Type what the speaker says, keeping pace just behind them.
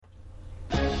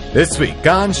This week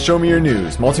on Show Me Your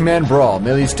News, Multi-Man Brawl,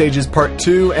 Melee Stages Part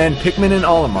 2, and Pikmin and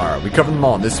Olimar. We cover them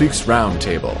all in this week's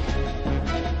Roundtable.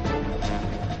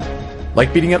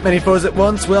 Like beating up many foes at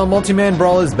once? Well, Multi-Man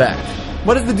Brawl is back.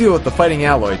 What is the deal with the Fighting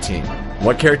Alloy team?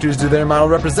 What characters do their model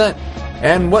represent?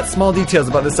 And what small details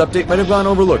about this update might have gone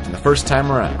overlooked in the first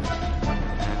time around?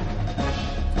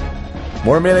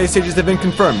 More Melee stages have been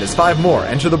confirmed as 5 more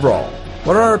enter the Brawl.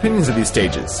 What are our opinions of these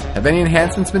stages? Have any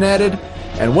enhancements been added?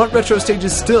 And what retro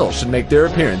stages still should make their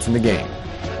appearance in the game?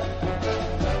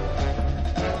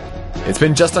 It's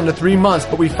been just under 3 months,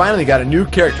 but we finally got a new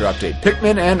character update,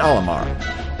 Pikmin and Olimar.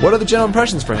 What are the general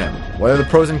impressions for him? What are the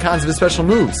pros and cons of his special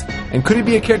moves? And could he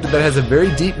be a character that has a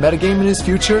very deep metagame in his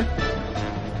future?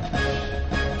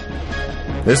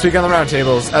 This week on the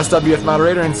Roundtables, SWF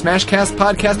moderator and Smashcast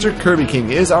podcaster Kirby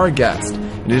King is our guest.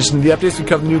 In addition to the updates, we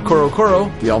cover the new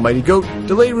Koro, the Almighty Goat,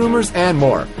 delay rumors, and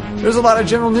more. There's a lot of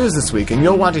general news this week, and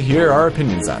you'll want to hear our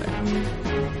opinions on it.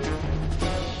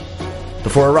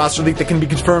 Before a roster leak that can be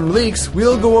confirmed leaks,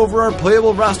 we'll go over our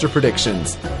playable roster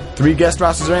predictions. 3 guest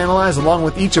rosters are analyzed along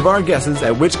with each of our guesses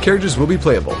at which characters will be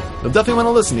playable. You'll definitely want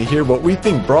to listen to hear what we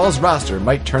think Brawl's roster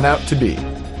might turn out to be.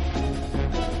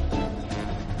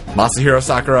 Masahiro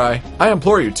Sakurai, I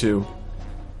implore you to...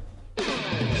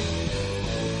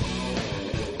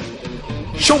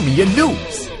 Show me your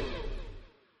news!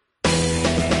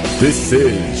 This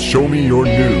is Show Me Your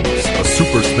News, a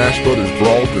Super Smash Bros.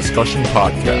 Brawl discussion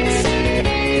podcast.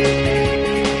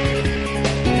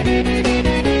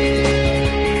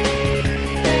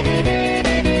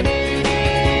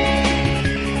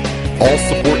 All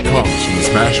support comes from the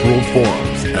Smash World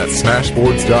forums at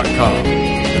smashboards.com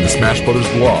and the Smash Brothers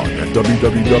blog at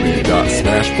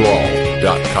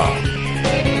www.smashbrawl.com.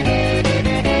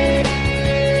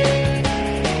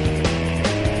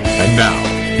 And now,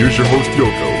 here's your host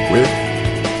Yoko with...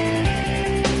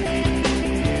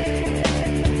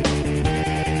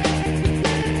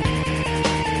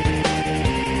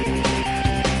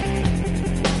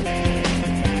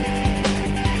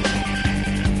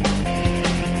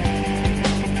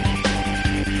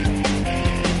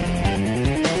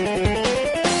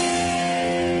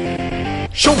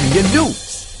 Show Me Your News!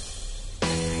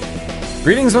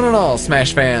 Greetings one and all,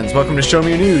 Smash fans. Welcome to Show Me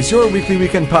Your News, your weekly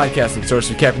weekend podcast and source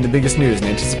recapping the biggest news in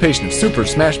anticipation of Super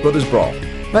Smash Bros. Brawl.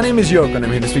 My name is Yoko, and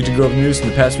I'm here this week to go over the news from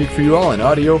the past week for you all in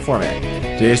audio format.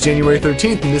 Today is January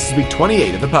 13th, and this is week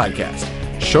 28 of the podcast.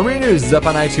 Show Me Your News is up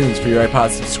on iTunes for your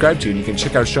iPods to subscribe to, and you can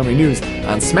check out Show Me News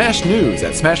on Smash News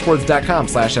at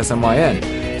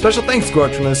smashboards.com/SMYN. Special thanks go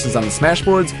out to listeners on the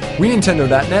Smashboards,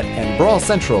 WeNintendo.net, and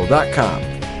BrawlCentral.com.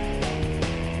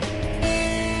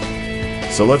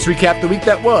 So let's recap the week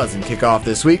that was and kick off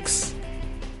this week's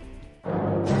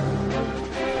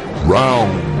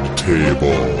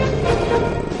Roundtable.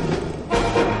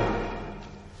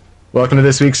 Welcome to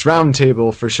this week's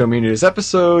Roundtable for Show Me News,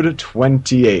 episode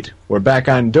 28. We're back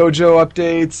on Dojo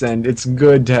updates, and it's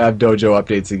good to have Dojo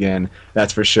updates again,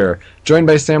 that's for sure. Joined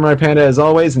by Samurai Panda as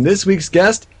always, and this week's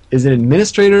guest is an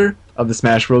administrator of the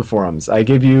Smash World forums. I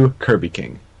give you Kirby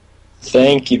King.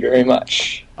 Thank you very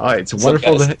much. It's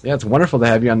wonderful to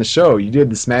have you on the show. You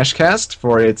did the Smashcast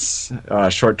for its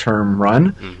short-term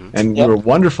run, and you were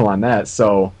wonderful on that.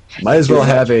 So might as well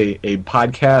have a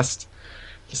podcast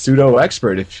pseudo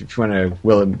expert if you want to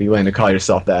be willing to call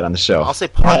yourself that on the show. I'll say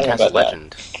podcast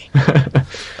legend.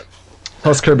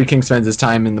 Plus, Kirby King spends his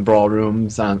time in the brawl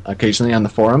rooms occasionally on the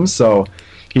forums, so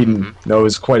he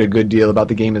knows quite a good deal about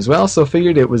the game as well, so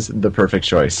figured it was the perfect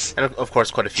choice. And of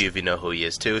course, quite a few of you know who he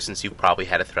is too, since you probably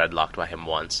had a thread locked by him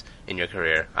once in your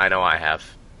career. I know I have.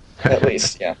 At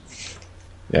least, yeah.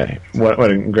 Yeah,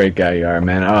 what a great guy you are,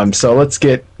 man. So let's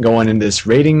get going in this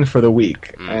rating for the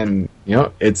week. And, you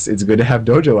know, it's good to have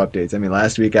Dojo updates. I mean,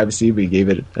 last week, obviously, we gave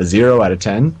it a 0 out of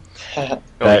 10.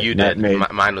 You did.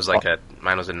 Mine was a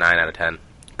 9 out of 10.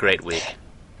 Great week.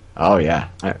 Oh, yeah.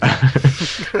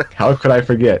 How could I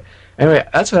forget? Anyway,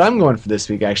 that's what I'm going for this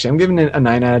week, actually. I'm giving it a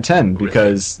 9 out of 10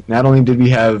 because not only did we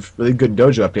have really good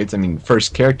Dojo updates, I mean,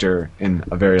 first character in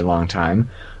a very long time,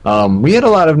 we had a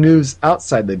lot of news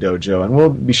outside the Dojo, and we'll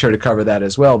be sure to cover that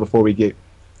as well before we get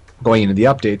going into the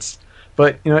updates.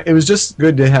 But, you know, it was just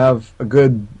good to have a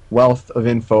good wealth of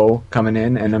info coming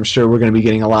in, and I'm sure we're going to be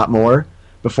getting a lot more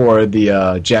before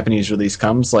the Japanese release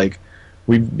comes. Like,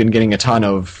 we've been getting a ton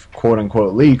of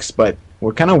quote-unquote leaks, but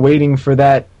we're kind of waiting for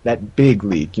that big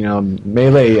leak. You know,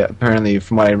 Melee, apparently,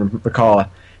 from what I recall,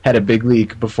 had a big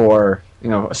leak before, you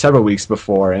know, several weeks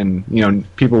before, and, you know,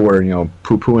 people were, you know,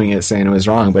 poo-pooing it, saying it was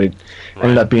wrong, but it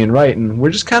ended up being right, and we're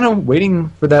just kind of waiting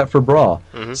for that for Brawl.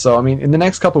 So, I mean, in the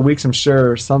next couple of weeks, I'm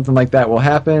sure something like that will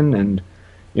happen, and,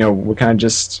 you know, we're kind of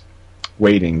just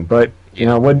waiting. But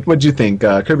what'd you think,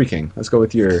 Kirby King? Let's go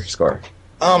with your score.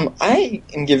 I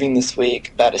am giving this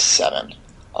week about a 7.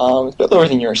 It's a bit lower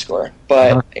than your score,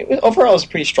 but overall it was a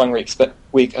pretty strong week,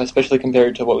 especially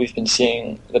compared to what we've been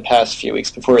seeing the past few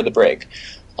weeks before the break.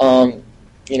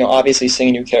 Obviously seeing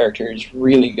a new character is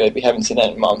really good. We haven't seen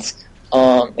that in months.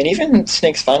 And even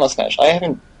Snake's Final Smash. I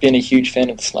haven't been a huge fan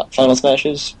of the Final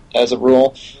Smashes as a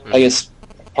rule. I guess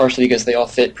partially because they all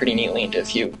fit pretty neatly into a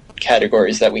few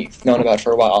categories that we've known about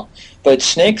for a while. But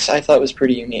Snake's I thought was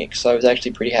pretty unique, so I was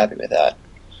actually pretty happy with that.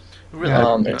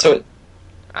 Really? So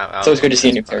it's good to see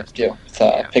a new character too, with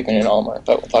Pikmin and Olimar,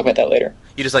 but we'll talk about that later.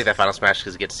 You just like that Final Smash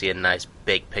because you get to see a nice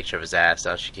big picture of his ass,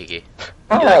 don't you, Kiki?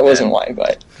 That wasn't why,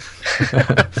 but...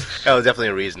 That was definitely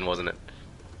a reason, wasn't it?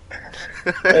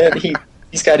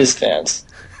 He's got his fans.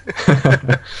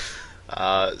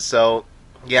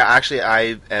 Actually,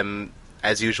 I am,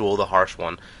 as usual, the harsh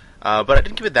one. But I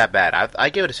didn't give it that bad. I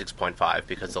gave it a 6.5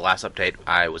 because the last update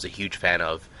I was a huge fan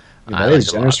of. That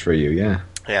is generous for you, yeah.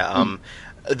 Yeah,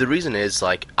 the reason is,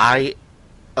 I'm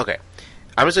just going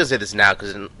to say this now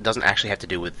because it doesn't actually have to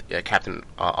do with Captain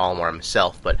Olimar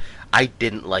himself, but I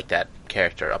didn't like that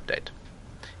character update.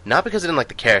 Not because I didn't like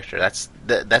the character,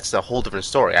 that's a whole different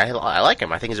story. I like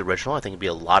him, I think he's original, I think he'd be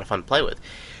a lot of fun to play with.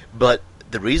 But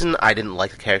the reason I didn't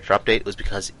like the character update was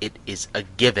because it is a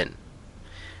given.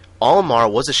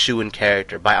 Olimar was a shoo-in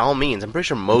character, by all means. I'm pretty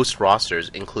sure most rosters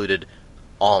included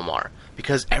Olimar,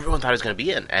 because everyone thought he was going to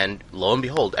be in, and lo and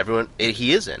behold,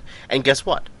 he is in. And guess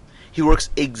what? He works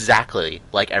exactly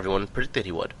like everyone predicted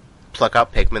he would. Pluck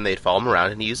out Pikmin, they'd follow him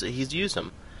around, and he's used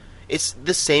them. It's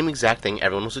the same exact thing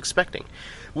everyone was expecting.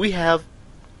 We have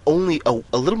only a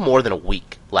little more than a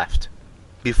week left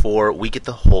before we get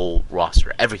the whole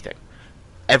roster. Everything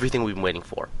we've been waiting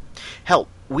for. Hell,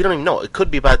 we don't even know. It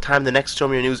could be by the time the next Show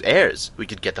Me Your News airs, we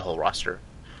could get the whole roster.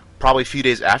 Probably a few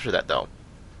days after that, though.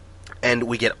 And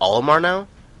we get Olimar now?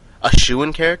 A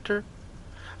shoo-in character?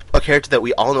 A character that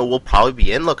we all know will probably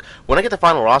be in? Look, when I get the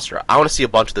final roster, I want to see a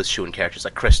bunch of those shoo-in characters,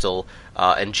 like Crystal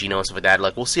and Geno and stuff like that.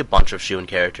 Like, we'll see a bunch of shoo-in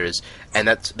characters, and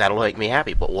that'll make me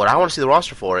happy. But what I want to see the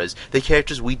roster for is the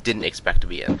characters we didn't expect to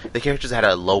be in. The characters that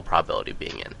had a low probability of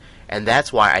being in. And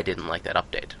that's why I didn't like that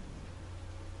update.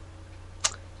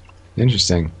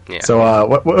 Interesting. Yeah. So,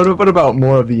 what about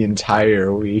more of the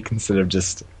entire week instead of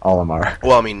just Olimar?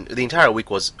 Well, I mean, the entire week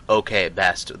was okay at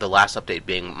best. The last update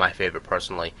being my favorite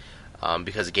personally,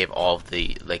 because it gave all of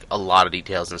the a lot of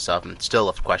details and stuff, and still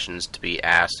left questions to be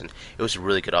asked. And it was a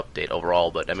really good update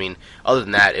overall. But I mean, other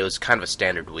than that, it was kind of a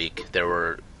standard week. There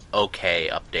were okay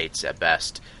updates at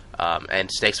best.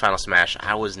 And Snake's Final Smash,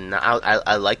 I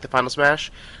like the Final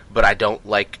Smash, but I don't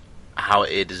like how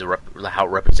it is how it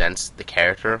represents the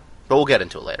character. But we'll get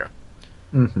into it later.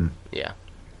 Mm-hmm. Yeah.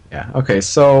 Yeah, okay,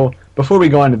 so before we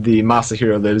go on to the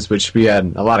Masahiro Lives, which we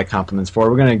had a lot of compliments for,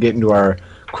 we're going to get into our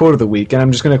quote of the week. And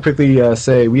I'm just going to quickly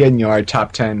say we had our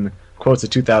top 10 quotes of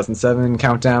 2007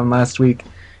 countdown last week.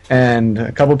 And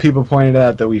a couple people pointed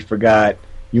out that we forgot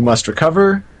You Must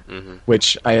Recover,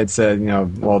 which I had said,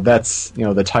 well, that's,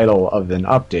 the title of an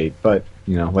update, but,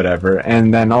 whatever.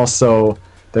 And then also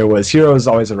there was Heroes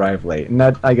Always Arrive Late. And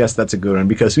I guess that's a good one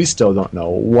because we still don't know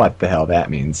what the hell that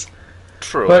means.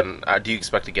 True, but, and do you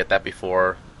expect to get that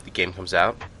before the game comes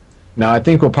out? No, I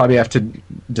think we'll probably have to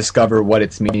discover what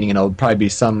it's meaning, and it'll probably be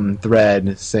some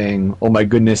thread saying, oh my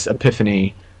goodness,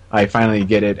 Epiphany, I finally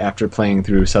get it after playing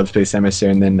through Subspace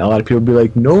Emissary, and then a lot of people will be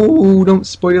like, no, don't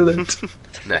spoil it.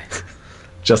 Nice.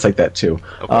 Just like that, too.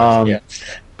 Yeah.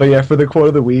 But yeah, for the quote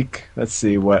of the week, let's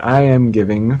see what I am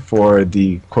giving for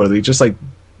the quote of the week, just like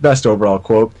best overall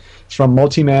quote. It's from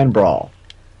Multi-Man Brawl.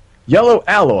 Yellow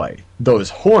alloy,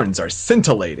 those horns are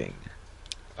scintillating.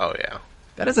 Oh, yeah.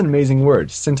 That is an amazing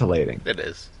word, scintillating. It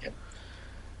is. Yep.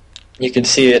 You can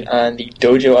see it on the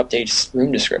Dojo Updates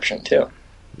room description, too.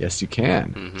 Yes, you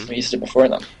can. Mm-hmm. We used it before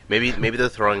them. Maybe they're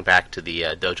throwing back to the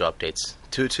Dojo Updates,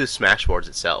 to Smashboards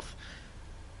itself.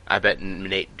 I bet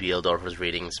Nate Bieldorf was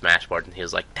reading Smashboard, and he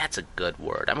was like, that's a good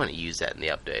word. I'm going to use that in the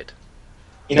update.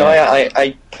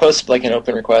 I post an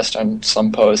open request on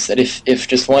some posts that if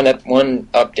just one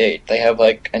update they have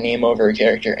a name over a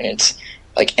character and it's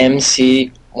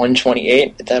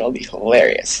MC128, that'll be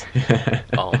hilarious.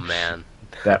 Oh man,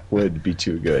 that would be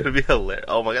too good. It'd be hilarious.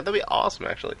 Oh my god, that'd be awesome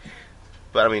actually.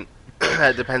 But I mean,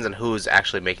 it depends on who's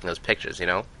actually making those pictures.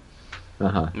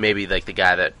 Maybe the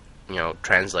guy that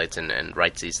translates and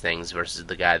writes these things versus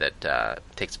the guy that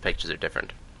takes the pictures are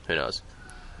different. Who knows?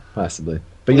 Possibly.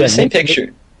 But yeah, the same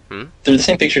picture. They're the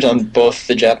same pictures on both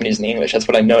the Japanese and the English. That's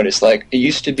what I noticed. It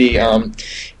used to be,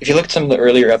 if you look at some of the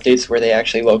earlier updates where they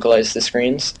actually localized the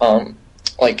screens,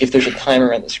 like if there's a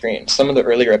timer on the screen. Some of the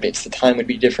earlier updates, the time would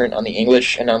be different on the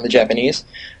English and on the Japanese,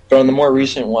 but on the more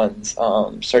recent ones,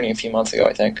 starting a few months ago,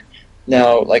 I think,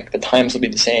 now like the times will be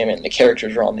the same and the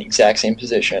characters are all in the exact same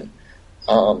position.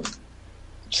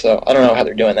 So I don't know how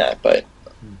they're doing that, but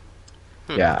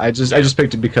yeah, I just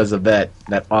picked it because of that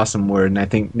awesome word, and I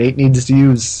think Nate needs to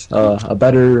use a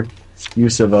better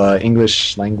use of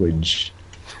English language.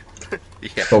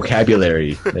 Yeah.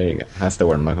 Vocabulary. There you go. That's the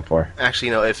word I'm looking for.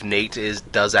 Actually, if Nate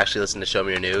does actually listen to Show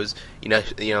Me Your News,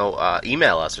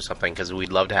 email us or something, because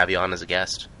we'd love to have you on as a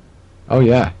guest. Oh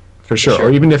yeah, for sure. Sure.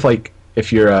 Or even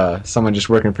if you're someone just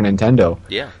working for Nintendo,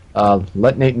 Yeah.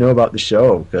 let Nate know about the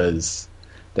show, because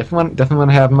definitely want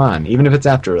to have him on, even if it's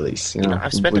after release.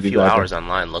 I've spent a we'd be few glad to- hours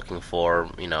online looking for,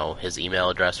 his email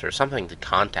address or something to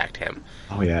contact him.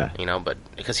 Oh yeah. But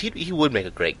because he would make a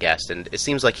great guest, and it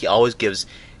seems like he always gives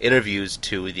interviews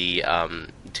to the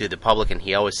public, and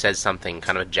he always says something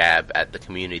kind of a jab at the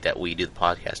community that we do the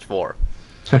podcast for.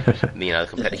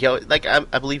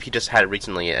 I believe he just had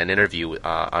recently an interview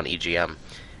on EGM,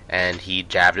 and he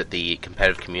jabbed at the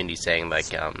competitive community, saying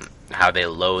how they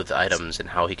loathe items and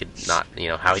how he could not,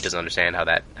 how he doesn't understand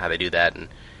how they do that and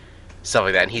stuff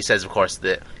like that. And he says, of course,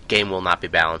 the game will not be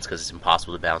balanced because it's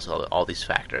impossible to balance all these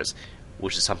factors,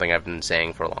 which is something I've been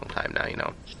saying for a long time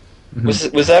now.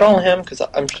 was that all him? Because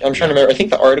I'm trying to remember. I think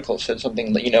the article said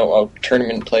something that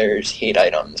tournament players hate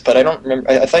items, but I don't remember.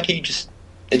 I thought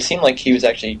it seemed like he was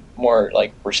actually more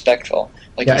like respectful.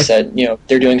 Like he said,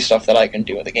 they're doing stuff that I can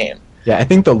do in the game. Yeah, I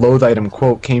think the loathe item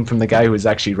quote came from the guy who was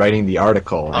actually writing the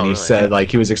article, and he said,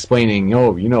 he was explaining,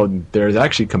 there's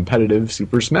actually competitive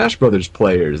Super Smash Brothers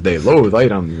players. They loathe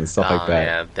items and stuff like that.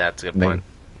 Yeah, that's a good point.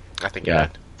 I think you're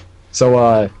right.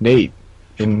 So, Nate,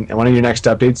 in one of your next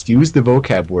updates, use the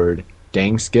vocab word,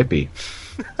 dang Skippy.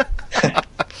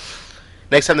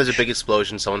 Next time there's a big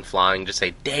explosion, someone flying, just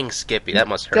say, dang Skippy, that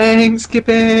must hurt. Dang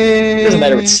Skippy! It doesn't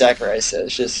matter what Sakurai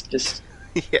says, just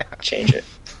Yeah. change it.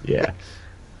 Yeah.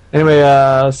 Anyway,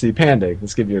 let's see, Panda,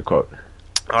 let's give you a quote.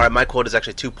 Alright, my quote is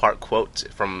actually a two-part quote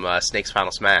from Snake's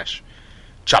Final Smash.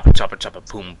 Choppa, choppa, choppa,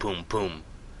 boom, boom, boom.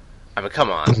 I mean, come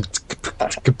on.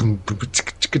 Boom,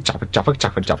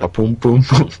 boom,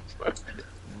 boom.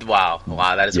 Wow,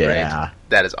 that is great.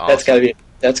 That is awesome.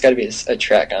 That's gotta be a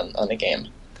track on the game.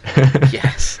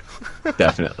 Yes.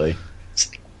 Definitely.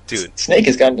 Dude. Snake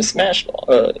has gotten to Smash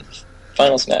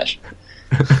Final Smash.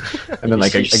 And then a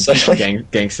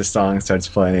gangsta song starts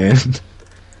playing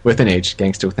with an H,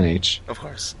 gangsta with an H. Of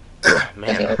course.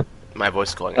 Man, my voice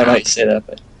is going I out. know how you say that,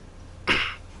 but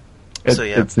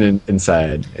It's an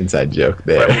inside joke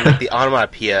there. But, like, the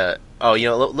onomatopoeia. Oh,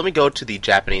 let me go to the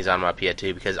Japanese onomatopoeia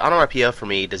too, because onomatopoeia for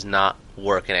me does not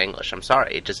work in English. I'm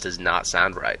sorry, it just does not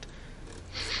sound right.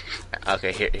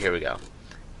 Okay, here we go.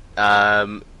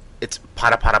 It's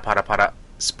para para para para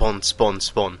spon spon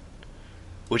spon,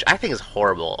 which I think is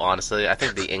horrible. Honestly, I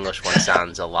think the English one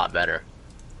sounds a lot better.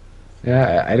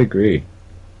 Yeah, I'd agree.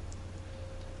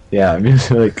 Yeah, I mean,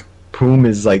 poom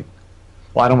is well,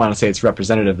 I don't want to say it's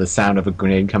representative of the sound of a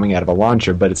grenade coming out of a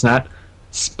launcher, but it's not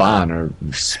spawn or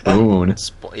spoon.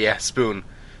 Spoon.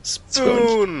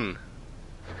 Spoon!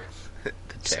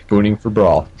 Spooning for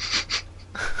brawl.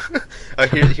 Oh,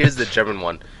 here's the German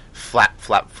one. Flap,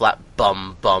 flap, flap,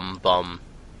 bum, bum, bum.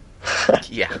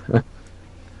 Yeah.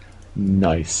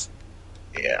 Nice.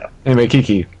 yeah. Anyway,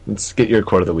 Kiki, let's get your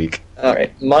quote of the week.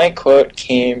 Alright, my quote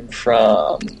came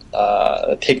from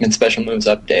the Pikmin Special Moves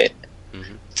update.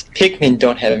 Mhm. Pikmin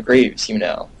don't have graves,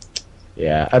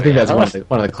 Yeah, I think that's one of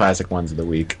the classic ones of the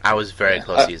week. I was very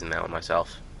close to using that one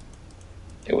myself.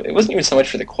 It wasn't even so much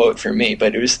for the quote for me,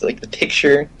 but it was the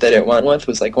picture that it went with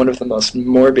was one of the most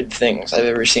morbid things I've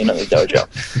ever seen on the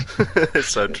dojo. It's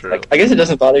so true. I guess it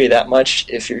doesn't bother you that much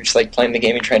if you're just playing the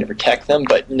game and trying to protect them,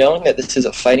 but knowing that this is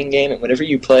a fighting game and whenever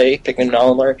you play Pikmin and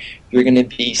Olimar, you're going to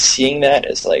be seeing that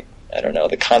as I don't know,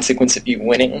 the consequence of you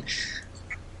winning.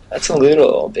 That's a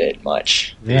little bit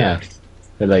much. Yeah.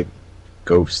 They're like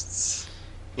ghosts.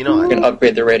 We're going to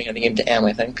upgrade the rating of the game to M,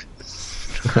 I think.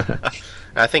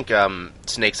 I think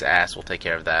Snake's ass will take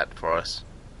care of that for us.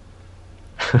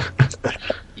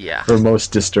 Yeah, For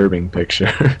most disturbing picture.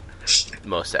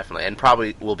 most definitely, and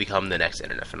probably will become the next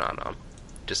internet phenomenon.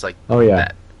 Just like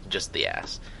that, just the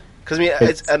ass. Because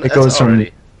it goes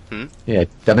already, Yeah, it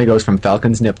definitely goes from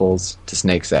Falcon's nipples to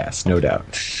Snake's ass, no doubt.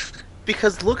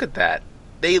 Because look at that,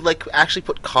 they actually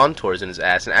put contours in his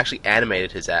ass and actually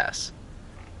animated his ass.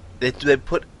 They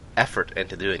put effort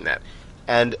into doing that,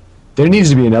 and There needs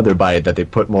to be another bite that they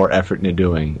put more effort into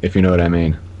doing, if you know what I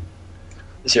mean.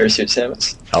 Zero Suit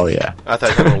Samus. Oh, yeah. I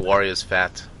thought you were Wario's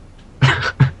fat.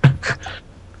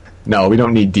 No, we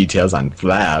don't need details on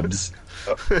flabs.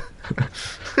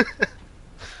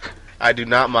 I do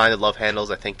not mind the love handles.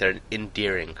 I think they're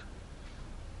endearing.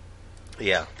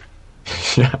 Yeah.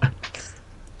 Yeah.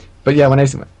 But yeah, when I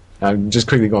see, just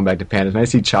quickly going back to pandas, when I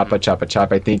see Choppa, Choppa,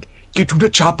 Choppa, I think, get to the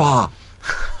Choppa!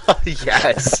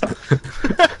 Yes.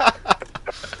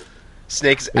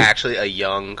 Snake's actually a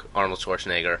young Arnold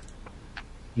Schwarzenegger.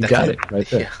 You got it, right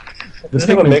there. Yeah. This I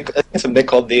thing, think it's a Mick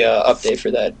called the update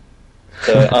for that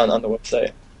on the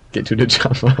website. get to the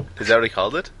Choppa. Is that what he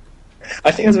called it?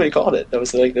 I think that's what he called it. That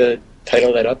was like the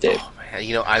title of that update. Oh, man,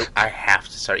 you know, I have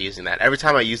to start using that. Every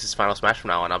time I use this Final Smash from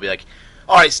now on, I'll be like,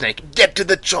 alright, Snake, get to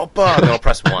the chopper! And then I'll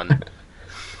press 1.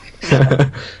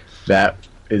 That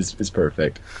is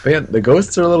perfect. But yeah, the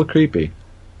ghosts are a little creepy.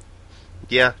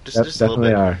 Yeah, just a little Definitely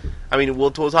bit. are. I mean,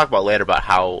 we'll talk about later about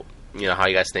how you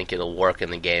guys think it'll work in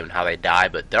the game and how they die,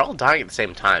 but they're all dying at the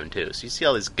same time too. So you see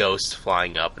all these ghosts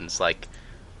flying up, and it's like,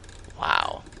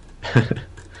 wow.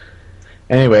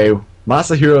 Anyway,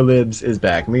 Masahiro Libs is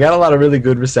back. We got a lot of really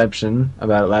good reception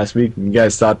about it last week. You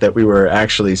guys thought that we were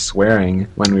actually swearing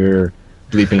when we were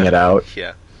bleeping it out.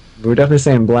 Yeah, We were definitely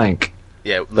saying blank.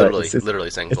 yeah, literally, it's- literally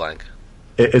saying blank.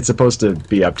 It's supposed to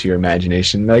be up to your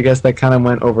imagination. But I guess that kind of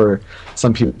went over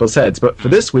some people's heads. But for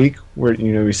this week,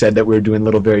 we said that we were doing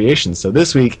little variations. So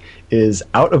this week is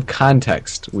out of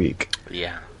context week.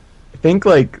 Yeah, I think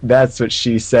like that's what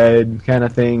she said kind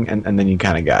of thing, and then you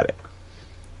kind of got it.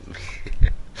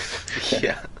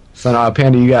 yeah. So now,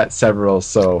 Panda, you got several.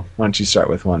 So why don't you start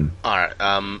with one? All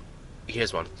right.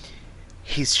 Here's one.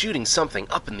 He's shooting something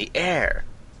up in the air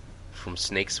from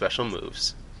Snake's special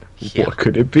moves. Yeah. What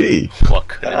could it be? What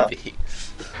could it be?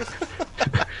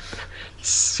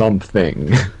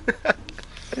 Something.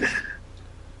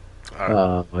 All right.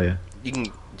 Oh yeah. You can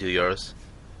do yours.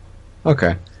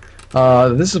 Okay.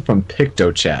 This is from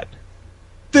PictoChat.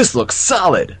 This looks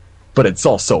solid, but it's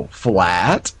also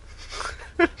flat.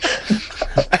 I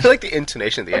like the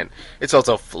intonation at the end. It's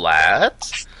also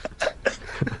flat.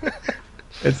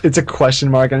 It's a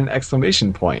question mark and an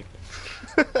exclamation point.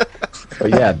 But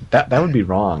yeah, that would be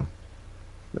wrong.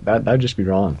 That would just be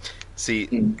wrong. See,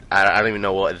 I don't even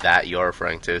know what that you're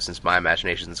referring to, since my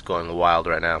imagination's going wild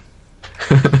right now.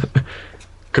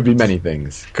 Could be many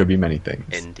things. Could be many things.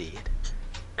 Indeed.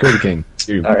 Curry King.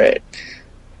 You. All right.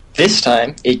 This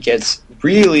time it gets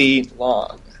really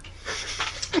long.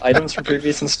 Items from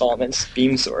previous installments.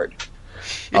 Beam sword.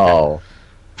 Oh,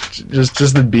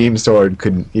 just the beam sword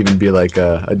could even be like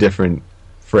a different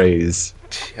phrase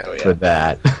Yeah, Oh, yeah. for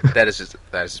that. that is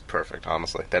just perfect.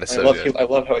 Honestly, that is I so love good. I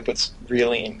love how he puts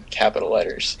really in capital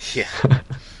letters. Yeah.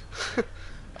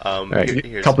 All right,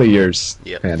 Here's, couple of years,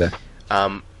 Yep. Panda.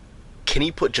 Can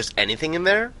he put just anything in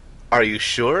there? Are you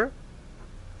sure?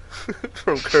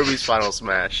 From Kirby's Final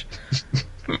Smash.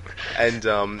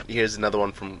 And here's another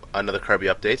one from another Kirby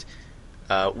update.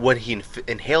 When he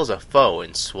inhales a foe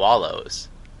and swallows.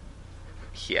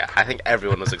 Yeah, I think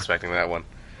everyone was expecting that one.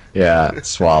 Yeah,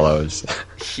 swallows.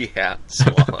 Yeah,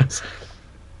 swallows.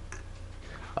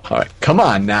 All right, come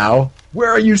on now. Where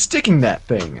are you sticking that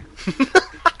thing?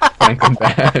 Franklin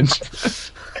Badge.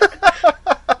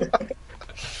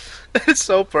 It's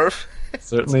so perfect.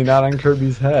 Certainly not on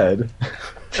Kirby's head.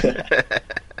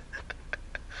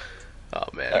 Oh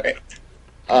man. All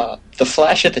right. The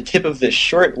flash at the tip of this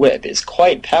short whip is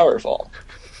quite powerful.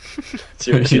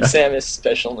 Zero Yeah. Suit Samus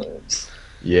special moves.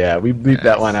 Yeah, we bleeped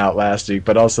that one out last week,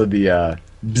 but also the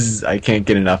bzz, I can't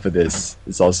get enough of this.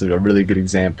 It's also a really good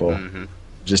example. Mhm.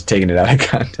 Just taking it out of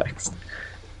context.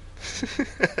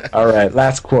 All right,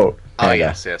 last quote. Oh Panda.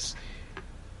 yes.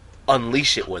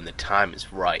 Unleash it when the time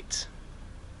is right.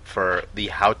 For the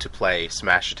How to Play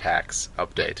Smash Attacks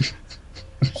update.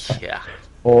 Yeah.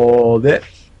 Hold it.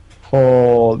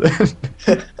 Hold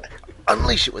it.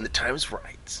 Unleash it when the time is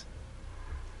right.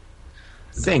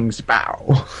 Sings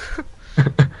bow.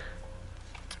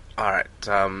 Alright,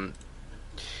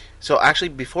 so actually,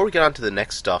 before we get on to the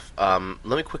next stuff, let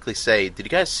me quickly say, did you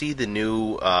guys see the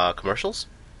new commercials?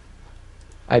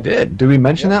 I did. Did we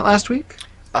mention that last week?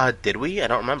 Did we? I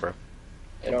don't remember.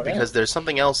 I don't know. Because there's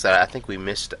something else that I think we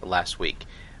missed last week.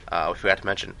 We forgot to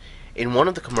mention. In one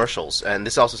of the commercials, and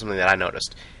this is also something that I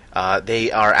noticed,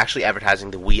 they are actually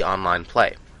advertising the Wii Online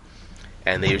Play.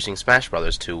 And they're using Smash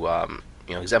Brothers to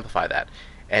exemplify that.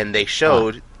 And they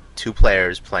showed two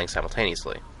players playing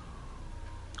simultaneously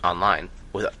online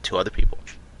with two other people.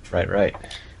 Right.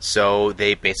 So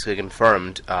they basically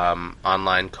confirmed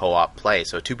online co-op play.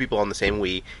 So two people on the same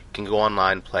Wii can go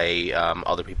online, play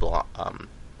other people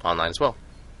online as well.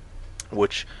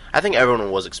 Which I think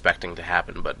everyone was expecting to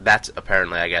happen, but that's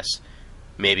apparently, I guess,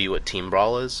 maybe what Team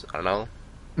Brawl is. I don't know.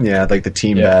 Yeah, like the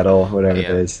team Yeah. battle, whatever Yeah.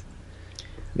 it is.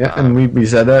 Yeah, and we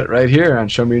said that right here on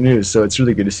Show Me Your News, so it's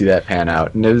really good to see that pan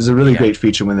out. And it was a really great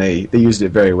feature when they used it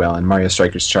very well in Mario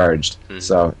Strikers Charged. Mm-hmm.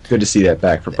 So good to see that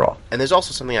back for Brawl. And there's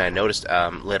also something I noticed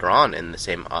later on in the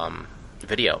same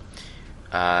video.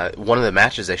 One of the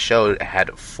matches they showed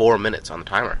had 4 minutes on the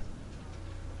timer.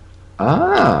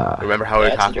 Ah. Remember how we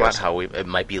were talking about how it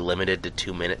might be limited to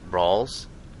 2-minute brawls?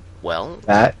 Well,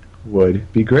 that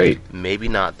would be great. Maybe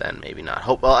not then, maybe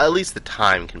not. Well, at least the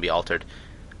time can be altered.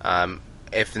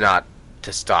 If not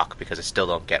to stock, because I still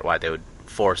don't get why they would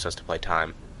force us to play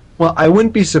time. Well, I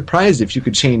wouldn't be surprised if you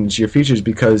could change your features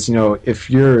because, if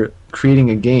you're creating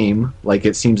a game, like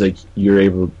it seems like you're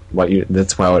able,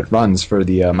 that's how it runs for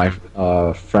the My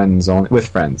Friends Only, with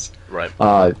Friends. Right.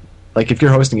 Like if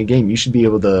you're hosting a game, you should be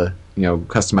able to,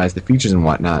 customize the features and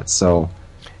whatnot, so...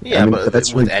 Yeah, but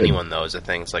that's with really anyone, though, is the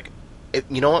thing. It's like,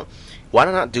 you know what? Why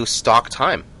not do stock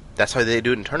time? That's how they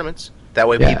do it in tournaments. That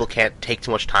way people can't take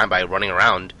too much time by running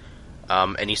around,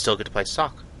 and you still get to play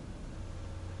stock.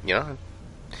 You know?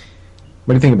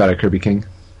 What do you think about it, Kirby King?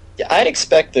 Yeah, I'd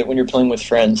expect that when you're playing with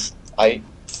friends,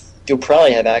 you'll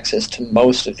probably have access to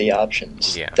most of the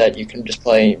options that you can just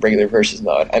play regular versus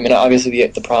mode. I mean, obviously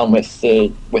the problem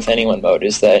with anyone mode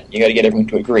is that you got to get everyone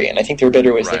to agree, and I think there are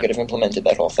better ways they could have implemented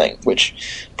that whole thing,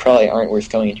 which probably aren't worth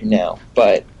going into now.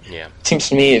 But it seems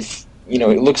to me if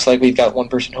it looks like we've got one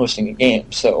person hosting a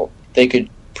game, so they could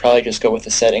probably just go with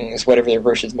the settings, whatever their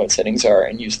versus mode settings are,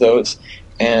 and use those,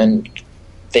 and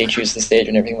they choose the stage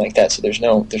and everything like that. So there's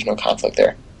no conflict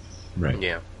there. Right.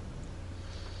 Yeah.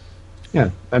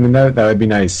 Yeah, I mean, that would be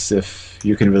nice if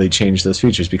you can really change those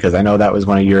features, because I know that was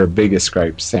one of your biggest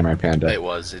gripes, Samurai Panda. It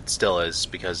was. It still is,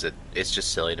 because it's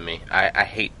just silly to me. I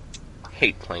hate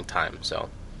playing time, so...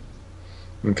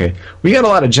 Okay. We got a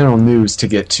lot of general news to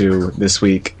get to this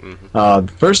week. Mm-hmm.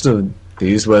 First of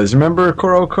these was, remember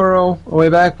Koro way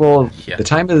back? Well, the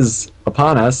time is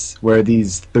upon us where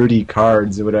these 30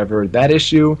 cards or whatever, that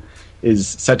issue is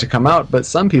set to come out, but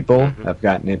some people have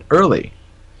gotten it early.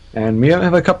 And we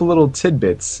have a couple little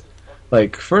tidbits.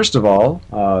 Like, first of all,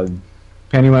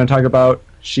 Pan, you want to talk about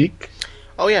Sheik?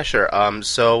 Oh, yeah, sure.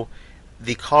 So,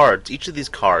 the cards, each of these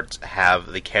cards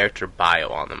have the character bio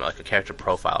on them, like a character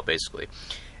profile, basically.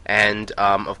 And,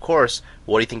 of course,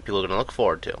 what do you think people are going to look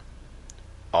forward to?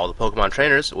 All the Pokemon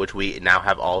trainers, which we now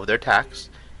have all of their attacks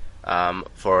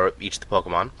for each of the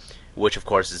Pokemon, which, of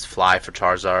course, is Fly for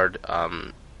Charizard,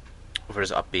 for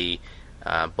his up B.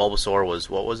 Bulbasaur was,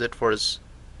 what was it for his...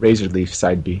 Razor Leaf,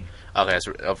 side B. Okay,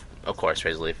 so of course,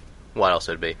 Razor Leaf. What else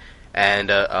would it be? And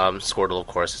Squirtle, of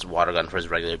course, is Water Gun for his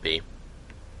regular B.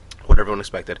 What everyone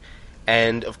expected.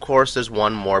 And, of course, there's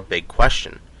one more big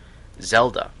question.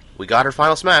 Zelda. We got her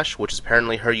final smash, which is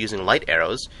apparently her using light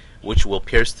arrows, which will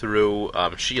pierce through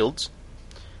shields,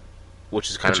 which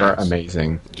is kind of nice. Which are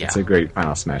amazing. Yeah. It's a great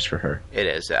final smash for her. It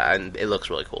is, and it looks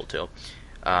really cool, too.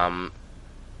 Well,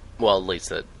 at least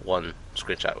the one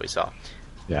screenshot we saw.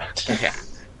 Yeah. Yeah.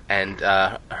 And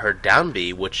her down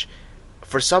B, which,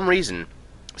 for some reason,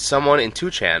 someone in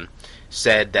 2chan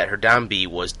said that her down B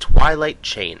was Twilight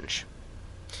Change.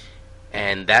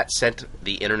 And that sent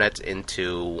the internet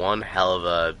into one hell of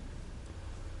a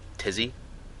tizzy.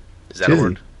 Is that a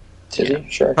word? Tizzy,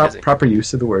 sure. Proper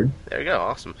use of the word. There you go,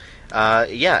 awesome.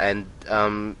 And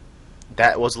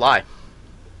that was a lie.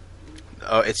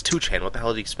 It's 2chan, what the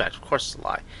hell did you expect? Of course it's a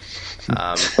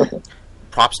lie.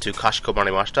 Props to Kashiko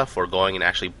Barimashita for going and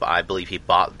actually, I believe he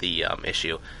bought the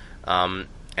issue,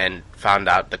 and found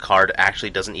out the card actually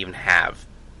doesn't even have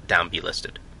down B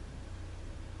listed.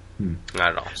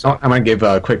 Not at all. So. I'm going to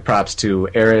give quick props to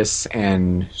Eris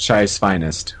and Shy's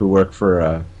Finest, who work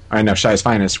for... I know Shy's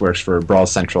Finest works for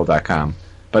BrawlCentral.com,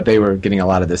 but they were getting a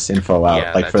lot of this info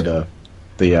out, for the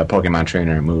Pokemon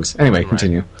trainer moves. Anyway,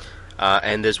 continue.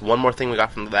 And there's one more thing we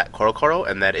got from that Koro,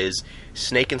 and that is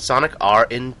Snake and Sonic are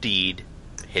indeed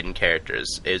hidden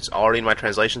characters. It's already in my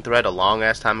translation thread a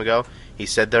long-ass time ago. He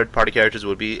said third-party characters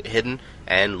would be hidden,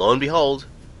 and lo and behold,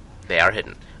 they are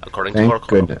hidden, according to Koro. Thank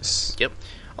goodness. Yep.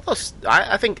 Although,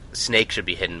 I think Snake should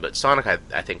be hidden, but Sonic,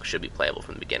 I think, should be playable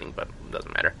from the beginning, but it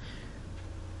doesn't matter.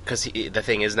 Because the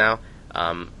thing is now,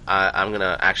 I'm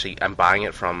buying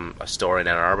it from a store in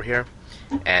Ann Arbor here,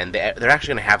 and they're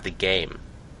actually going to have the game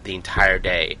the entire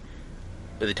day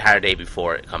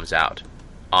before it comes out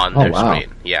on their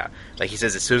screen. Yeah. Like he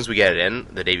says, as soon as we get it in,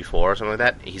 the day before or something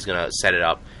like that, he's going to set it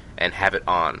up and have it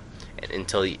on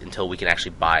until we can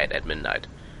actually buy it at midnight.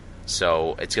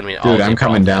 So it's going to be an Dude, I'm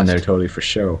coming down there totally for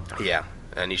show. Yeah,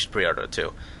 and you should pre-order it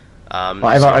too.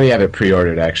 I've already have it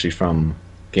pre-ordered actually from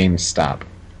GameStop.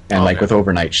 And with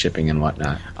overnight shipping and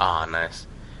whatnot. Ah, nice.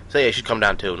 So yeah, you should come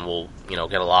down too, and we'll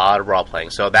get a lot of role playing.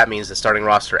 So that means the starting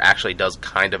roster actually does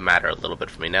kind of matter a little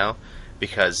bit for me now,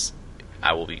 because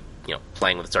I will be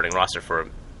playing with the starting roster for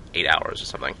 8 hours or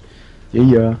something.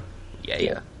 Yeah.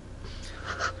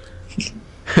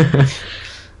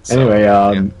 So,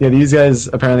 anyway, these guys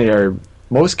apparently are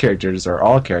most characters or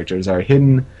all characters are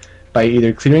hidden by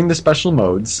either clearing the special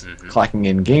modes, clocking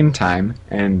in game time,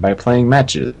 and by playing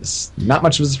matches. Not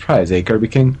much of a surprise, eh, Kirby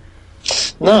King?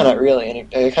 No, not really.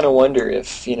 And I kind of wonder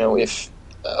if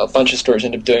a bunch of stores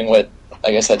end up doing what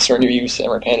I guess that store near you,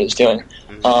 Samurai Panda, is doing,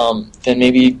 then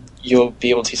maybe you'll be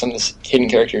able to see some of the hidden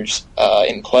characters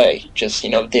in play just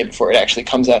the day before it actually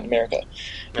comes out in America.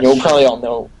 We'll probably all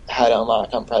know how to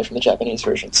unlock them probably from the Japanese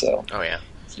version, so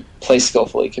if you play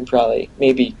skillfully, you can probably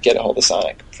maybe get a hold of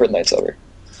Sonic before the night's over.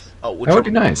 Oh, that would be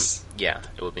nice. Yeah,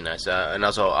 it would be nice. And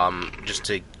also, just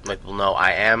to let people know,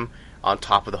 I am on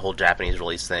top of the whole Japanese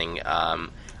release thing.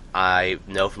 I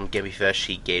know from Gimpy Fish,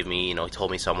 he gave me, he told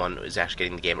me someone is actually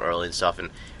getting the game early and stuff, and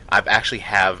I've actually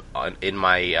have in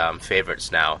my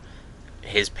favorites now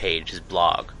his page, his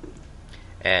blog.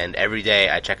 And every day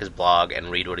I check his blog and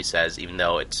read what he says, even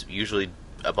though it's usually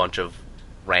a bunch of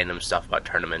random stuff about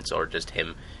tournaments or just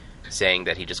him saying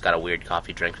that he just got a weird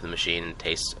coffee drink from the machine and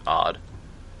tastes odd.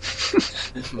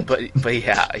 but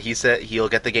yeah, he said he'll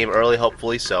get the game early,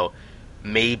 hopefully, so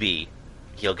maybe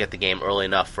he'll get the game early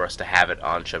enough for us to have it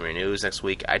on Show Me Your News next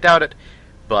week. I doubt it,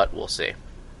 but we'll see.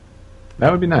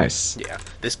 That would be nice. Yeah,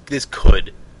 this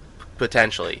could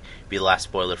potentially be the last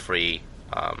spoiler-free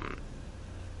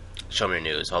Show Me Your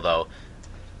News, although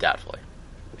doubtfully.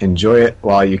 Enjoy it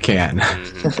while you can.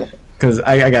 Because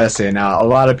I gotta say now, a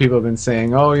lot of people have been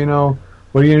saying, oh,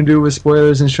 what are you going to do with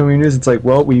spoilers and Show Me Your News? It's like,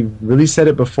 well, we've really said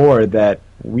it before that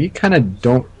we kind of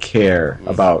don't care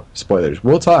about spoilers.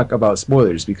 We'll talk about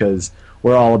spoilers because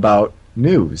we're all about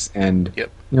news. And,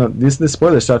 this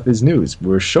spoiler stuff is news.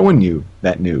 We're showing you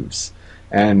that news.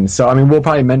 And so, we'll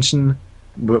probably mention,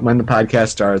 when the podcast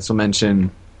starts, we'll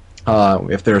mention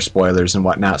if there are spoilers and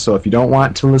whatnot. So if you don't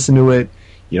want to listen to it,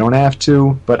 you don't have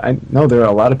to. But I know there are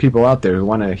a lot of people out there who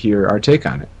want to hear our take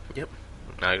on it. Yep,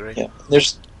 I agree. Yeah,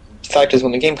 the fact is,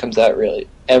 when the game comes out, really,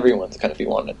 everyone's going to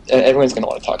want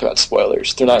to talk about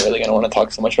spoilers. They're not really going to want to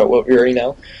talk so much about what we already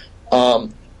know.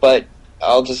 But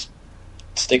I'll just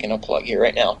stick in a plug here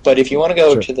right now. But if you want to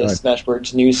go to the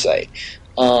Smashboards news site,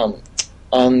 on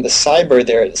the sidebar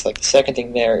there, it's like the second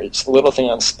thing there, it's a little thing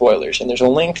on spoilers, and there's a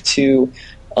link to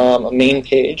a main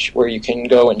page where you can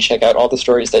go and check out all the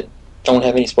stories that don't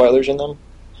have any spoilers in them.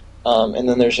 And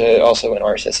then there's also an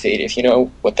RSS feed, if you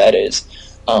know what that is.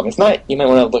 If not, you might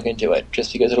want to look into it,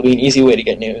 just because it'll be an easy way to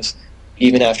get news,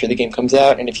 even after the game comes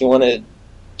out. And if you want to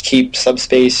keep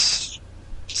Subspace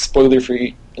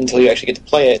spoiler-free until you actually get to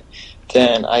play it,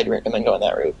 then I'd recommend going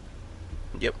that route.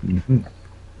 Yep. Mm-hmm.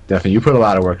 Definitely. You put a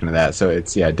lot of work into that, so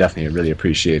it's, definitely really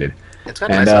appreciated. It's got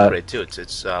a nice upgrade, too.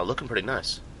 It's looking pretty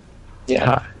nice.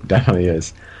 Yeah. Definitely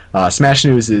is. Smash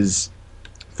News is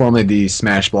formerly the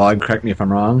Smash blog, correct me if I'm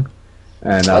wrong.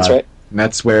 And, that's right. And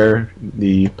that's where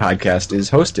the podcast is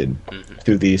hosted,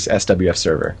 through the SWF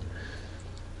server.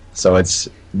 So it's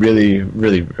really,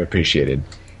 really appreciated.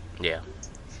 Yeah.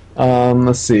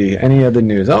 Let's see. Any other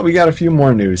news? Oh, we got a few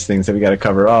more news things that we got to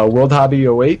cover. World Hobby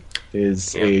 08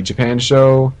 is a Japan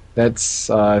show that's,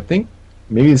 I think,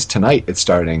 maybe it's tonight it's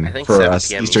starting for us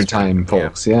Eastern Time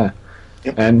folks. Yeah.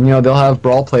 Yep. And, they'll have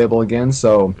Brawl playable again,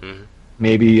 so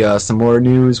maybe some more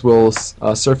news will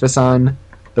surface on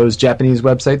those Japanese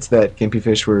websites that Gimpy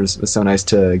Fish was so nice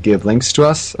to give links to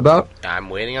us about. I'm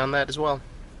waiting on that as well.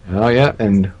 Oh, yeah,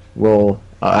 and we'll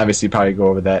obviously probably go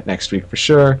over that next week for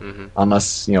sure,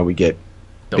 unless, we get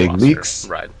big leaks.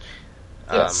 Right.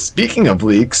 Speaking of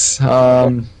leaks, do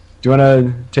you want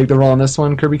to take the role on this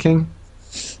one, Kirby King?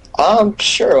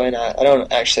 Sure, and I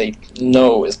don't actually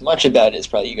know as much about it as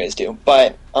probably you guys do,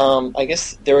 but I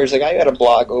guess there was a guy who had a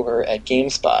blog over at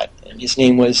GameSpot, and his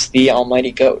name was The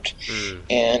Almighty Goat,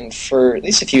 and for at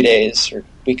least a few days, or a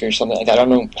week or something like that, I don't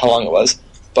know how long it was,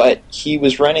 but he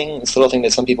was running this little thing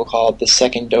that some people call the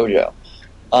Second Dojo,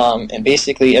 and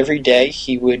basically every day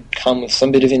he would come with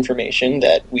some bit of information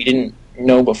that we didn't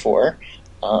know before.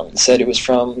 Said it was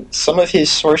from some of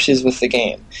his sources with the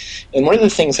game. And one of the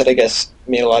things that I guess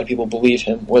made a lot of people believe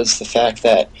him was the fact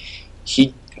that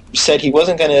he said he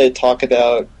wasn't going to talk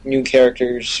about new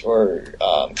characters or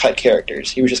cut characters.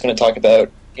 He was just going to talk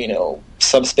about,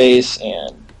 subspace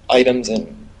and items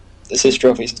and assist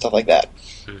trophies and stuff like that.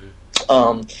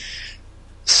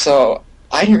 So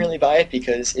I didn't really buy it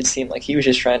because it seemed like he was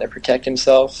just trying to protect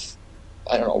himself.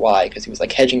 I don't know why, because he was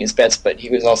hedging his bets, but he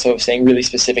was also saying really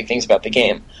specific things about the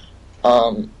game.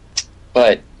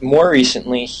 But more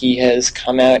recently, he has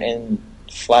come out and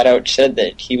flat out said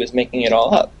that he was making it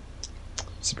all up.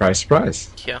 Surprise, surprise.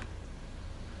 Yeah.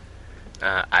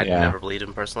 I never believed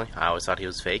him personally. I always thought he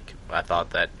was fake. I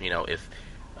thought that,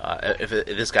 if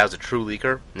this guy was a true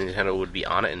leaker, Nintendo would be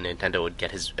on it, and Nintendo would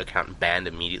get his account banned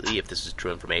immediately if this is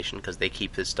true information, because they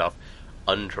keep this stuff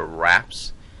under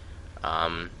wraps.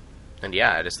 And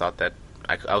yeah, I just thought that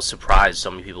I was surprised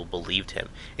so many people believed him,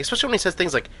 especially when he says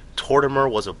things like Tortimer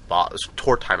was a boss,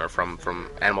 Tortimer from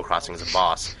Animal Crossing is a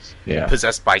boss,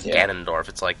 possessed by Ganondorf.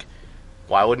 It's like,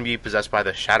 why wouldn't he be possessed by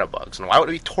the Shadow Bugs, and why would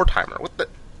it be Tortimer? What the?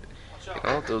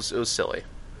 It was silly.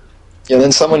 Yeah,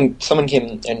 then someone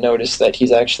came and noticed that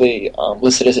he's actually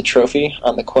listed as a trophy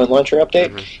on the Coin Launcher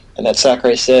update, and that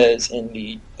Sakurai says in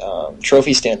the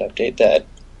trophy stand update that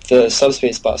the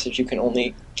subspace bosses you can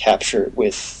only capture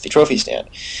with the trophy stand.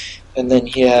 And then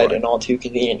he had an all too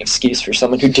convenient excuse for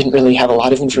someone who didn't really have a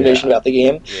lot of information about the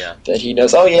game, that he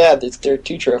knows, there are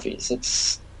 2 trophies.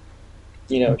 It's,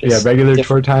 just regular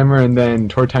Tortimer and then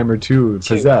Tortimer 2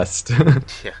 possessed.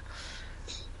 Yeah.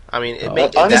 I mean,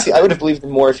 honestly, I would have believed him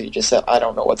more if he just said, "I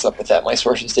don't know what's up with that. My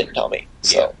sources didn't tell me."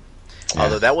 So,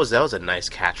 although that was a nice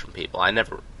catch from people. I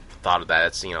never thought of that.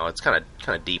 It's it's kind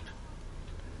of deep.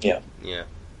 Yeah. Yeah.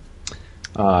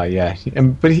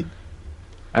 But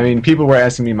people were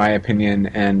asking me my opinion,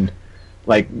 and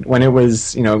like when it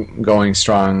was going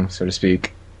strong, so to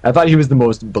speak, I thought he was the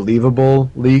most believable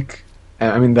leak.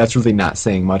 I mean, that's really not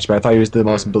saying much, but I thought he was the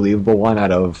most believable one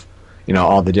out of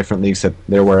all the different leaks that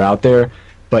there were out there.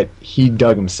 But he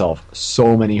dug himself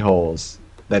so many holes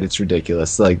that it's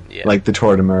ridiculous. Like the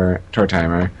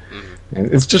Tortimer.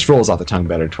 It just rolls off the tongue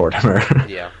better, Tortimer.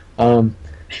 Yeah.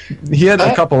 He had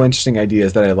a couple interesting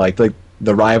ideas that I liked, like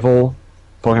the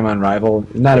Pokemon Rival.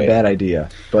 Not a bad idea,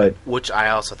 but which I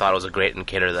also thought was a great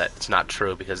indicator that it's not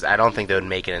true, because I don't think they would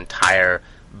make an entire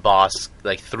boss,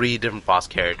 like 3 different boss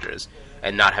characters,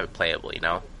 and not have it playable.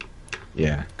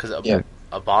 Yeah. Because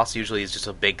a boss usually is just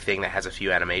a big thing that has a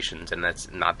few animations, and that's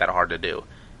not that hard to do.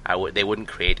 They wouldn't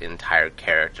create an entire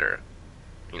character,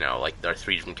 like there are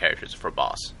 3 different characters for a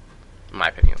boss, in my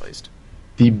opinion at least.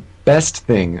 The best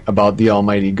thing about the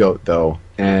Almighty Goat, though,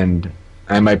 and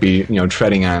I might be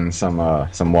treading on some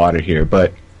water here,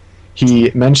 but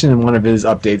he mentioned in one of his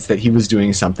updates that he was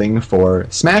doing something for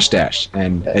Smash Dash,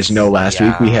 and as you know, last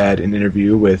week we had an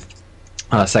interview with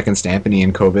Second Stamp and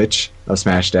Ian Kovic of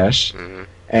Smash Dash.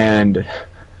 And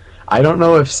I don't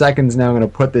know if Second's now going to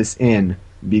put this in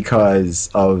because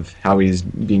of how he's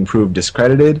being proved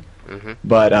discredited.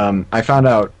 But I found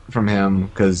out from him,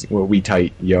 because we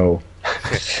tight, yo.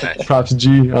 Props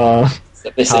G.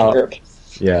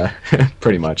 Yeah,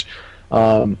 pretty much.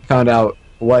 Found out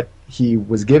what he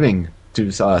was giving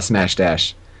to Smash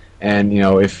Dash. And,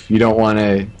 if you don't want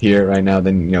to hear it right now,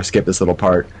 then, skip this little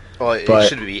part. Well, it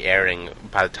should be airing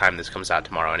by the time this comes out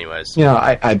tomorrow anyways.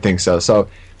 I think so. So,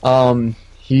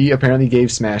 he apparently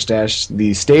gave Smash Dash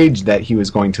the stage that he was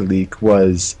going to leak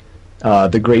was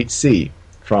the Great Sea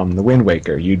from the Wind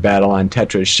Waker. You'd battle on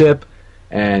Tetra's ship,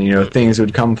 and, things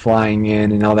would come flying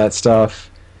in and all that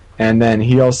stuff. And then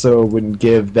he also would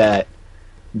give that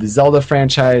the Zelda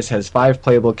franchise has 5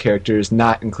 playable characters,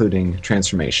 not including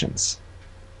transformations.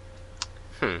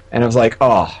 And I was like,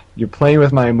 oh, you're playing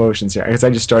with my emotions here. Because I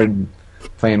just started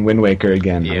playing Wind Waker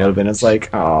again a little bit, and it's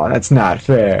like, oh, that's not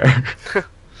fair.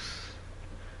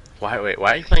 Why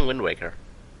are you playing Wind Waker?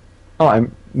 Oh,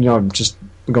 I'm just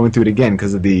going through it again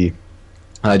because of the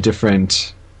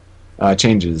different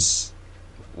changes.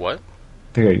 What?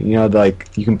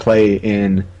 Like you can play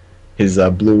in his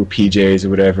blue PJs or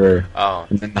whatever. Oh.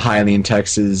 And then the Hylian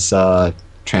text is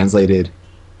translated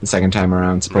the second time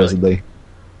around, supposedly.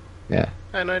 Really? Yeah.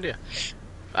 I had no idea.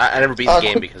 I never beat the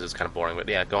game because it's kind of boring, but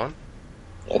yeah, go on.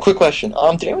 A quick question.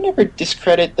 Did anyone ever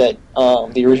discredit that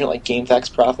the original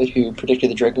GameFAQs prophet who predicted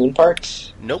the Dragoon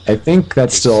parts? Nope. I think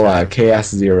that's still Chaos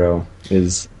Zero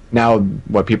is now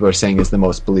what people are saying is the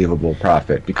most believable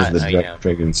prophet because of the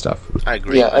Dragoon stuff. I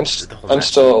agree. Yeah,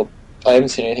 I haven't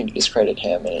seen anything to discredit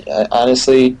him. And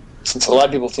honestly, since a lot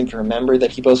of people seem to remember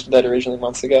that he posted that originally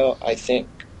months ago, I think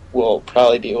we'll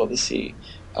probably be able to see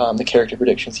the character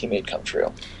predictions he made come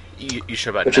true. You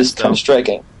sure about Which Ness, is kind of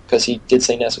striking, because he did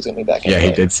say Ness was going to be back in the game.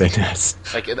 He did say Ness.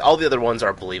 Like, all the other ones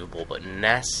are believable, but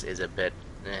Ness is a bit...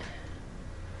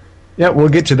 Yeah, we'll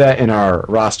get to that in our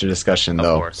roster discussion,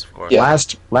 though. Of course. Yeah.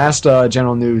 Last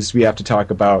general news we have to talk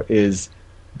about is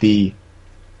the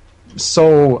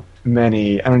so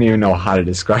many... I don't even know how to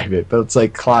describe it, but it's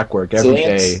like clockwork. Every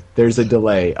day there's a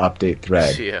delay update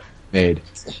thread made.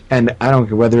 And I don't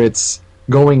care whether it's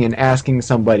going and asking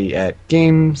somebody at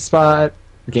GameStop,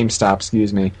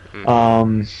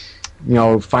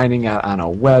 finding out on a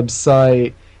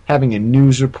website, having a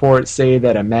news report say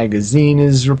that a magazine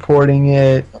is reporting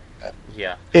it.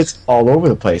 Yeah. It's all over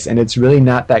the place, and it's really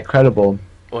not that credible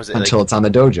until it's on the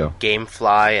dojo.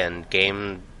 GameFly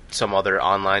and some other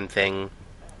online thing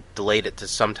delayed it to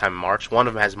sometime March. One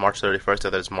of them has March 31st, the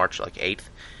other is March 8th.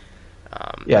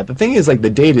 Yeah, the thing is, the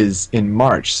date is in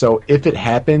March, so if it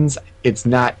happens, it's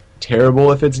not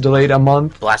terrible if it's delayed a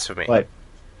month. Blasphemy. But,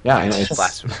 yeah, I know, it's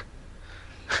blasphemy.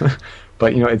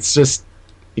 But, it's just,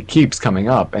 it keeps coming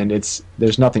up, and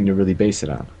there's nothing to really base it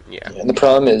on. Yeah. And the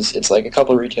problem is, it's a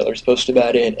couple of retailers post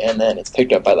about it, and then it's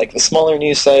picked up by the smaller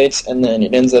news sites, and then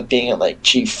it ends up being on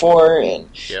G4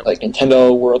 and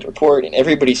Nintendo World Report, and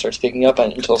everybody starts picking up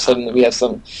on it until suddenly we have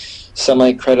some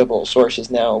semi-credible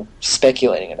sources now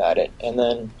speculating about it, and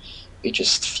then it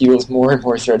just fuels more and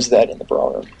more threads of that in the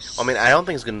brawl room. Well, I don't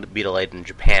think it's going to be delayed in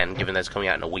Japan, given that it's coming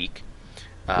out in a week.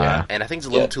 And I think it's a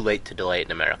little too late to delay it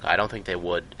in America. I don't think they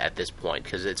would at this point,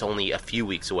 because it's only a few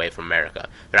weeks away from America.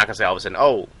 They're not going to say all of a sudden,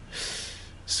 oh,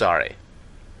 sorry,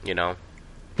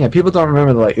 Yeah, people don't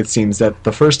remember, it seems that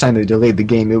the first time they delayed the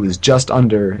game, it was just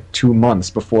under 2 months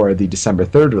before the December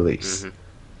 3rd release. Mm-hmm.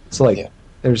 So,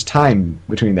 there's time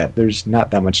between that. There's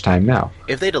not that much time now.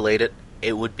 If they delayed it,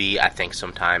 it would be, I think,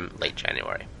 sometime late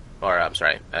January. Or, I'm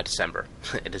sorry, December.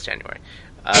 It is January.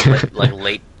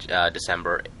 Late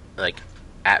December,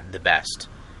 at the best,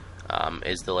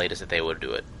 is the latest that they would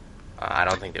do it. I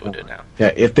don't think they would do it now.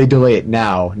 Yeah, if they delay it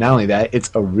now, not only that, it's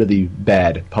a really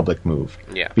bad public move.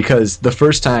 Yeah. Because the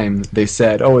first time they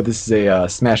said, oh, this is a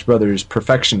Smash Brothers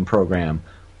perfection program.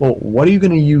 Well, what are you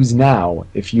going to use now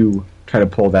if you try to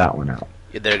pull that one out?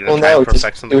 They're going to try to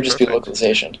perfect something. It would just be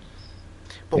localization.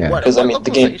 But what? Because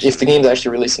if the game's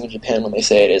actually releasing in Japan when they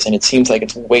say it is, and it seems like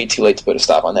it's way too late to put a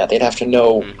stop on that, they'd have to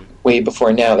know way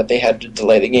before now that they had to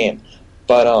delay the game.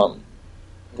 But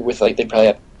they'd probably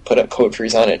have put a code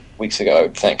freeze on it weeks ago, I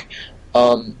would think.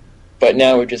 But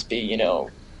now it would just be,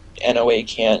 NOA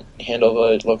can't handle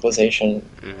the localization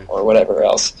or whatever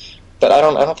else. But I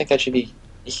don't think that should be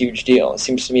a huge deal. It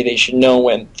seems to me they should know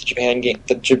when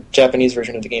the Japanese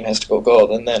version of the game has to go gold,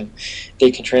 and then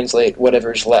they can translate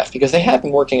whatever's left. Because they have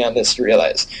been working on this, you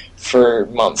realize, for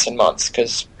months and months.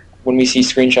 Because when we see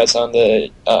screenshots on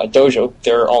the dojo,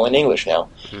 they're all in English now.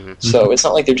 Mm-hmm. So it's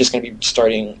not like they're just going to be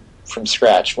starting from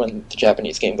scratch when the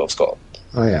Japanese game goes gold.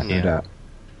 Oh yeah, no doubt.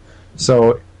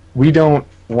 So we don't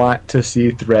want to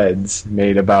see threads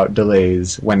made about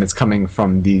delays when it's coming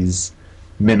from these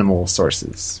minimal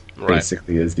sources. Right.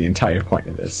 Basically, is the entire point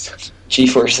of this.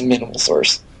 G4 is a minimal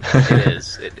source. It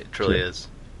is. It truly is.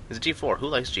 Is it G4? Who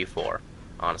likes G4?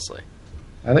 Honestly.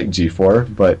 I like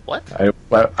G4, but what?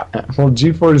 Well,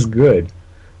 G4 is good,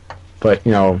 but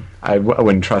I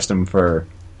wouldn't trust him for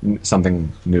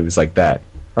something news like that.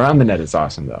 Around the Net is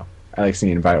awesome, though. I like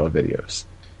seeing viral videos.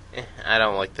 I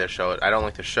don't like their show. I don't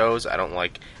like their shows. I don't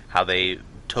like how they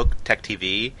took Tech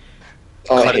TV,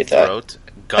 cut its throat.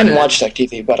 I didn't watch Tech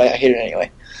TV, but I hate it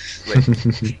anyway.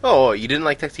 Wait. Oh, you didn't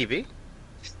like Tech TV?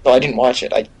 No, I didn't watch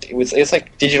it. It's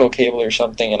like digital cable or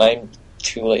something, and I'm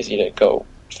too lazy to go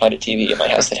find a TV in my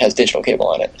house that has digital cable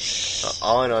on it.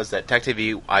 All I know is that Tech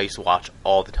TV I used to watch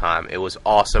all the time. It was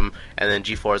awesome, and then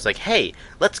G4 is like, hey,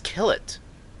 let's kill it.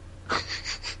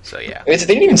 So yeah, they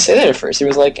didn't even say that at first. It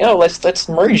was like, oh, let's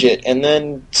merge it, and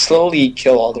then slowly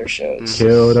kill all their shows.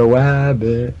 Kill the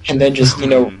rabbit. And then just it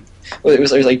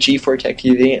was like G4 Tech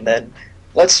TV, and then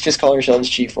let's just call ourselves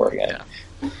G4 again.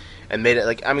 Yeah. And made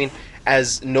it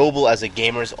as noble as a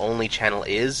gamers only channel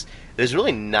is, there's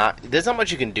not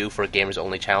much you can do for a gamers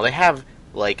only channel. They have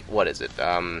what is it,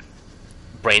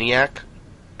 Brainiac,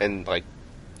 and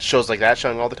shows like that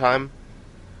showing all the time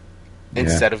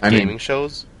instead of gaming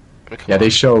shows. They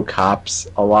show cops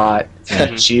a lot,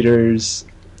 and cheaters,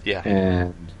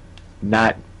 and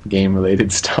not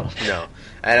game-related stuff. No.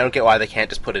 And I don't get why they can't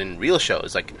just put it in real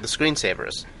shows, like the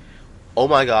Screensavers. Oh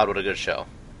my god, what a good show.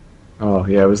 Oh,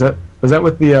 yeah, was that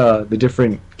with the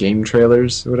different game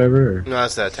trailers or whatever? Or? No,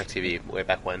 that's Tech TV way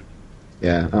back when.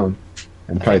 Yeah, I'm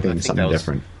probably thinking something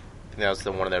different. I think that was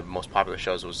one of their most popular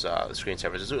shows was the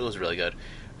Screensavers. It was really good.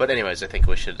 But anyways, I think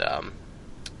we should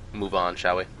move on,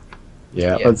 shall we?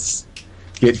 Yeah, let's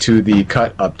get to the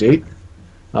cut update.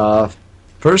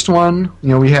 First one,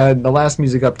 we had the last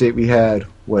music update we had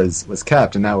was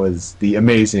kept, and that was the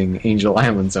amazing Angel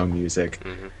Island Zone music.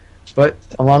 Mm-hmm. But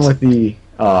along with the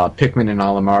Pikmin and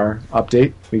Olimar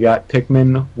update, we got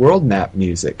Pikmin World Map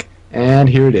music, and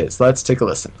here it is. Let's take a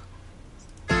listen.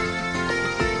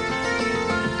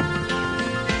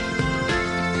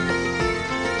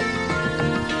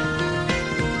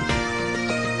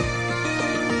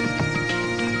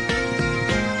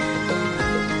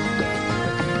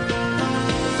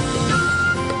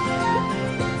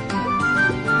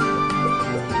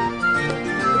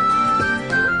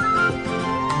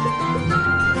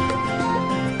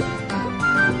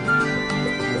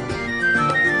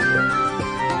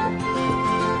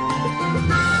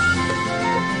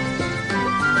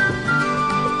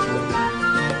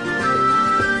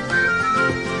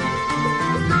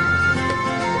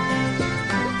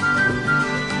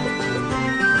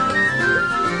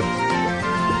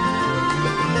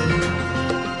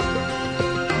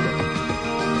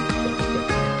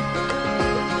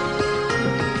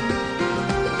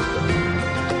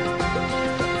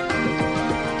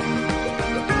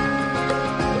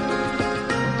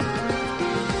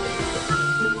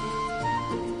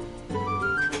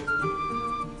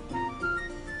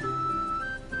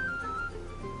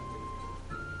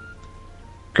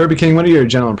 Kirby King, what are your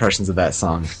general impressions of that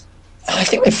song? I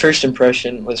think my first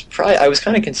impression was probably I was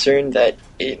kind of concerned that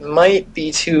it might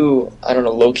be too, I don't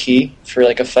know, low key for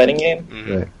like a fighting game.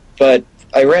 Mm-hmm. Right. But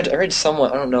I read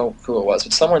someone, I don't know who it was,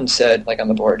 but someone said like on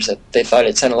the boards that they thought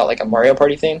it sounded a lot like a Mario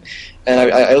Party theme. And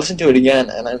I listened to it again,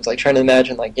 and I was like trying to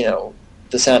imagine like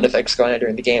the sound effects going on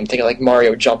during the game, thinking like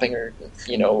Mario jumping or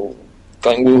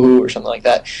going woohoo or something like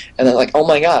that. And then like, oh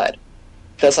my god,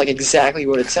 that's like exactly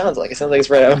what it sounds like. It sounds like it's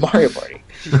right out of Mario Party.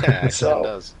 Yeah, it So,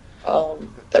 does.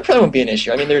 That probably won't be an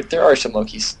issue. I mean, there are some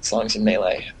low-key songs in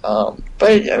Melee, but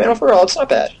I mean, overall, it's not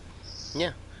bad.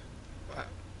 Yeah.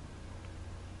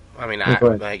 I mean, Yeah, go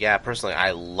ahead. personally,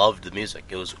 I loved the music.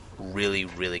 It was really,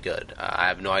 really good. I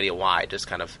have no idea why. It just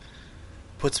kind of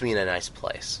puts me in a nice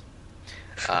place.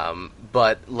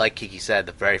 But like Kiki said,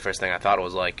 the very first thing I thought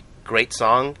was like, great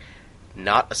song,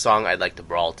 not a song I'd like to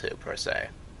brawl to per se.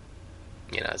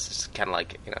 It's just kind of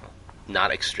like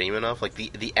not extreme enough. Like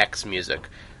the X music,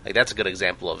 like that's a good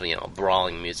example of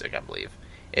brawling music, I believe,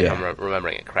 if Yeah. I'm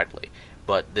remembering it correctly.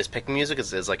 But this picking music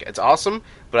is like it's awesome,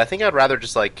 but I think I'd rather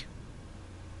just like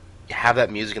have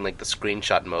that music in like the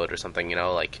screenshot mode or something,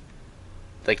 like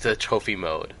the trophy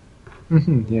mode.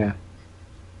 Yeah.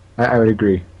 I would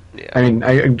agree. Yeah. I mean,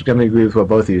 I definitely agree with what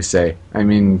both of you say. I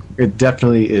mean, it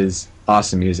definitely is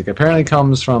awesome music. Apparently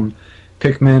comes from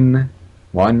Pikmin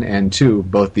 1 and 2,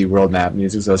 both the world map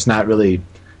music, so it's not really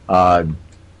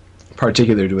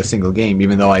particular to a single game,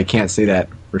 even though I can't say that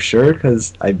for sure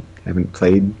because I haven't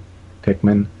played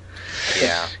Pikmin.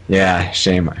 Yeah. Yeah,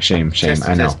 shame, Tisk,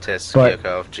 I know. Tisk, But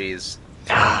Kyoko, jeez.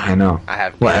 I know. I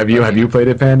have. What, have you played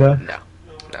it, Panda? No,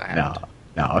 I No, haven't.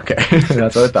 no, okay.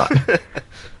 That's what I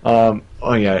thought.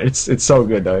 Oh yeah, it's so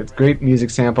good though. It's great music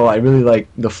sample. I really like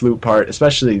the flute part,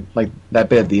 especially like that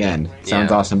bit at the end. Sounds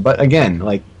Yeah. awesome. But again,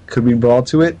 like, could we brawl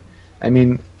to it? I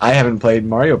mean, I haven't played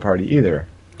Mario Party either.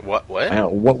 What? I know,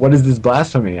 what is this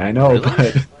blasphemy? I know, Really?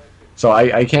 but so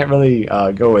I can't really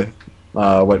go with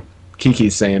what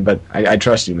Kiki's saying, but I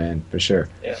trust you, man, for sure.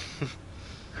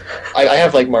 I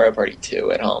have like Mario Party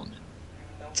 2 at home.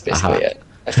 That's basically it.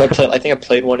 I think I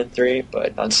played 1 and 3,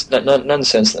 but none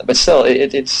since then. But still,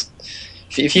 it's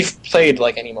if you've played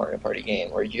like any Mario Party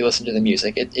game where you listen to the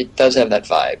music, it does have that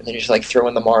vibe, and then you just like throw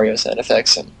in the Mario sound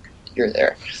effects, and you're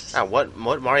there. What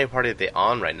Mario Party are they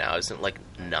on right now? Isn't it like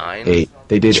 9? 8.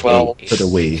 They did 12. 8 for the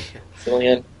Wii.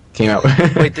 Brilliant. Came out.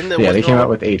 Wait, didn't there yeah, they wasn't came one- out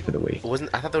with 8 for the Wii.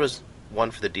 I thought there was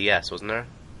one for the DS, wasn't there? Or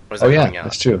was Oh that yeah, coming out?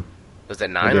 that's true. Was that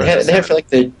 9 They or They was had that for like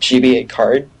the GBA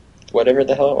card, whatever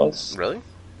the hell it was. 7? Really?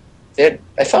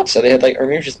 I thought so. They had like, or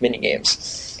maybe just mini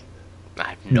games. I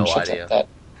have no Something idea. like that.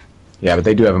 Yeah, but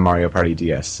they do have a Mario Party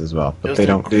DS as well. It But was they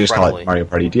don't. They just call incredibly- it Mario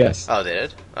Party DS. Oh, they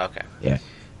did? Okay. Yeah.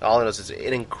 All I know is it's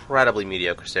an incredibly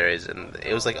mediocre series, and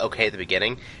it was like okay at the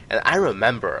beginning. And I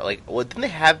remember, like, didn't they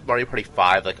have Mario Party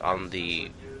 5 like on the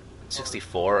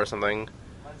 64 or something?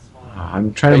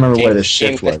 I'm trying to remember where the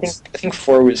shift I was. think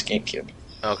 4 was GameCube.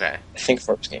 Okay. I think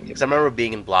 4 was GameCube. Because I remember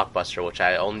being in Blockbuster, which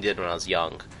I only did when I was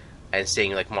young, and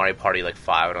seeing like Mario Party like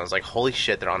 5, and I was like, holy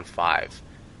shit, they're on 5.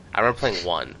 I remember playing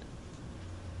 1,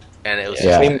 and it was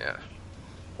Yeah. I mean,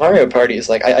 Mario Party is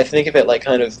like I think of it like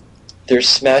kind of there's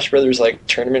Smash Brothers like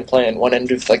tournament play on one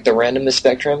end of like the randomness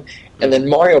spectrum, and then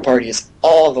Mario Party is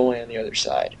all the way on the other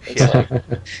side. It's like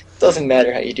it doesn't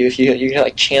matter how you do. If you get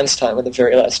like chance time at the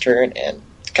very last turn, and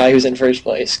the guy who's in first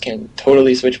place can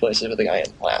totally switch places with the guy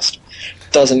in last.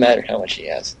 Doesn't matter how much he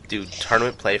has. Dude,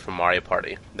 tournament play for Mario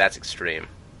Party. That's extreme.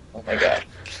 Oh my god.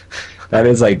 That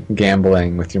is like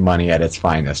gambling with your money at its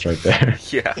finest, right there.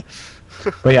 Yeah.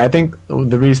 But yeah, I think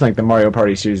the reason like the Mario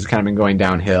Party series has kind of been going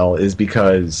downhill is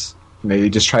because they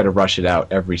just try to rush it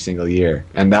out every single year,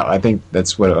 and that I think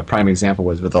that's what a prime example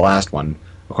was with the last one.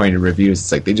 According to reviews,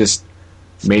 it's like they just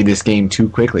made this game too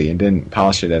quickly and didn't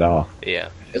polish it at all. Yeah.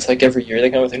 It's like every year they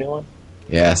come with a new one.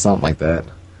 Yeah, something like that.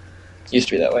 It used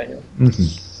to be that way.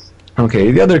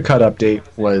 Okay, the other cut update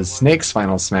was Snake's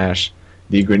Final Smash,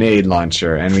 the grenade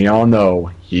launcher, and we all know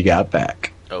he got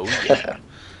back. Oh, yeah.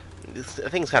 I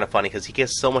think it's kind of funny because he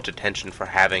gets so much attention for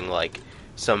having, like,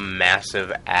 some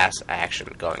massive ass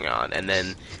action going on, and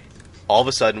then all of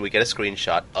a sudden we get a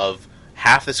screenshot of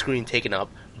half the screen taken up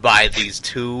by these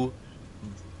 2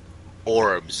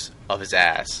 orbs of his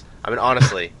ass. I mean,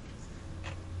 honestly,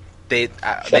 they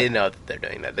know that they're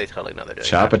doing that. They totally know they're doing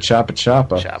Choppa, that. choppa,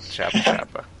 choppa.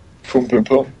 Choppa. Boom, boom,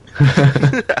 boom.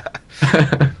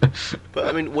 But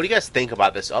I mean, what do you guys think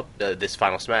about this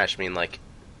Final Smash? I mean, like,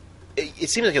 it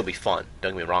seems like it'll be fun.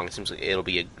 Don't get me wrong. It seems like it'll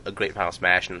be a great Final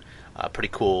Smash and pretty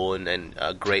cool and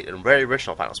great and very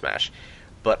original Final Smash.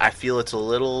 But I feel it's a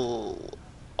little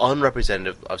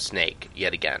unrepresentative of Snake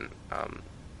yet again.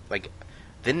 Like,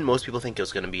 didn't most people think it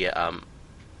was going to be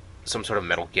some sort of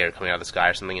metal gear coming out of the sky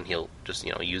or something, and he'll just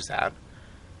use that.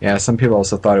 Yeah, some people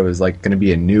also thought it was like going to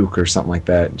be a nuke or something like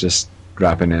that, just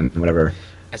dropping in whatever.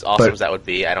 As awesome as that would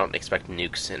be, I don't expect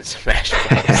nukes in Smash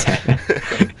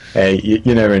Bros. Hey,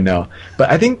 you never know. But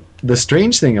I think the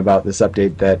strange thing about this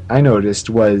update that I noticed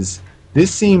was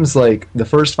this seems like the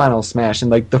first Final Smash, and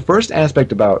like the first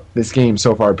aspect about this game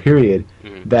so far, period,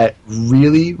 that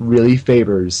really, really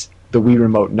favors the Wii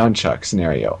Remote Nunchuck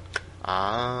scenario.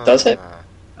 Does it?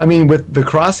 I mean, with the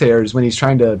crosshairs, when he's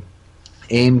trying to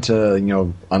aim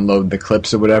to, unload the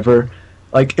clips or whatever,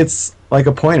 like, it's like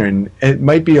a pointer, and it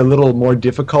might be a little more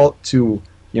difficult to,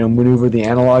 maneuver the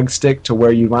analog stick to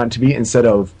where you want it to be instead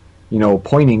of,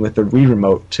 pointing with the Wii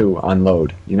Remote to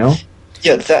unload,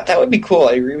 Yeah, that would be cool.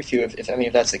 I agree with you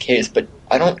if that's the case, but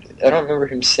I don't remember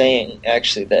him saying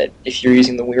actually that if you're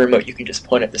using the Wii Remote you can just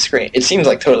point at the screen. It seems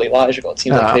like totally logical. It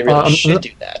seems like they really should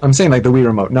do that. I'm saying like the Wii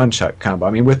Remote Nunchuck combo.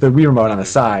 I mean, with the Wii Remote on the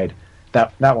side,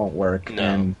 that won't work. No.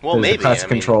 And Well, there's maybe, the classic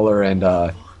controller and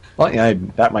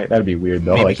that'd be weird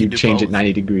though. Maybe Like you change both. it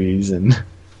 90 degrees and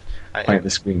point at the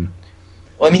screen.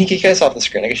 Well, I mean, you could get us off the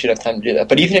screen. I guess you'd have time to do that.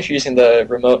 But even if you're using the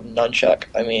remote and nunchuck,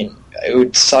 I mean, it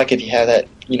would suck if you have that,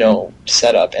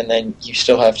 set up, and then you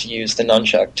still have to use the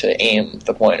nunchuck to aim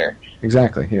the pointer.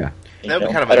 Exactly. Yeah. That would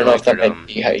be kind of I don't know if that annoying might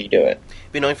be how you do it.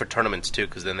 It'd be annoying for tournaments too,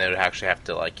 because then they would actually have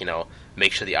to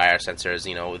make sure the IR sensor is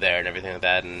there and everything like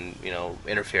that, and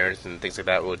interference and things like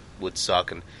that would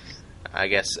suck. And I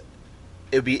guess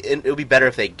it would be better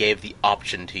if they gave the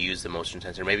option to use the motion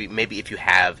sensor. Maybe if you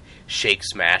have Shake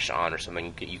Smash on or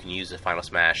something, you can use the Final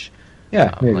Smash.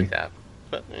 Yeah, maybe. Like that.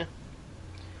 But yeah.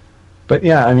 But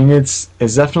yeah, I mean, it's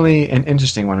definitely an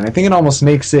interesting one, and I think it almost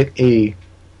makes it a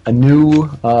new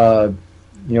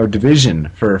division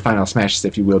for Final Smashes,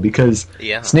 if you will, because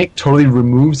Snake totally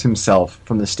removes himself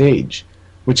from the stage,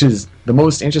 which is the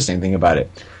most interesting thing about it.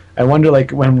 I wonder,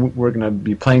 like, when we're going to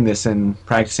be playing this and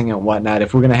practicing and whatnot,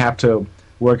 if we're going to have to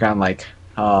work on, like,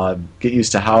 get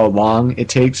used to how long it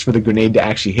takes for the grenade to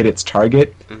actually hit its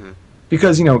target. Mm-hmm.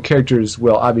 Because, characters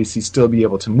will obviously still be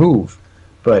able to move,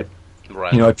 but,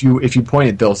 right. If you point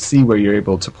it, they'll see where you're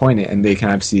able to point it, and they can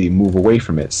obviously move away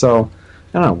from it. So,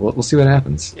 I don't know, we'll see what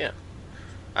happens. Yeah.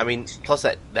 I mean, plus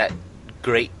that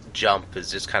great jump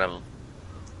is just kind of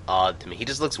odd to me. He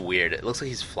just looks weird. It looks like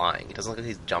he's flying. It doesn't look like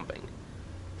he's jumping.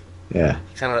 Yeah.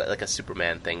 It's kind of like a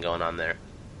Superman thing going on there.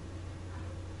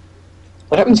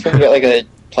 What happens when you get, like, a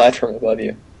platform above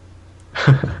you?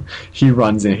 He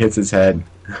runs and hits his head.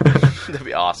 That'd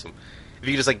be awesome. If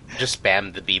you just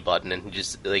spam the B button and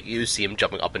you see him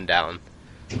jumping up and down.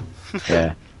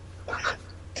 Yeah.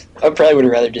 I probably would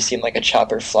have rather just seen, like, a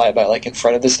chopper fly by, like, in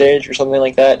front of the stage or something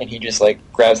like that, and he just, like,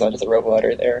 grabs onto the rope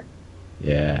ladder there.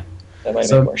 Yeah. That might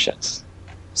make more sense.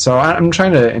 So I'm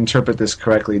trying to interpret this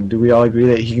correctly. Do we all agree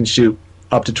that he can shoot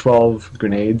up to 12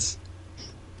 grenades?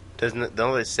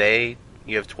 Don't they say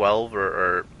you have 12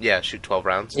 or shoot 12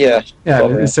 rounds? Yeah. Yeah,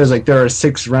 it says, like, there are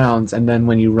 6 rounds, and then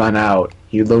when you run out,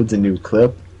 he loads a new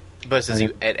clip. But it says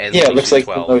it ends it looks like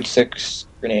 12. you load 6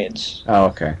 grenades. Oh,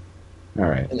 okay. All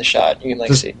right. In the shot, you can,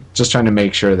 like, see. Just trying to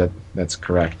make sure that that's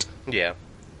correct. Yeah.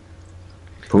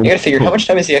 You gotta figure, how much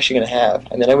time is he actually gonna have?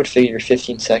 I mean, I would figure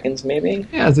 15 seconds, maybe?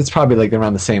 Yeah, it's probably, like,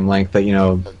 around the same length that,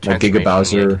 like Giga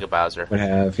Bowser would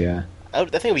have, yeah. I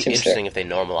think it would be interesting if they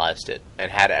normalized it and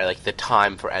had, like, the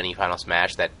time for any Final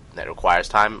Smash that requires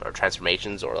time, or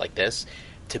transformations, or like this,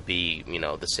 to be,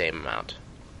 the same amount.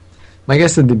 I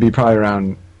guess it'd be probably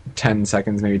around 10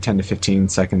 seconds, maybe 10 to 15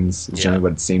 seconds is generally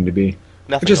what it seemed to be.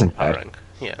 Nothing which isn't overpowering.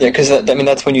 Yeah, because,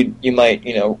 that's when you might,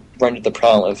 run into the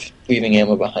problem of leaving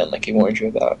ammo behind, like he warned you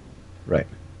about. Right.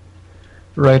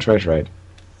 Right.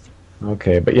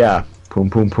 Okay, but yeah,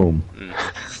 poom.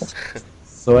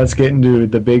 So let's get into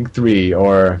the big 3,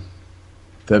 or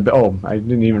I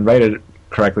didn't even write it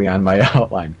correctly on my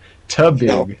outline.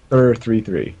 Tabig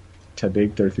 333.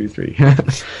 Tabig 333.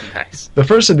 Nice. The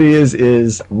first of these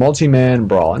is Multi-Man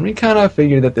Brawl, and we kind of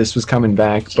figured that this was coming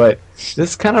back, but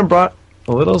this kind of brought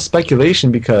a little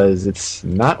speculation because it's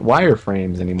not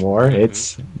wireframes anymore. Mm-hmm.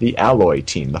 It's the Alloy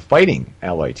team, the fighting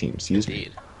Alloy team. Excuse me.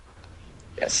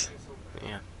 Yes.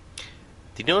 Yeah.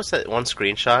 Did you notice that one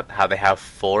screenshot how they have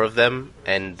 4 of them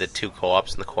and the 2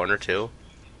 co-ops in the corner too?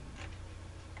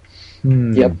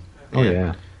 Yep. Oh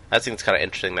yeah. I think it's kind of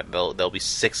interesting that there'll be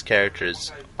 6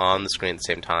 characters on the screen at the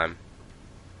same time.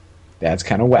 That's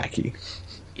kind of wacky.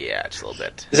 Yeah, just a little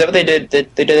bit. Is that what they did? They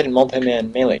did it in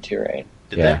Multi-Man Melee too, right?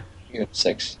 Did yeah. You got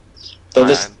 6.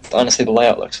 Though honestly, the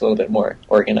layout looks a little bit more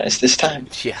organized this time.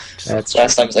 Yeah. Last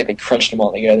time it was like they crunched them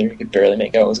all together. You could barely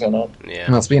make out what was going on.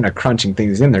 Yeah. Well, speaking of crunching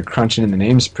things in, they're crunching in the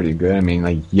names pretty good. I mean,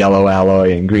 like Yellow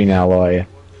Alloy and Green Alloy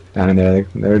down in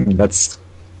there. That's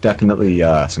definitely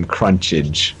some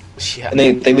crunchage. Yeah. And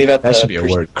they leave out That the should be a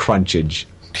word, crunchage.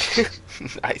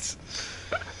 Nice.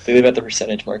 They leave out the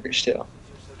percentage markers too.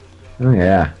 Oh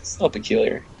yeah, It's so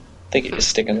peculiar. I think you just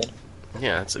stick them in.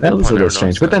 Yeah, that's a that good was a point. little Never strange.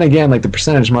 noticed But that. then again, like the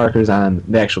percentage markers on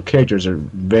the actual characters are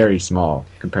very small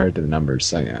compared to the numbers.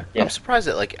 So yeah, Yeah. I'm surprised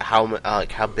at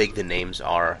how big the names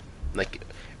are. Like,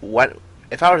 what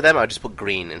if I were them? I would just put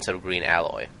green instead of green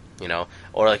alloy. You know,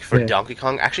 or like for Yeah. Donkey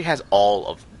Kong, actually has all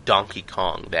of Donkey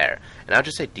Kong there, and I'll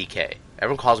just say DK.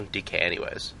 Everyone calls him DK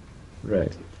anyways.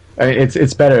 right. I mean,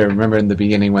 it's better. Remember in the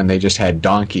beginning when they just had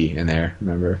Donkey in there.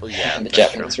 Remember? Well, yeah, the that's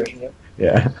Japanese true. version.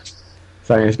 Yeah.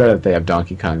 So I mean, it's better that they have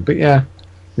Donkey Kong. But yeah,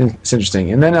 it's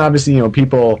interesting. And then obviously,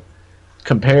 people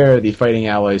compare the fighting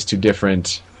alloys to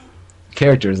different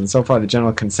characters, and so far the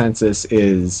general consensus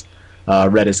is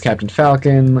red is Captain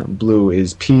Falcon, blue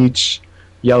is Peach,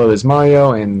 yellow is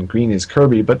Mario, and green is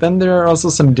Kirby. But then there are also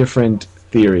some different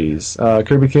theories.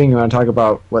 Kirby King, you want to talk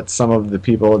about what some of the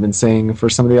people have been saying for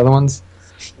some of the other ones?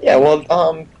 Yeah,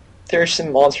 well, there are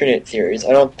some alternate theories. I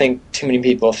don't think too many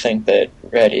people think that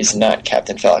Red is not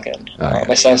Captain Falcon. Oh, yeah.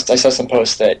 I saw some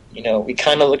posts that we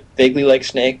kind of look vaguely like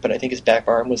Snake, but I think his back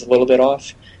arm was a little bit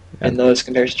off in those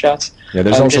comparison shots. Yeah,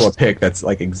 there's also just- a pic that's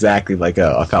like exactly like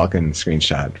a Falcon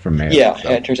screenshot from Mayo. Yeah, so.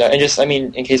 yeah, it turns out.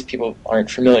 And in case people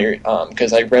aren't familiar,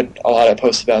 because I read a lot of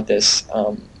posts about this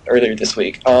earlier this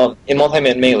week. In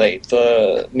Multi-Man Melee,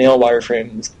 the male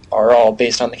wireframes are all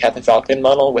based on the Captain Falcon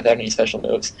model without any special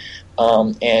moves.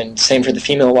 And same for the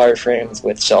female wireframes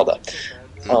with Zelda.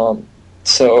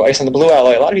 So I guess on the blue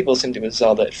alloy, a lot of people assumed it was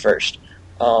Zelda at first.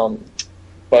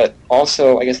 But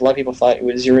also, I guess a lot of people thought it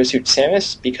was Zero Suit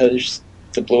Samus because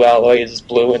the blue alloy is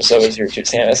blue and so is Zero Suit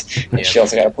Samus. And Yeah. she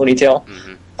also got a ponytail.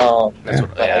 Mm-hmm. But That's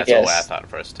what I thought at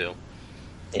first too.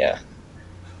 Yeah.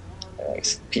 I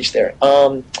guess Peach there.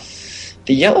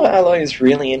 The yellow alloy is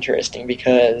really interesting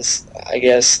because I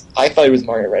guess I thought it was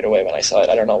Mario right away when I saw it.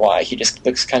 I don't know why. He just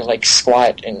looks kind of like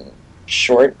squat and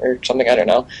short or something. I don't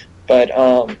know. But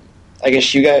I guess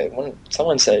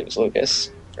someone said it was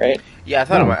Lucas, right? Yeah, I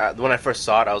thought when I first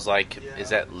saw it, I was like, "Is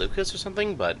that Lucas or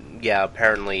something?" But yeah,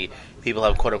 apparently people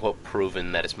have quote unquote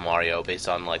proven that it's Mario based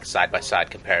on like side by side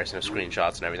comparison of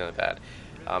screenshots and everything like that.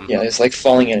 Yeah, it's like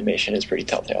falling animation is pretty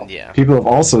telltale. Yeah. People have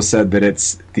also said that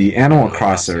it's the Animal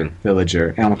Crosser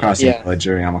villager, Animal Crossing Yeah.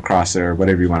 villager, Animal Crosser,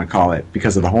 whatever you want to call it,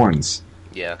 because of the horns.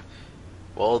 Yeah.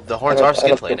 Well, the horns are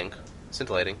scintillating.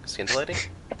 Scintillating? Scintillating?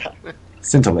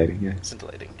 Scintillating, yeah.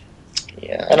 Scintillating.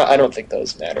 Yeah, I don't think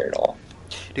those matter at all.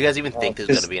 Do you guys even think there's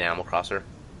because- going to be an Animal Crosser?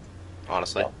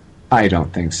 Honestly? No. I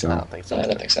don't think I so. don't think so. I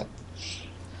don't think so.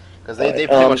 Because they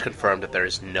pretty much confirmed that there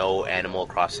is no Animal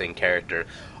Crossing character.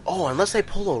 Oh, unless they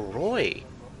pull a Roy.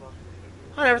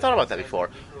 I never thought about that before.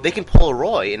 They can pull a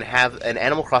Roy and have an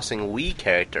Animal Crossing Wii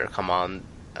character come on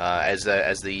as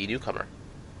the newcomer.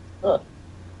 Huh.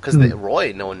 Because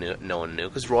Roy, no one knew.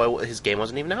 Because Roy, his game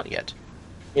wasn't even out yet.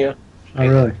 Yeah. Oh,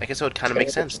 really? I guess it would kind of make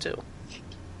sense too.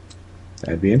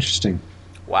 That'd be interesting.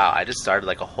 Wow, I just started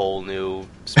like a whole new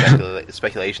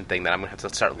speculation thing that I'm gonna have to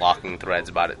start locking threads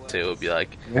about it too. It'd be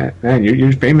like, Yeah, man,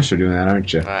 you're famous for doing that,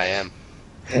 aren't you? I am.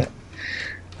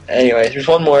 Anyway, there's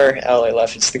one more alloy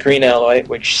left. It's the green alloy,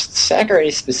 which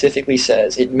Sakurai specifically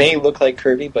says it may look like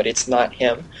Kirby, but it's not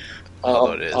him.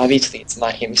 Although it is. Obviously, it's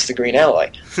not him. It's the green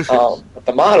alloy. But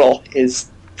the model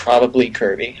is probably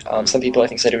Kirby. Some people, I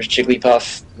think, said it was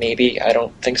Jigglypuff. Maybe. I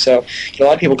don't think so. A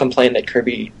lot of people complain that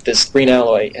Kirby, this green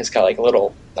alloy, has got like a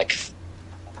little, like,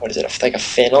 what is it, like a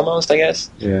fin almost, I guess,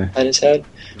 Yeah. on his head.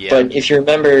 Yeah. But if you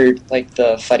remember, like,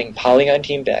 the Fighting Polygon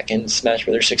team back in Smash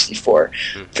Bros. 64,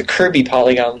 the Kirby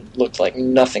Polygon looked like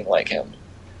nothing like him.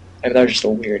 I mean, that was just a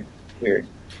weird Polygon.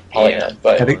 Yeah. Yeah,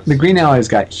 But the green alloy's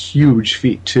got huge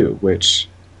feet, too, which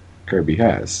Kirby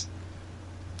has.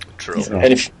 True. So,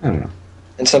 and if I don't know.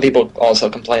 and some people also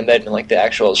complain that in like the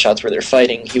actual shots where they're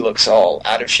fighting, he looks all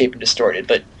out of shape and distorted.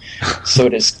 But so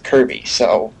does Kirby.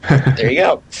 So there you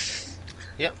go.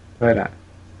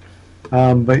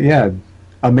 But yeah,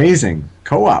 amazing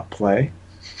co-op play.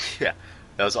 Yeah,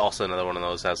 that was also another one of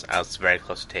those I was very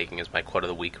close to taking as my quote of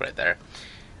the week right there.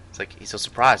 It's like, he's so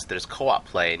surprised there's co-op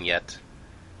play, and yet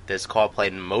there's co-op play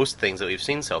in most things that we've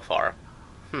seen so far.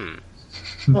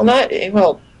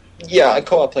 Yeah,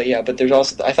 co-op play, yeah, but there's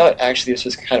also, I thought actually this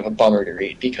was kind of a bummer to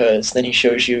read, because then he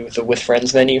shows you the With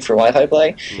Friends menu for Wi-Fi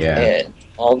play, Yeah. and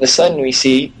all of a sudden we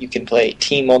see you can play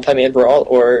Team Multi-Man Brawl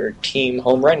or Team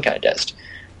Home Run Contest.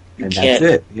 You And can't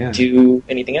that's it. Yeah. do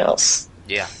anything else.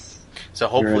 Yeah. So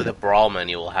hopefully Right. the Brawl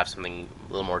menu will have something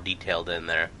a little more detailed in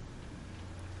there.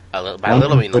 By a One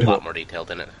little, I mean a would lot hope. more detailed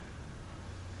in it.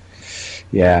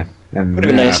 Yeah. And Would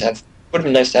have been nice to have would have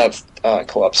been nice to have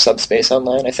co-op subspace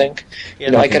online. I think. Yeah,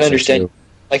 You know, I I can think so, understand. too.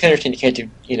 I can understand you can't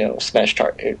do Smash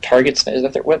Target Smash. Is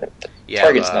that their what? Yeah,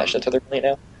 Target Smash. That's what they're playing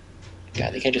now.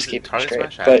 God, they can't just keep it Target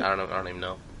straight. Smash? But I don't know. I don't even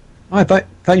know. Oh, I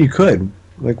thought you could.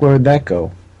 Like, where would that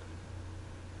go?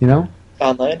 You know?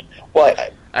 online, well,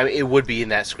 I mean, it would be in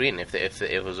that screen if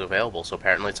it was available. So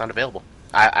apparently, it's not available.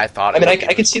 I thought. I mean, I would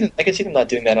be. could see them. I could see them not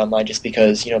doing that online just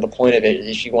because the point of it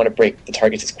is you want to break the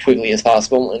targets as quickly as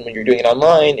possible, and when you're doing it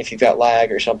online, if you've got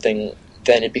lag or something,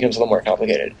 then it becomes a little more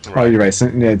complicated. Oh, you're right. So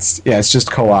it's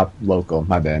just co-op local.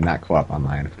 My bad, not co-op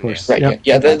online, of course. Right? Yep.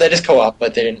 Yeah, that is co-op,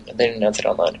 but they didn't announce it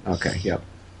online. Okay. Yep.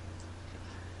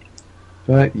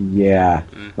 But yeah,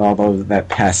 that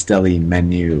pastel-y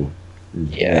menu.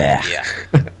 Yeah. Yeah.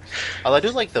 Although I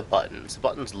do like the buttons. The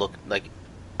buttons look like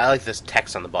I like this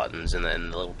text on the buttons and then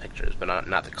the little pictures, but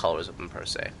not the colors of them per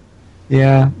se.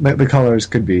 Yeah, the colors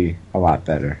could be a lot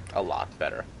better. A lot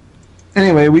better.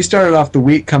 Anyway, we started off the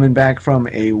week coming back from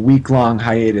a week-long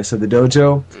hiatus of the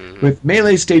dojo with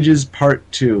Melee Stages Part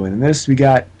 2. And in this, we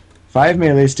got 5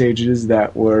 Melee stages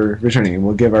that were returning.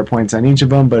 We'll give our points on each of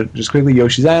them, but just quickly,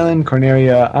 Yoshi's Island,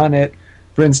 Corneria, Onett,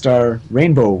 Brinstar,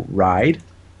 Rainbow Ride,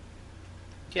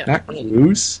 Yeah. not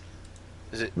Cruise.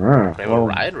 Is it Rainbow Rainbow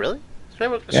Ride? Really?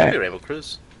 It should be Rainbow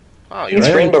Cruise. Wow, you're It's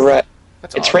right. Rainbow Ride.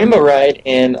 That's It's awesome. Rainbow Ride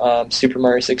in Super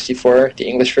Mario 64, the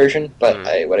English version. But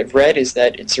what I've read is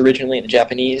that it's originally in the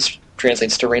Japanese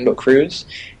translates to Rainbow Cruise,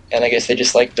 and I guess they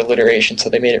just liked alliteration, so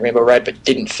they made it Rainbow Ride, but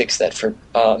didn't fix that for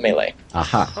Melee.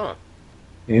 Aha. Huh.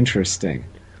 Interesting.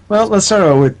 Well, let's start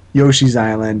out with Yoshi's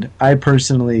Island. I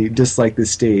personally dislike this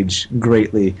stage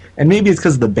greatly, and maybe it's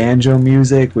because of the banjo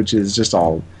music, which is just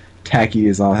all tacky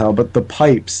as all hell, but the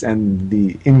pipes and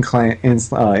the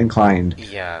inclined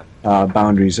Yeah.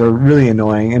 boundaries are really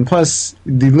annoying, and plus,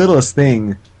 the littlest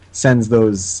thing sends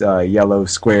those yellow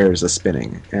squares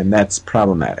a-spinning, and that's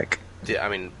problematic. I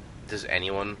mean, does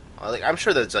anyone... Like, I'm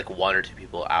sure there's like 1 or 2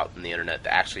 people out in the internet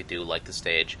that actually do like the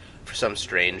stage for some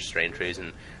strange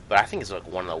reason, but I think it's like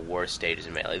one of the worst stages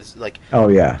in Melee. It's like, Oh,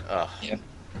 yeah. Yeah.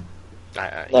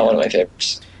 Not Not one of my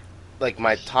favorites. Like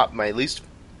my 3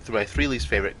 least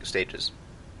favorite stages: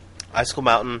 Icicle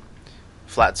Mountain,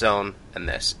 Flat Zone, and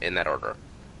this in that order.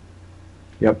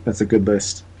 Yep, that's a good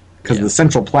list. Because Yeah. the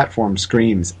central platform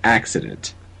screams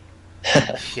accident.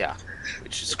 Yeah,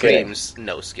 which Okay. screams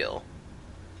no skill.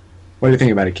 What do you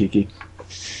think about it, Kiki?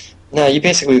 No, you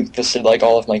basically listed like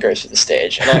all of my gripes with the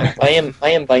stage, and I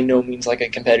am by no means like a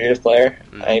competitive player.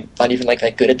 I'm not even like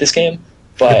that good at this game,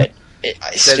 but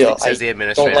I Says the don't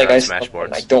administrator like on Ice Smash Mountain,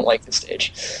 Boards. I don't like the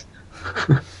stage.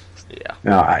 Yeah.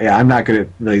 No, I'm not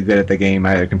really good at the game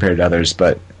either compared to others,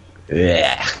 but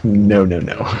no.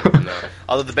 No.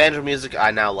 Although the banjo music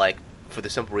I now like for the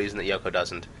simple reason that Yoko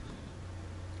doesn't.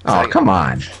 Oh, come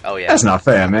on. Oh yeah. That's not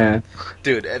fair, man.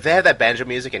 Dude, if they have that banjo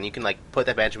music and you can like put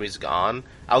that banjo music on,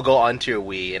 I'll go onto your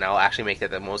Wii and I'll actually make that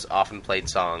the most often played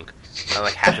song on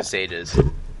like half the stages.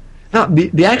 No,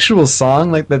 the actual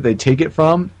song like that they take it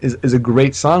from is a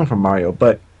great song from Mario,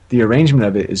 but the arrangement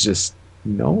of it is just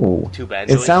no. Too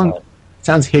banjo-y? It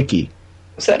sounds hicky.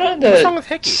 Was that on What's the wrong with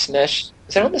Hickey? Smash?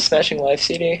 Is that on the Smashing Live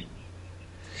CD?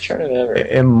 I'm trying to remember.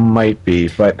 It might be,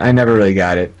 but I never really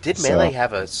got it. Did so- Melee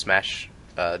have a Smash?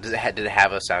 Did it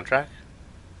have a soundtrack?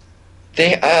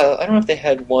 They I don't know if they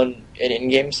had an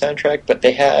in-game soundtrack, but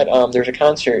they had there's a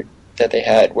concert that they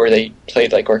had where they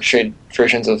played like orchestrated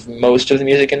versions of most of the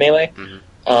music in Melee,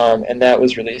 and that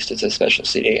was released as a special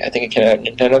CD. I think it came out on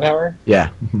Nintendo Power. Yeah,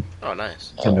 Oh,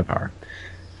 nice. Nintendo Power.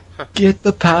 Get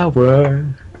the power,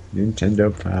 Nintendo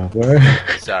Power.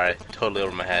 Sorry, totally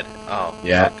over my head. Oh,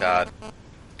 Yeah. Oh God.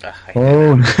 Ugh, I hate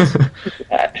Oh.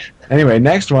 That. Anyway,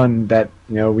 next one that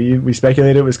we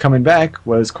speculated was coming back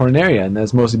was Corneria, and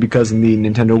that's mostly because in the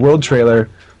Nintendo World trailer,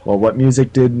 well, what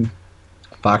music did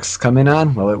Fox come in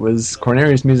on? Well, it was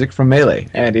Corneria's music from Melee,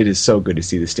 and it is so good to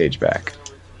see the stage back.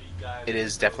 It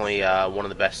is definitely one of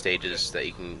the best stages that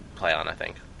you can play on, I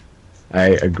think. I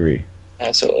agree.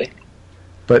 Absolutely.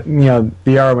 But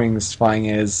the R-Wings flying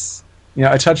is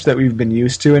a touch that we've been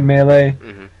used to in Melee,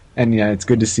 Mhm. and it's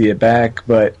good to see it back.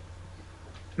 But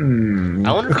I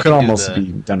wonder it if could you can do almost the-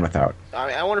 be done without.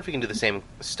 I wonder if we can do the same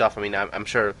stuff. I mean, I'm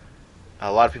sure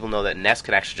a lot of people know that Ness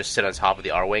can actually just sit on top of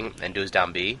the R-Wing and do his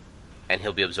down B, and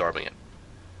he'll be absorbing it.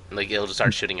 Like, it'll just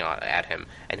start shooting at him,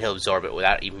 and he'll absorb it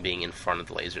without even being in front of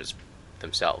the lasers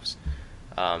themselves.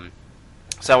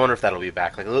 So I wonder if that'll be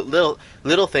back. Like,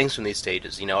 little things from these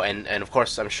stages, and of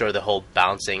course, I'm sure the whole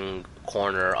bouncing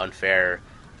corner, unfair,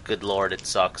 good lord, it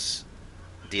sucks,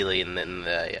 dealy in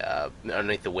the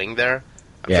underneath the wing there.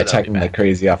 I'm Yeah, sure that'll be attacking like back.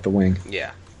 crazy off the wing.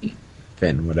 Yeah.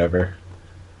 Fin, whatever.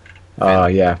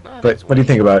 Yeah. Oh, But that's what do you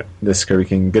think about this Kirby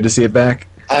King? Good to see it back?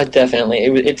 Definitely.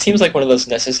 It seems like one of those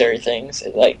necessary things.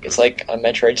 It's like a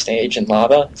Metroid stage in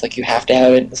lava. It's like you have to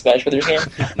have it in the Smash Brothers game.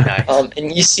 Nice.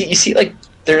 And you see like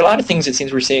there are a lot of things it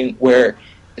seems we're seeing where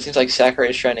it seems like Sakurai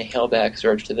is trying to hail back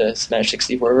sort of to the Smash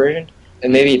 64 version,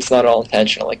 and maybe it's not all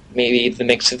intentional. Like maybe the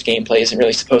mix of gameplay isn't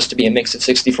really supposed to be a mix of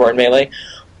 64 and Melee,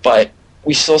 but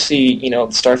we still see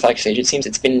the Star Fox stage. It seems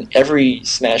it's been every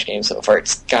Smash game so far.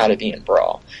 It's got to be in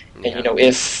Brawl, and Yeah.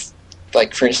 If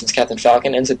like for instance Captain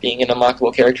Falcon ends up being an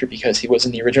unlockable character because he was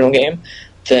in the original game,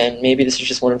 then maybe this is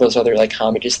just one of those other like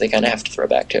homages they kind of have to throw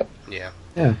back to. Yeah.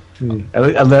 Yeah.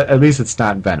 At least it's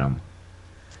not Venom.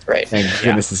 Right. Thank Yeah.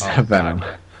 goodness it's Oh, not Venom.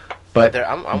 But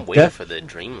I'm waiting for the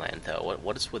Dreamland though.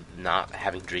 What is with not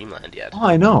having Dreamland yet? oh,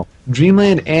 I know.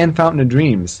 Dreamland and Fountain of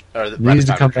Dreams Or the needs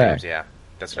to Fountain come of Dreams, back. Yeah,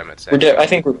 that's what I meant to say. I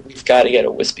think we've got to get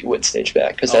a Wispy Wood stage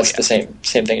back because Oh, that's yeah. the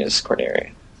same thing as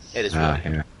Corneria. It is really.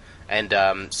 Yeah.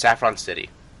 And Saffron City.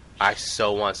 I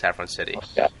so want Saffron City.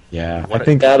 Yeah. Yeah, What I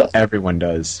think that- everyone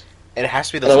does. And it has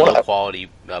to be And I those wanna- low quality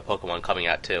Pokemon coming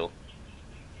out too.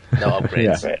 No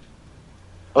upgrades. Yeah. Right.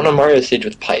 I want a Mario stage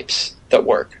with pipes that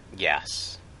work.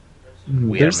 Yes.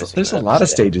 We are There's missing a that. lot of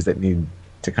stages that need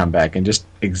to come back and just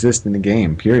exist in the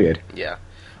game, period. Yeah.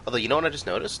 Although, you know what I just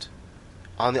noticed?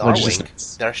 On the What'd R you Wing,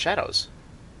 just- there are shadows.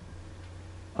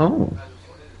 Oh,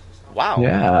 Wow.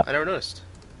 Yeah. I never noticed.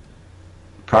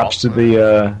 props to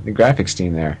Brawl. the graphics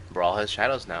team there. Brawl has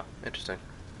shadows now. Interesting.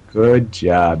 Good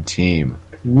job, team.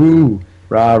 Woo!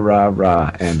 Rah, rah,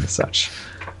 rah, and such.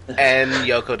 And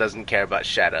Yoko doesn't care about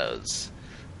shadows.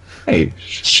 Hey,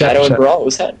 Shadow and Brawl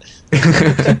was that?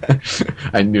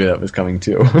 I knew that was coming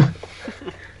too.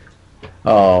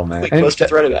 Oh, man. Like post a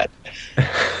thread of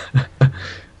that.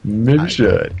 Maybe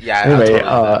should. Yeah, Anyway,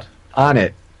 I'll totally On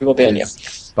It We will ban you.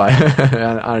 is by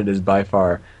On It is by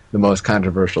far the most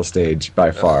controversial stage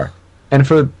by far, and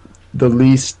for the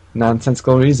least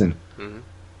nonsensical reason.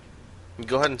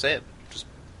 Go ahead and say it. Just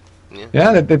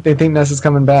Yeah, they think Ness is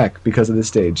coming back because of this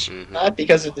stage. Not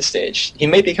because of the stage. He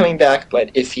may be coming back,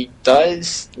 but if he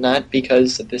does, not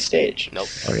because of the stage. Nope.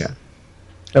 Oh yeah.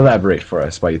 Elaborate for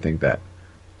us why you think that.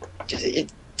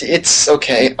 It's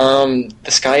okay. The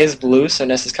sky is blue, so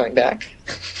Ness is coming back.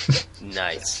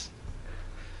 Nice.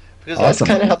 Because Awesome.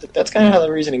 That's kind of how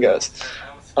the reasoning goes.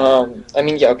 I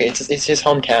mean, yeah, okay, it's his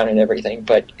hometown and everything,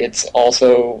 but it's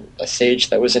also a stage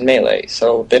that was in Melee,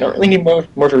 so they don't really need more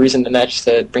of a reason than that just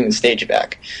to bring the stage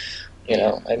back.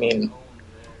 I mean,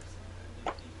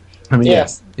 Yeah.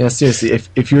 Yeah, seriously.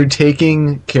 If you're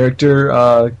taking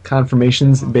character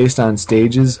confirmations based on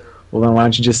stages, well then why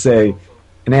don't you just say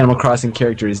an Animal Crossing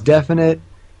character is definite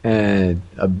and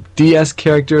a DS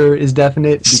character is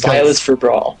definite? style is for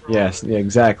Brawl. Yes, yeah,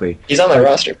 exactly. He's on my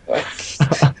roster, boy.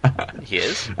 he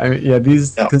is. I mean, yeah,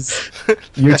 these No. because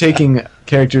you're taking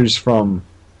characters from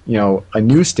a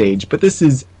new stage, but this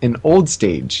is an old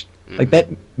stage. Like that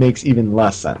makes even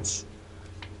less sense.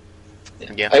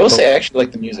 Yeah. I will say I actually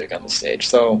like the music on the stage,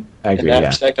 so I agree. in that Yeah,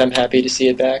 respect, I'm happy to see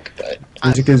it back. But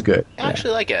music is good. I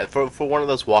actually like it. For one of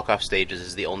those walk-off stages,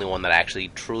 is the only one that I actually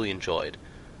truly enjoyed.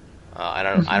 I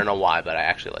don't know why, but I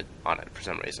actually like On It for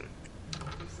some reason.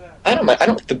 I don't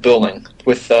like the building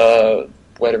with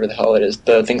whatever the hell it is,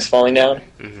 the things falling down.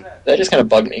 Mhm. That just kind of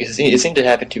bugged me because it seemed to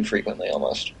happen too frequently,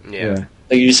 almost. Yeah.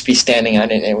 Like you'd just be standing on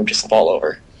it and it would just fall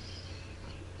over.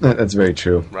 That's very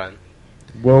true. Right.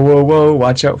 Whoa, whoa, whoa!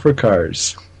 Watch out for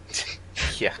cars.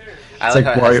 Yeah. I It's like like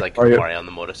how it Mario- has like Mario- Mario on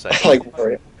the motorcycle. Like,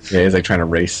 Wario. Yeah, he's like trying to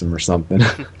race him or something.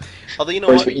 Although, you Of know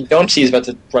course, what? what you don't see is about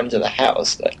to run into the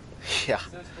house. But Yeah.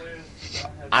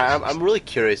 I'm really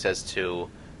curious as to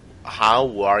how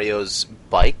Wario's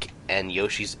bike and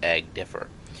Yoshi's egg differ.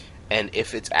 And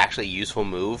if it's actually a useful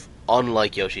move,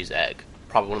 unlike Yoshi's egg.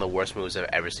 Probably one of the worst moves I've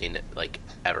ever seen,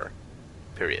 ever.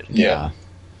 Period. yeah,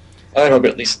 I hope it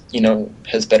at least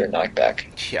has better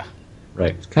knockback Yeah.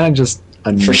 Right. It's kind of just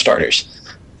for starters.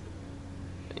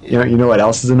 You know what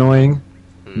else is annoying?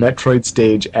 Hmm. Metroid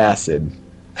Stage Acid.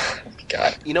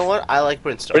 God, You know what? I like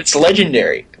Brinstar. but it's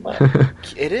legendary. Come on,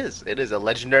 It is. It is a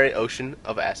legendary ocean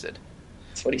of acid.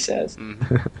 that's what he says.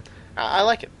 I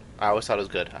like it. I always thought it was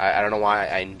good. I don't know why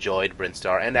I enjoyed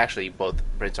Brinstar, and actually both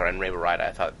Brinstar and Rainbow Ride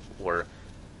I thought were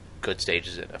good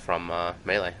stages from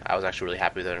Melee. I was actually really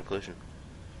happy with their inclusion.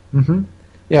 Mm-hmm.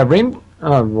 Yeah, Rain.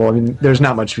 Well, I mean, there's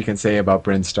not much we can say about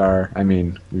Brinstar. I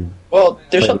mean, Well,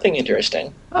 there's Wait. something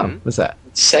interesting. what's that?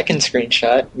 Second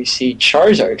screenshot, we see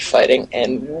Charizard fighting,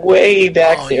 and way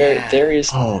back Oh, there, yeah. there is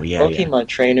Oh yeah, yeah. Pokemon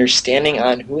trainer standing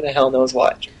on who the hell knows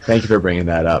what. Thank you for bringing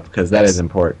that up because that Yes. is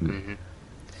important. Hmm.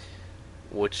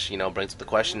 Which brings up the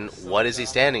question: what is he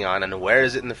standing on, and where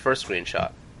is it in the first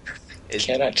screenshot?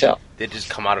 Cannot tell. They just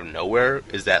come out of nowhere?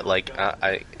 Is that like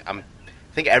I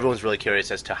think everyone's really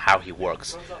curious as to how he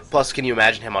works. Plus, can you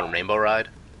imagine him on Rainbow Ride?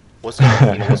 What's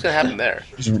gonna happen there?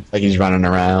 He's running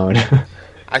around.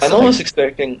 I'm almost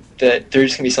expecting that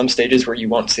there's gonna be some stages where you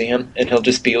won't see him, and he'll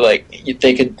just be like,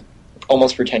 they could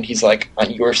almost pretend he's like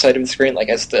on your side of the screen, like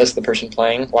as the person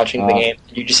playing, watching the game.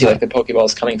 You just see like the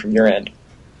Pokeballs coming from your end.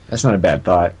 That's not a bad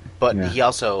thought. But yeah. he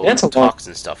also That's talks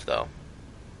and stuff, though.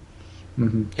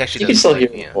 Mm-hmm. He actually you can does still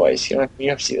like, hear the voice. You don't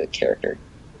have to see the character.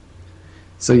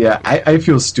 So yeah, I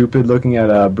feel stupid looking at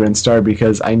Brinstar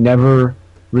because I never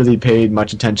really paid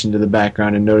much attention to the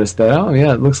background and noticed that, oh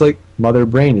yeah, it looks like Mother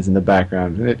Brain is in the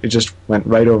background. It just went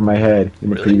right over my head in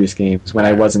the previous games when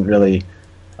I wasn't really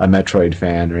a Metroid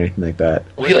fan or anything like that.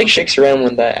 Well, he like shakes around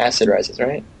when the acid rises,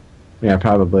 right? Yeah,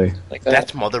 probably. Like that.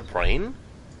 That's Mother Brain?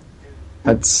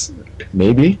 That's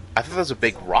maybe. I thought that was a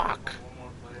big rock.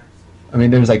 I mean,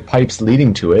 there's like pipes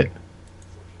leading to it.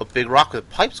 A big rock with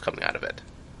pipes coming out of it.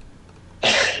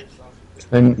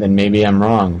 Then maybe I'm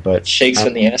wrong, but Shakes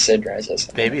when the acid rises.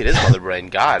 Maybe it is Mother Brain.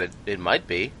 God, it might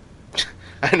be.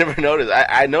 I never noticed.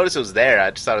 I noticed it was there.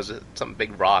 I just thought it was some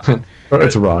big rock.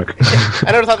 It's a rock.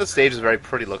 I never thought the stage was very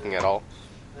pretty looking at all.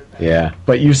 Yeah,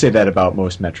 but you say that about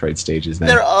most Metroid stages. Then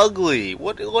They're ugly.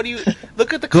 What do you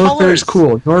look at the colors? Norfair's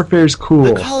cool. Norfair's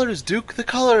cool. The colors, Duke. The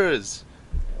colors.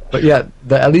 But yeah,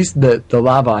 at least the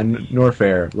lava on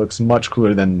Norfair looks much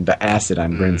cooler than the acid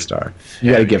on Brinstar.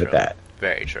 You gotta give it that.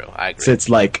 Very true. I agree. So it's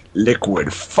like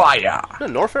liquid fire. No,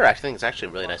 Norfair, I think, is actually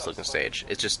a really nice looking stage.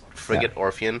 It's just Frigate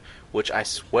Orpheon, which I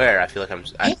swear I feel like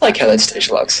I like how that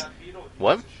stage looks.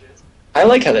 What? I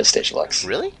like how that stage looks.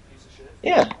 Really?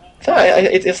 Yeah.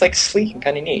 It's like sleek and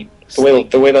kind of neat. The way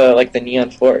the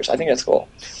neon floors. I think that's cool.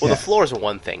 Well, the floors are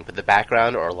one thing, but the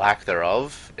background or lack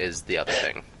thereof is the other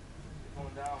thing.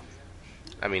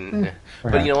 I mean,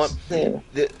 but you know what?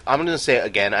 Yeah. I'm going to say it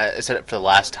again. I said it for the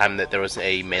last time that there was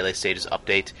a Melee Stages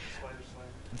update.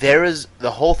 There is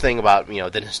the whole thing about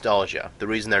the nostalgia. The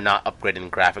reason they're not upgrading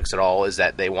graphics at all is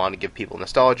that they want to give people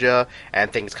nostalgia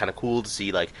and think it's kind of cool to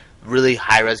see like really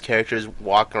high res characters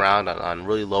walk around on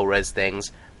really low res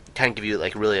things. Kind of give you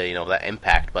like really that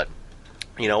impact. But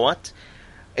you know what?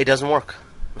 It doesn't work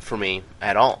for me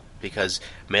at all because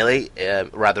Melee,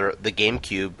 rather the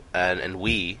GameCube and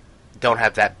Wii, don't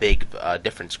have that big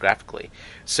difference graphically.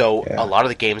 So a lot of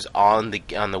the games on the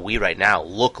Wii right now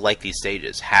look like these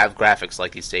stages, have graphics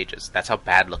like these stages. That's how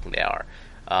bad looking they are.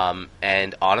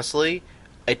 And honestly,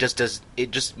 it just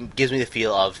gives me the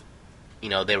feel of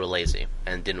they were lazy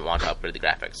and didn't want to upgrade the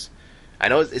graphics. I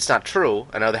know it's not true.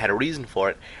 I know they had a reason for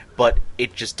it, but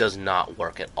it just does not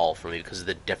work at all for me because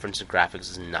the difference in graphics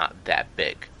is not that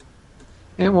big.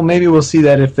 Yeah, well, maybe we'll see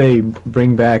that if they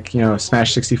bring back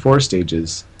Smash 64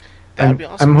 stages. That would be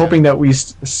awesome. I'm hoping that we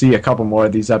see a couple more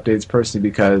of these updates personally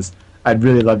because I'd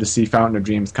really love to see Fountain of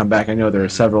Dreams come back. I know there are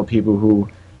several people who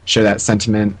share that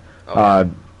sentiment.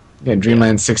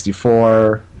 Dreamland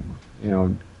 64,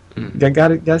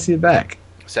 gotta see it back.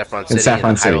 Saffron And City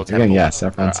Saffron City. Hyrule Temple. Again, yes,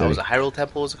 Saffron City. Was it Hyrule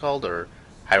Temple, was it called, or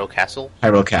Hyrule Castle?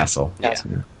 Hyrule Castle. Yeah.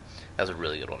 That was a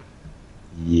really good one.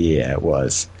 Yeah, it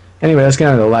was. Anyway, let's get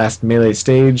on to the last Melee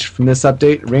stage from this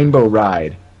update, Rainbow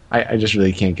Ride. I just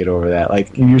really can't get over that.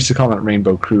 Like, you used to call it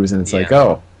Rainbow Cruise, and it's like,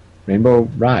 oh, Rainbow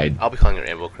Ride. I'll be calling it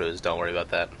Rainbow Cruise, don't worry about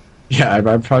that. Yeah, I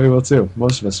probably will too.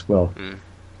 Most of us will.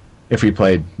 If we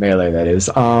played Melee, that is.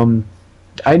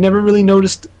 I never really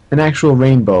noticed an actual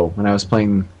rainbow when I was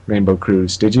playing Rainbow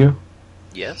Cruise. Did you?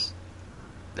 Yes?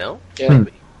 No? Yeah.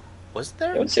 Was it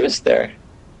there? It was there.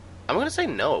 I'm going to say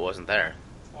no, it wasn't there.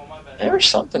 There was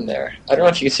something there. I don't know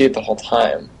if you could see it the whole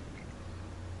time.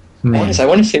 Hmm. I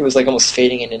want to say it was like almost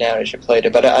fading in and out as you played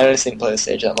it, but I honestly didn't play the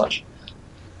stage that much.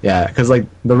 Yeah, because like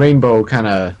the rainbow kind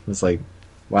of was like,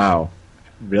 wow,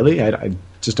 really? I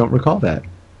just don't recall that.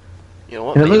 You know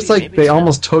what? And it looks like they it's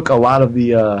almost took a lot of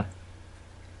the,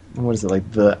 what is it,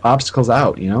 like the obstacles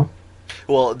out,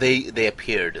 Well, they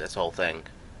appeared, that's the whole thing.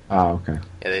 Oh, okay.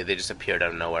 Yeah, they just appeared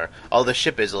out of nowhere. Oh, the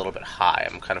ship is a little bit high.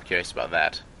 I'm kind of curious about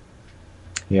that.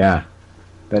 Yeah,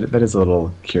 that is a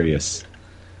little curious.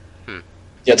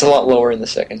 Yeah, it's a lot lower in the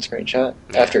second screenshot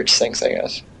after it sinks, I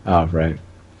guess. Oh, right.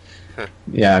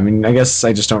 Yeah, I mean, I guess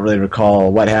I just don't really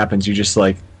recall what happens. You just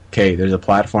like, okay, there's a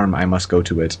platform, I must go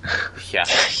to it. Yeah.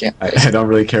 Yeah. I don't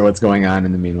really care what's going on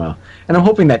in the meanwhile. And I'm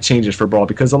hoping that changes for Brawl,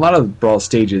 because a lot of Brawl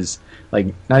stages, like,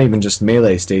 not even just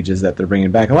Melee stages that they're bringing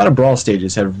back, a lot of Brawl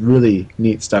stages have really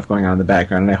neat stuff going on in the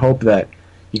background, and I hope that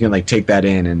you can, like, take that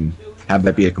in and have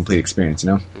that be a complete experience,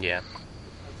 Yeah.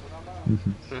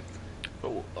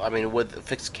 I mean, with a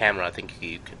fixed camera, I think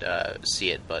you could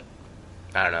see it, but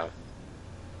I don't know.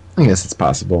 I guess it's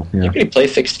possible, yeah. You could play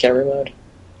fixed camera mode.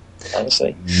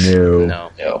 honestly.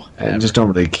 No. No. I just don't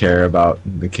really care about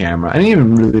the camera. I didn't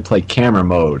even really play camera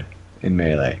mode in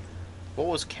Melee. What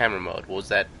was camera mode? What was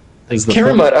that? Is the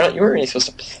Camera fourth- mode, you weren't really supposed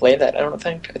to play that, I don't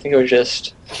think. I think it was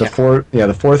just...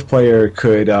 The fourth player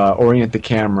could orient the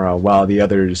camera while the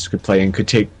others could play and could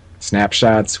take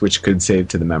snapshots, which could save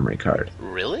to the memory card.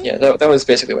 Really? Yeah, that was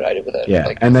basically what I did with it. Yeah,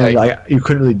 Like, and then you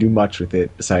couldn't really do much with it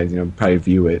besides probably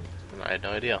view it. I had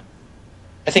no idea.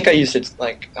 I think I used it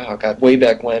way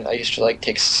back when I used to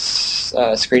take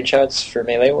screenshots for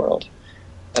Melee World,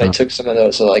 and I took some of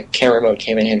those. So camera mode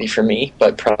came in handy for me,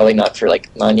 but probably not for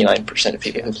 99% of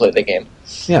people who play the game.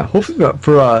 Yeah, hopefully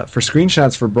for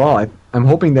screenshots for Brawl, I'm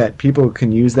hoping that people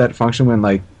can use that function when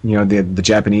the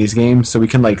Japanese games, so we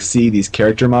can see these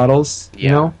character models. Yeah. You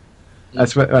know,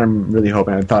 that's what I'm really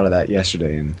hoping. I thought of that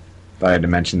yesterday and thought I had to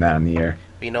mention that on the air.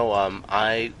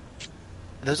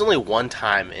 There's only one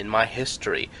time in my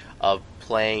history of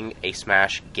playing a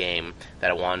Smash game that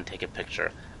I wanted to take a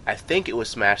picture. I think it was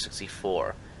Smash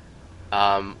 64,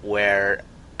 where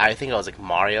I think I was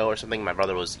Mario or something. My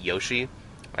brother was Yoshi.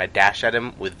 I dashed at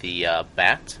him with the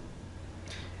bat,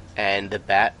 and the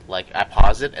bat I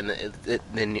paused it, and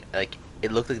then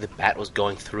it looked like the bat was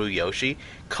going through Yoshi,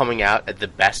 coming out at the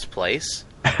best place.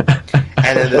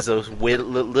 And then there's those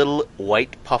little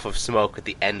white puff of smoke at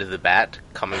the end of the bat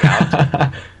coming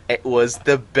out. It was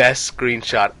the best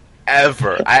screenshot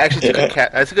ever. I actually took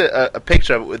a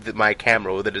picture of it with my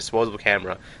camera, with a disposable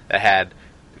camera that I had,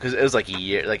 because it was a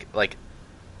year,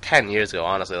 10 years ago,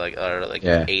 honestly, or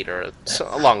 8 or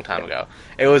a long time ago.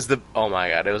 It was oh my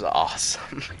god, it was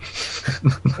awesome.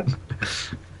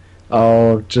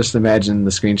 Oh, just imagine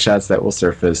the screenshots that will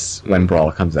surface when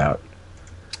Brawl comes out.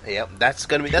 Yep, that's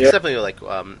definitely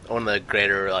one of the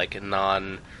greater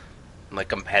non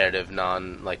competitive,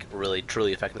 non really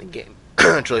truly affecting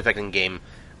game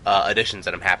additions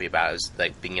that I'm happy about is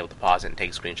being able to pause it and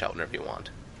take a screenshot whenever you want.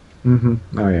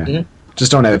 Mm-hmm. Oh yeah. Mm-hmm.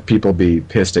 Just don't have people be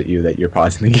pissed at you that you're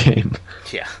pausing the game.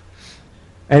 Yeah.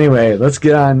 Anyway, let's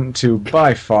get on to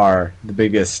by far the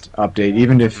biggest update,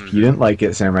 even if you didn't like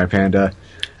it, Samurai Panda.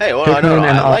 Hey, well, Pikmin no,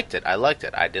 and I liked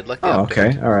it. I did like the Oh, update.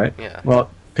 okay, all right. Yeah. Well,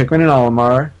 Pikmin and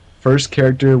Olimar, first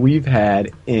character we've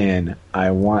had in,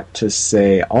 I want to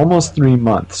say, almost 3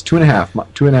 months.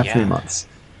 2.5, Yeah. 3 months.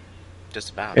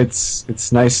 Just about.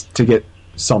 It's nice to get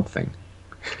something.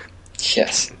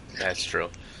 Yes. That's true.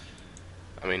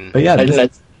 I mean, But yeah, I-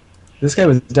 this guy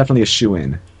was definitely a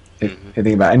shoo-in. If you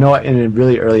think about it. I know in the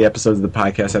really early episodes of the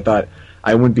podcast, I thought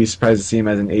I wouldn't be surprised to see him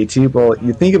as an AT. Well,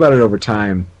 you think about it over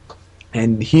time,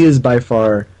 and he is by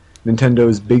far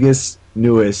Nintendo's biggest,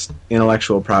 newest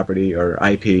intellectual property or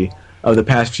IP of the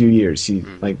past few years. He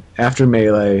after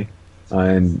Melee,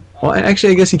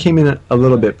 actually I guess he came in a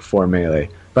little bit before Melee,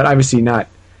 but obviously not,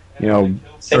 Same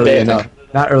early day, I enough.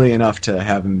 think. Not early enough to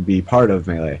have him be part of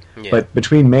Melee. Yeah. But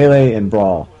between Melee and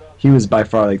Brawl, he was by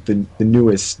far the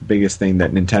newest, biggest thing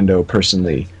that Nintendo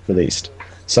personally released.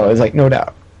 So it's no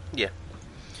doubt. yeah.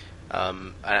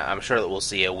 I'm sure that we'll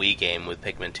see a Wii game with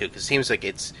Pikmin 2, because it seems like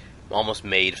it's almost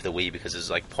made for the Wii, because it's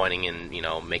pointing and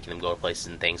making them go places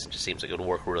and things. It just seems like it would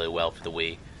work really well for the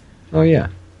Wii. Oh yeah.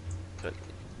 But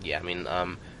yeah, I mean,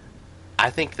 I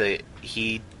think that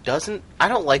he doesn't. I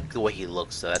don't like the way he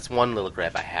looks. Though. That's one little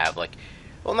gripe I have.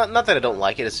 Not that I don't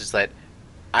like it. It's just that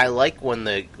I like when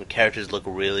the characters look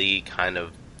really kind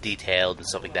of detailed and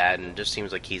stuff like that, and it just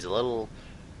seems like he's a little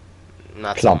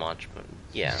not Plump. so much, but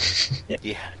yeah,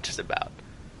 yeah, just about.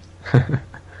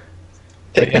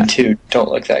 Pikmin 2 don't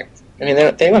look that... I mean,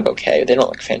 they look okay. They don't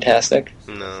look fantastic.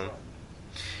 No,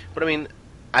 but I mean,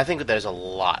 I think that there's a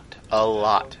lot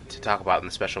to talk about in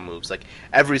the special moves.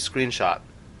 Every screenshot,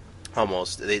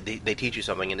 almost they teach you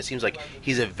something, and it seems like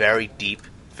he's a very deep,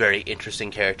 very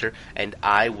interesting character, and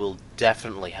I will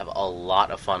definitely have a lot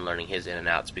of fun learning his in and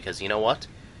outs, because you know what?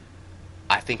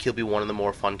 I think he'll be one of the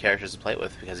more fun characters to play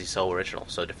with, because he's so original,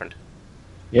 so different.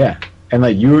 Yeah, and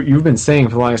you've been saying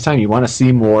for the longest time you want to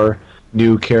see more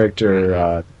new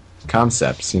character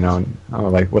concepts.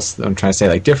 What's I'm trying to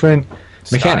say? Different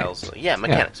mechanics. Styles. Yeah,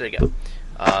 mechanics. There you go.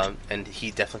 And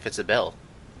he definitely fits the bill.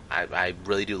 I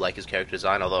really do like his character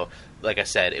design, although, like I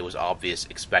said, it was obvious,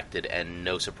 expected, and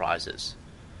no surprises.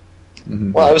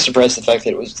 Mm-hmm. Well, I was surprised the fact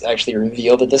that it was actually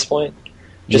revealed at this point.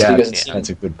 Just because it that's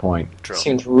a good point. True.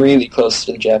 seemed really close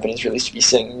to the Japanese release to be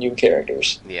seeing new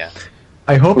characters. Yeah.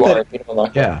 I hope Who that are,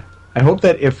 unlocked. yeah. I hope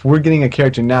that if we're getting a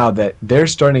character now, that they're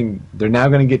now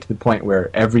going to get to the point where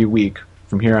every week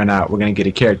from here on out we're going to get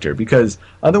a character, because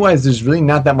otherwise there's really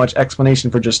not that much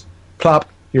explanation for just plop,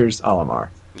 here's Olimar.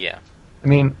 Yeah. I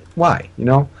mean, why?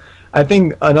 I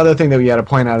think another thing that we got to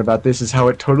point out about this is how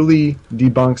it totally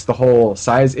debunks the whole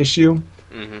size issue,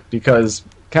 Mm-hmm. because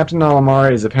Captain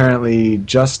Olimar is apparently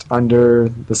just under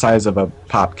the size of a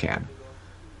pop can.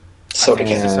 Soda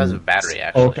It's the can. size of a battery,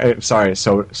 actually. Okay, sorry,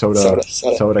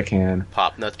 soda can.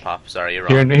 Pop, no, it's pop. Sorry, you're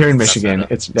wrong. Here in It's not Michigan,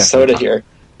 soda. it's definitely Soda pop. here.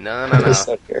 No.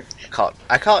 Soda here.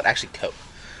 I call it actually Coke.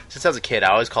 Since I was a kid,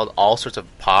 I always called all sorts of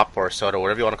pop or soda,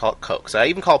 whatever you want to call it, Coke. So I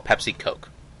even call Pepsi Coke.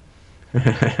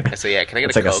 I say, yeah, can I get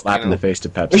It's a like Coke? a slap You in know? the face to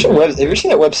Have you Pepsi. ever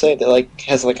seen that website that like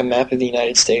has like a map of the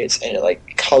United States and it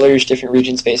like colors different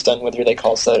regions based on whether they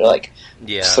call soda like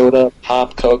Yeah, soda,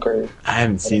 pop, Coke, or I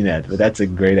haven't seen that, but that's a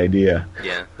great idea.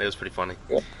 yeah, it was pretty funny.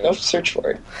 go search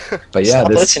for it. But yeah, Stop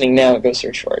this listening now and go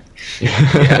search for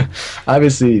it.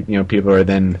 obviously, people are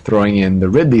then throwing in the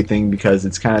Ridley thing because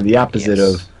it's kind of the opposite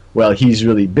Yes. of, well, he's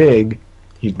really big,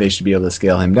 they should be able to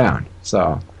scale him down.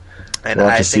 So And We'll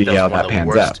have I to think see that how was one that of the pans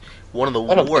worst, out. one of I the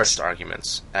don't think worst so.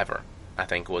 arguments ever. I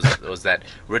think was that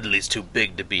Ridley's too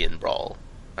big to be in Brawl.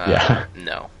 Yeah.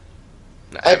 No.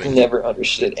 I've never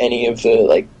understood any of the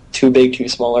like too big, too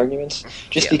small arguments.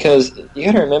 Just Yeah. because you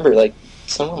gotta remember, like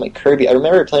someone like Kirby. I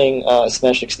remember playing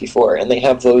Smash 64, and they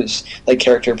have those like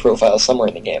character profiles somewhere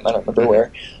in the game. I don't remember Mhm.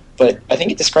 where, but I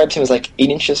think it describes him as like 8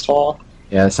 inches tall.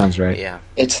 yeah, that sounds right. Yeah.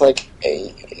 It's like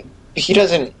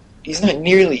he's not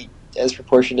nearly as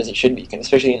proportioned as he should be,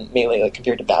 especially in Melee, like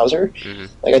compared to Bowser. hmm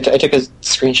Like I took a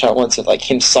screenshot once of like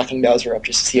him sucking Bowser up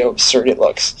just to see how absurd it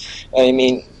looks. I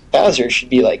mean, Bowser should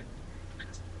be like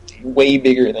way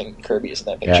bigger than Kirby is in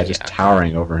that picture. Yeah, just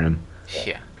towering over him.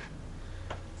 Yeah.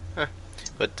 Huh.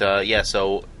 But yeah,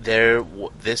 so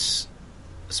this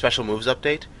special moves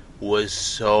update was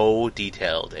so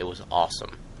detailed. It was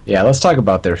awesome. Yeah, let's talk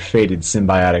about their fated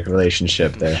symbiotic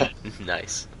relationship there.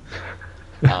 Nice.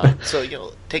 So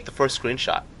take the first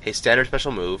screenshot. His standard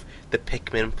special move, the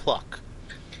Pikmin Pluck.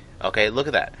 Okay, look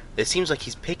at that. It seems like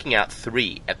he's picking out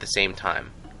 3 at the same time,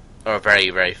 or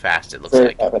very, very fast. It looks Very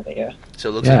like. rapidly, yeah. So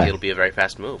it looks Yeah. like it'll be a very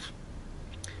fast move.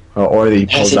 Or he Has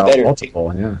pulls it out better.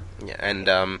 multiple, yeah. Yeah,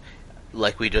 and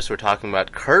like we just were talking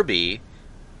about Kirby,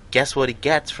 guess what he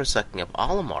gets for sucking up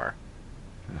Olimar?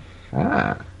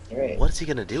 Ah. Right. What is he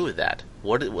gonna do with that?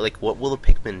 What will the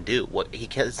Pikmin do? He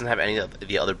doesn't have any of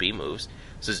the other B moves.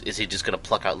 So is he just gonna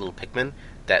pluck out little Pikmin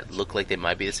that look like they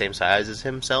might be the same size as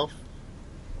himself?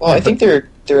 Well, I think there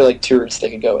are like 2 routes they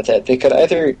could go with that. They could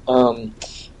either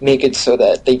make it so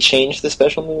that they change the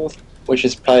special move, which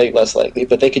is probably less likely,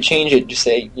 but they could change it to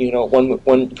say,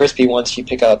 one press B once you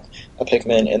pick up a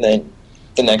Pikmin, and then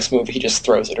the next move he just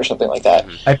throws it or something like that.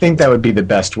 I think that would be the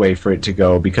best way for it to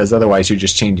go, because otherwise you're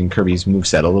just changing Kirby's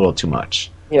moveset a little too much.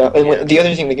 And the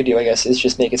other thing they could do, I guess, is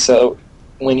just make it so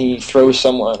when he throws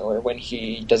someone or when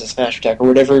he does a smash attack or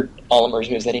whatever Olimar's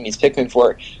moves that he needs Pikmin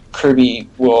for, Kirby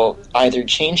will either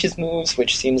change his moves,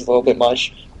 which seems a little bit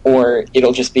much, or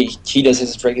it'll just be he does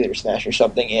his regular smash or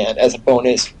something, and as a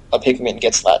bonus, a Pikmin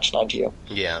gets latched onto you,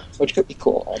 Yeah, which could be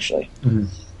cool, actually.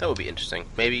 that would be interesting.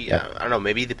 Maybe I don't know.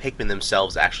 Maybe the Pikmin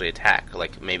themselves actually attack.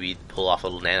 Like maybe pull off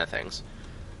little nano things.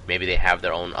 Maybe they have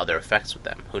their own other effects with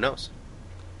them. Who knows?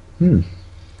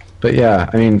 But yeah,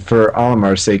 I mean, for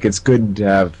Olimar's sake, it's good to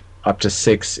have up to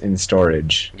 6 in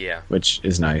storage, Yeah. which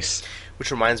is nice.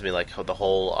 Which reminds me, like how the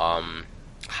whole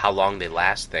how long they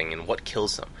last thing and what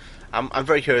kills them. I'm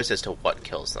very curious as to what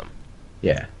kills them.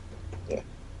 Yeah.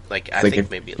 Like It's I like think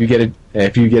if maybe you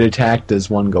if you get attacked, does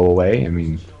one go away? I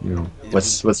mean,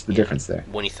 what's the difference there?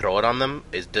 when you throw it on them,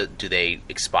 do they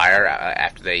expire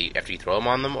after you throw them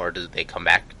on them, or do they come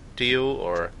back to you?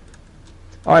 Or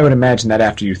Oh, I would imagine that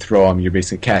after you throw them, you're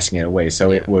basically casting it away, so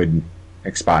it Yeah. would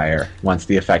expire once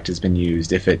the effect has been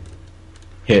used. If it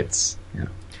hits,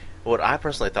 what I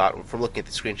personally thought from looking at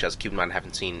the screenshots, keep in mind I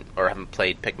haven't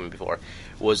played Pikmin before,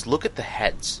 was look at the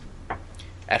heads.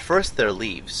 At first they're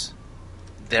leaves.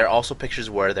 There are also pictures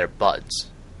where they're buds.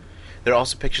 There are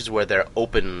also pictures where they're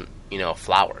open,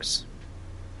 flowers.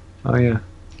 Oh yeah.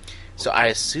 So I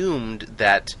assumed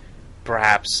that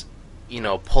perhaps,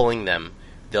 pulling them,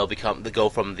 they'll go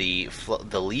from the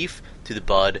leaf to the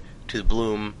bud to the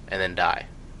bloom and then die.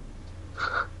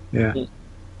 Yeah.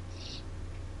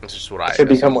 That's just what I It could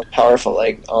become assumed. more powerful,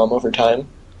 like over time.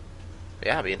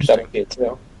 Yeah, it'd be That interesting. would be it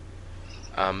too.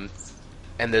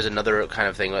 And there's another kind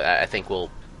of thing I think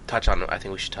we'll touch on. I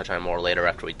think we should touch on more later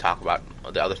after we talk about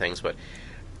the other things. But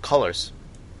colors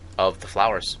of the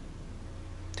flowers.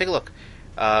 Take a look.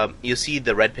 You'll see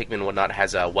the red Pikmin and whatnot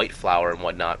has a white flower and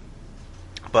whatnot.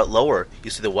 But lower, you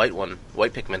see the white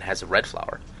Pikmin has a red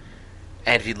flower.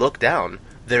 And if you look down,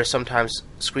 there are sometimes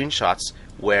screenshots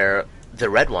where the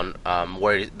red one,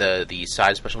 where the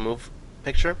side special move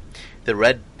picture, the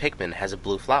red Pikmin has a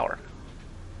blue flower.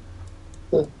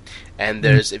 And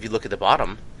if you look at the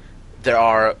bottom, there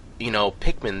are,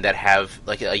 Pikmin that have,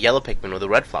 like a yellow Pikmin with a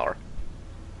red flower.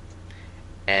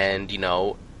 and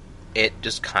it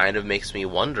just kind of makes me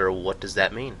wonder, what does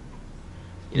that mean?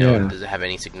 Does it have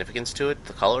any significance to it?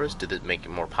 The colors? Did it make it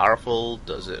more powerful?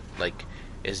 Does it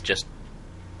is just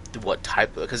what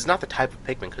type? Because it's not the type of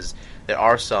Pikmin. Because there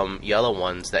are some yellow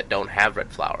ones that don't have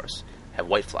red flowers, have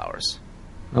white flowers.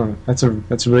 Oh, that's a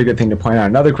really good thing to point out.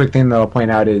 Another quick thing that I'll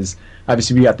point out is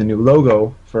obviously we got the new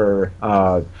logo for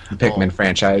the Pikmin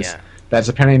franchise. Yeah. That's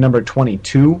apparently number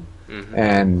 22, Mm-hmm.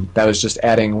 and that was just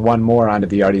adding one more onto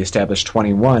the already established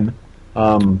 21.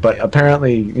 But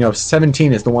apparently,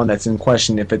 17 is the one that's in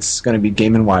question if it's going to be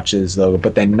Game & Watch's logo,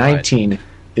 but then 19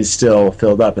 is still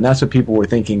filled up, and that's what people were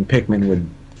thinking Pikmin would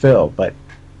fill, but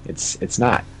it's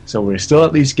not. So we're still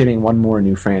at least getting one more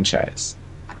new franchise.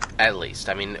 At least.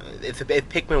 I mean, if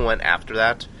Pikmin went after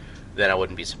that, then I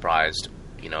wouldn't be surprised,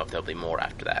 if there'll be more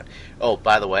after that. Oh,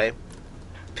 by the way,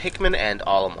 Pikmin and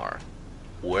Olimar.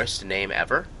 Worst name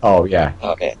ever? Oh, yeah.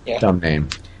 Okay, yeah. Dumb name.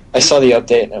 I saw the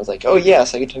update and I was like, oh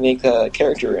yes, I get to make a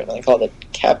character, and I called it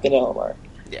Captain Elmar.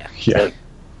 Yeah. Yeah. Like,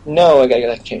 no, I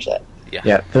gotta change that.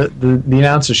 Yeah, the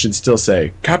announcer should still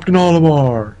say, Captain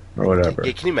Olimar, or whatever.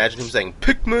 Yeah, can you imagine him saying,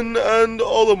 Pikmin and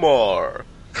Olimar?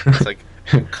 It's like,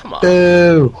 come on.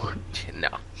 Boo! No,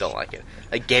 don't like it.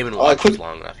 Like, Game & Watch is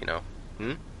long enough,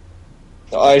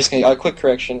 A quick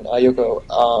correction,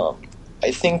 Yoko. I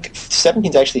think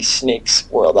 17 is actually Snake's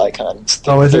world icon.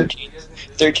 Is it?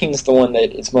 13 is the one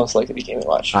that is most likely to be Game &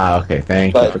 Watch. Ah, okay,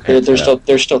 thank you. But there's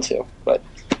still two. But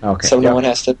okay, someone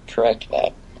has to correct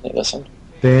that. Hey, listen.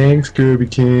 Thanks, Kirby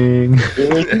King.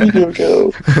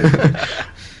 Yoko.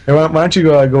 Hey, why don't you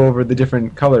go over the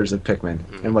different colors of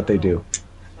Pikmin and what they do?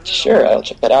 Sure, I'll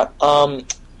check that out.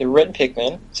 The red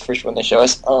Pikmin, it's the first one they show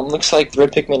us, looks like the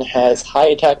red Pikmin has high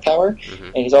attack power,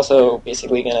 and he's also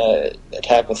basically going to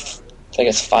attack with, I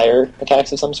guess, fire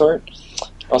attacks of some sort.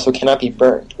 Also cannot be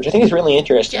burned, which I think is really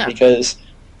interesting because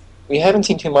we haven't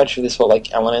seen too much of this whole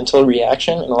elemental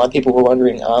reaction, and a lot of people were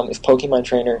wondering if Pokemon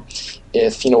Trainer,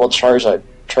 will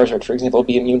Charizard, for example,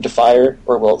 be immune to fire,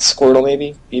 or will Squirtle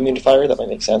maybe be immune to fire? That might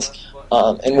make sense.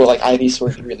 And will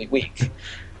Ivysaur be really weak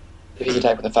if he's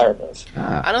attacked with a fire move?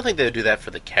 I don't think they would do that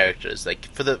for the characters. Like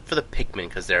for the Pikmin,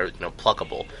 because they're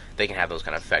pluckable, they can have those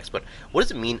kind of effects. But what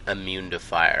does it mean, immune to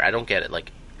fire? I don't get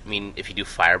it. If you do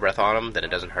fire breath on them, then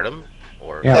it doesn't hurt them?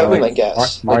 Or that would be my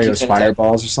guess. Mario's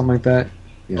fireballs or something like that.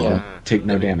 Take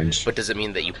no damage. But does it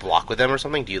mean that you block with them or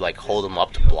something? Do you hold them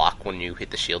up to block when you hit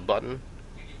the shield button?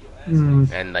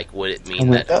 And would it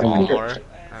mean that Olimar?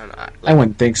 I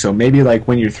wouldn't think so. Maybe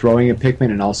when you're throwing a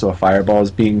Pikmin and also a fireball is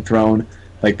being thrown,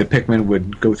 the Pikmin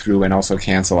would go through and also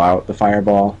cancel out the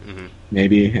fireball,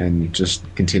 maybe, and just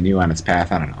continue on its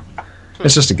path. I don't know.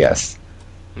 It's just a guess.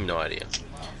 No idea.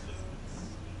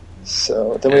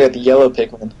 So then we got the yellow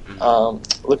Pikmin.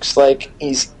 Looks like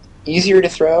he's easier to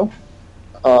throw,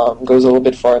 goes a little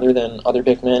bit farther than other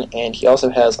Pikmin, and he also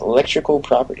has electrical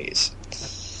properties.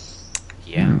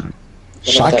 Yeah.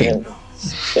 Shocking.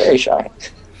 Very shocking.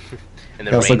 And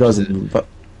It also goes in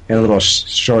a little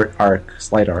short arc,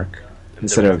 slight arc,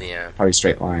 instead of probably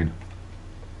straight line.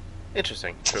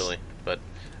 Interesting, truly. But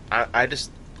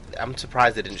I'm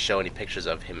surprised they didn't show any pictures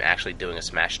of him actually doing a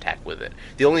smash attack with it.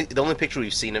 The only picture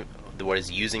we've seen of where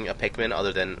he's using a Pikmin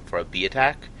other than for a B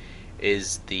attack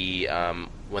is the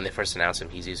when they first announced him,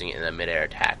 he's using it in a mid-air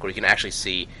attack, where you can actually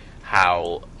see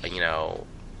how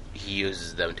he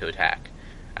uses them to attack.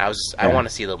 I want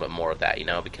to see a little bit more of that,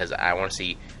 because I want to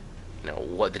see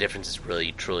what the differences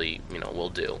really truly will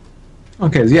do.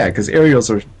 Okay, yeah, because aerials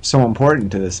are so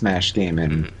important to the Smash game,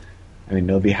 and I mean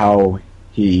it'll be how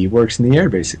he works in the air,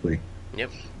 basically. Yep.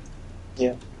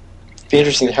 Yeah. It'd be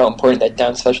interesting how important that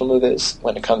down special move is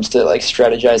when it comes to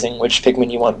strategizing which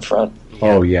Pikmin you want in front. Yeah.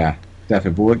 Oh yeah,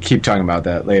 definitely. But we'll keep talking about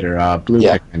that later. Blue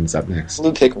Pikmin's up next.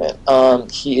 Blue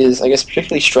Pikmin. He is, I guess,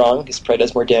 particularly strong. He probably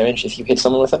does more damage if you hit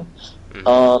someone with him.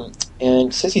 And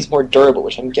it says he's more durable,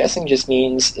 which I'm guessing just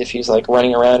means if he's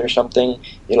running around or something,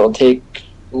 it'll take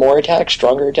more attacks,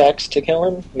 stronger attacks to kill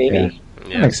him. Maybe. Yeah.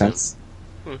 That makes sense.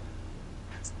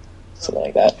 Something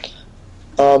like that.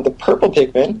 The purple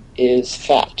Pikmin is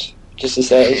fat, just to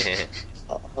say.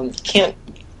 Can't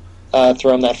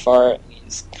throw him that far.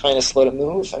 He's kind of slow to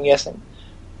move, I'm guessing.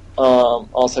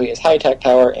 Also, he has high attack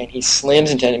power, and he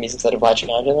slams into enemies instead of latching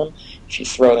onto them if you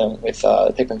throw them with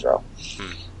Pikmin Throw.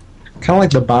 Kind of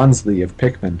like the Bonsly of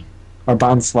Pikmin. Or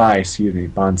Bonsly, excuse me,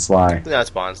 Bonsly. No,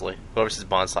 it's Bonsly. Whoever says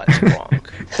Bonsly is wrong.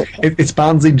 It's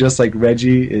Bonsly just like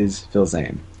Reggie is Phil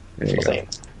Zane. There you go.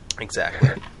 Exactly.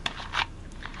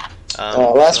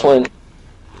 Last one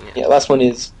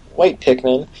is white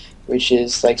Pikmin, which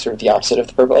is sort of the opposite of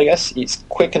the purple, I guess. He's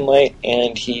quick and light,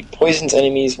 and he poisons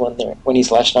enemies when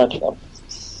he's latched onto them.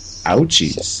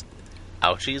 Ouchies.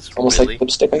 Ouchies? Almost Really? like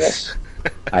lipstick, I guess.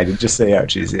 I did just say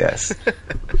ouchies, yes.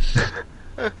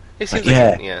 It seems Yeah.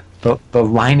 like, yeah. The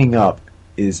lining up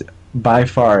is by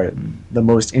far the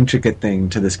most intricate thing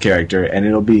to this character, and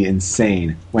it'll be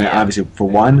insane when Yeah. obviously, for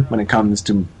one, when it comes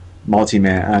to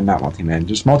not multi-man,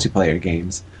 just multiplayer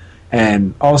games,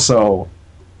 and also,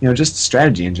 just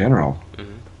strategy in general.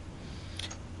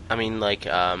 I mean, like,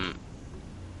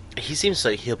 he seems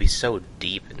like he'll be so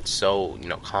deep and so,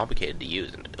 complicated to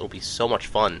use, and it'll be so much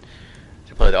fun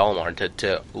to play with Olimar and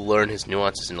to learn his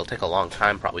nuances, and it'll take a long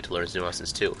time probably to learn his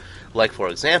nuances too. Like, for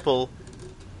example,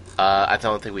 I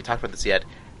don't think we talked about this yet,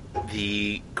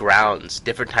 the grounds,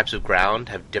 different types of ground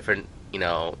have different,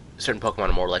 certain Pokemon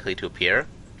are more likely to appear.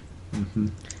 Mm-hmm.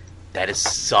 That is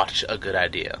such a good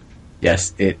idea.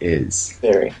 Yes, it is.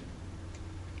 Very.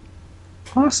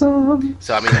 Awesome.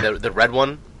 So, I mean, the red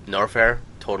one, Norfair,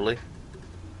 totally.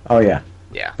 Oh yeah,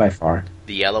 Yeah. by far.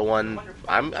 The yellow one,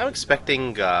 I'm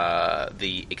expecting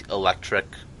the electric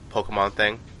Pokemon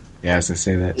thing. Yeah, I was gonna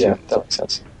say that. Yeah, Too. that makes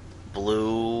sense.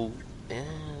 Blue,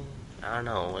 I don't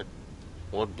know.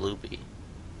 What would blue be?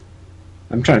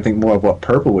 I'm trying to think more of what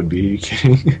purple would be. Are you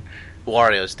kidding?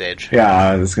 Wario stage.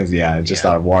 Yeah, that's because I just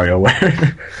thought of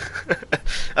WarioWare.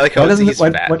 I like how Why doesn't he's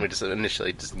it- fat. what- We just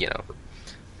initially just See,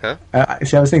 I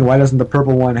was thinking, why doesn't the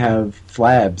purple one have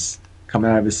flabs coming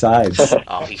out of his sides?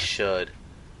 Oh, he should.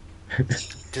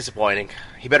 Disappointing.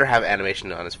 He better have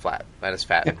animation on his fat.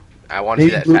 Yeah. I want to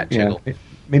see that Blue, fat jiggle.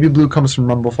 maybe blue comes from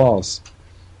Rumble Falls.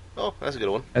 Oh, that's a good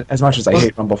one. As much as I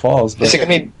hate Rumble Falls, Is it but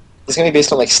gonna be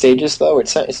based on like stages though? It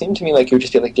seemed to me like it would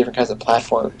just be like different kinds of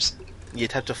platforms. You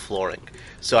typed of flooring,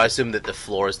 so I assume that the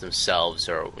floors themselves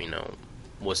are,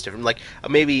 what's different. Like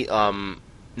maybe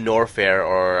Norfair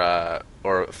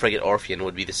or Frigate Orpheon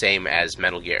would be the same as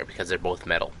Metal Gear because they're both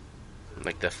metal,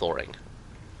 like the flooring.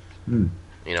 Hmm.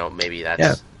 Maybe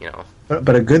that's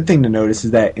but a good thing to notice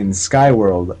is that in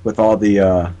Skyworld, with all the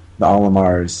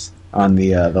Olimars on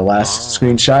the last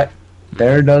screenshot,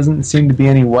 there doesn't seem to be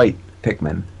any white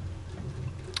Pikmin.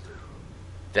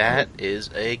 That is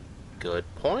a good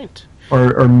point.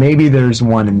 Or maybe there's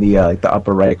one in the the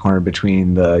upper right corner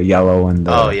between the yellow and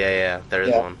the. Oh yeah, there is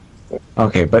Yeah. one.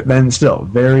 Okay, but then still,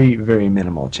 very, very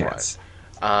minimal chance.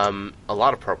 A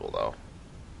lot of purple though.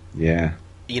 Yeah.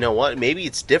 You know what? Maybe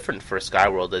it's different for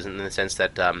Skyworld, in the sense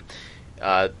that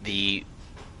the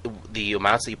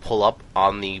amounts that you pull up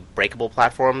on the breakable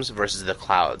platforms versus the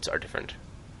clouds are different.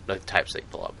 Like the types that you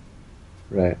pull up.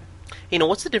 Right.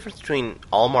 What's the difference between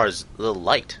Almar's little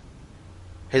light?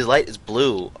 His light is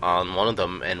blue on one of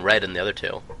them and red in the other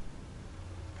two.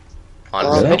 On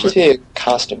Really? It might just be a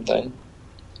costume thing.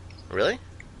 Really?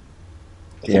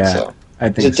 I think Yeah, so. I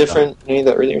think Is it so. different in any of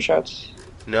the earlier shots?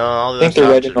 No, all the I think other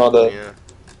they're red shots in all the- yeah.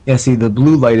 Yeah, see, the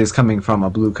blue light is coming from a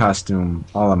blue costume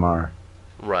Olimar,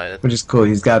 Right. which is cool.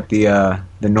 He's got the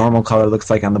normal color, looks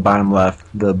like on the bottom left,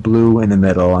 the blue in the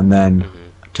middle, and then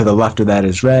to the left of that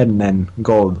is red, and then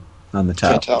gold on the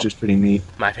top, Can't tell. which is pretty neat.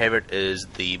 My favorite is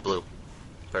the blue,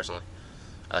 personally.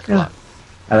 I like it Yeah. a lot.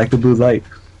 I like the blue light.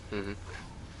 Mhm.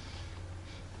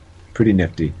 Pretty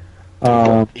nifty.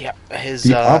 Yeah, his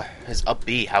The up- his up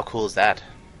B, how cool is that?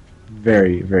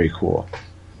 Very, very cool.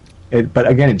 But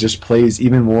again, it just plays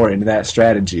even more into that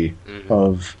strategy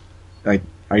of, like,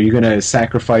 are you going to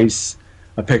sacrifice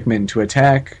a Pikmin to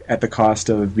attack at the cost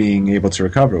of being able to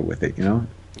recover with it?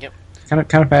 Yep.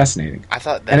 Kind of fascinating. I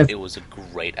thought And that if- it was a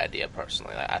great idea,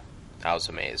 personally. I was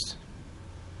amazed.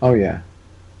 Oh yeah,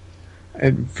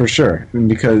 for sure. I mean,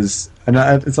 because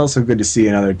it's also good to see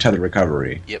another tether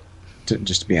recovery. Yep.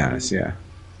 Just to be honest, yeah.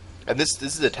 And this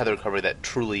is a tether recovery that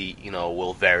truly,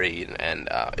 will vary and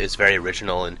is very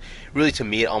original. And really, to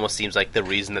me, it almost seems like the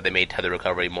reason that they made tether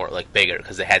recovery more bigger,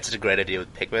 because they had such a great idea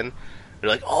with Pikmin. They're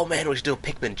like, oh man, we should do a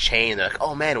Pikmin chain. They're like,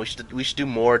 oh man, we should do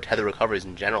more tether recoveries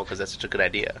in general because that's such a good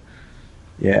idea.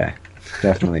 Yeah,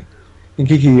 definitely. And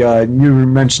Kiki, you were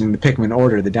mentioning the Pikmin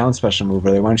order, the down special move.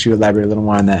 Why don't you elaborate a little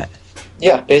more on that?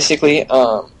 Yeah, basically,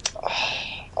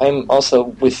 I'm also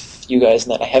with you guys in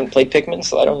that I haven't played Pikmin,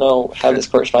 so I don't know how this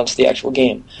corresponds to the actual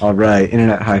game. All right,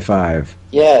 internet high five.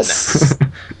 Yes,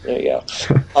 there you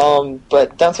go.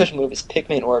 But down special move is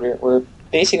Pikmin order, where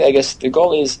basically, I guess the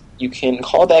goal is you can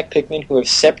call back Pikmin who have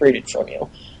separated from you,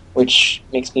 which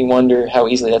makes me wonder how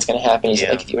easily that's going to happen. Is it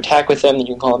Yeah. like if you attack with them, then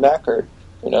you can call them back, or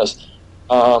who knows?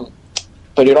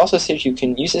 But it also says you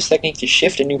can use this technique to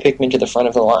shift a new Pikmin to the front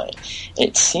of the line. And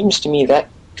it seems to me that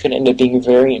could end up being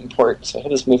very important, so I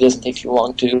hope this move doesn't take too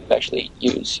long to actually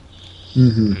use.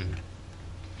 Mm-hmm.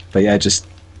 But yeah, just,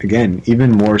 again,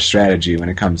 even more strategy when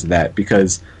it comes to that,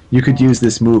 because you could use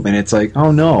this move and it's like,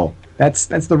 oh no,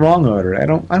 That's the wrong order. I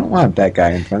don't want that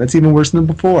guy in front. That's even worse than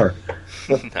before.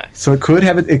 Nice. So it could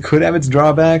have its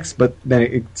drawbacks, but then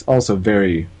it's also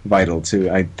very vital to,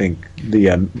 I think,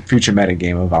 the future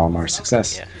metagame of Olimar's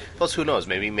success. Yeah. Plus, who knows?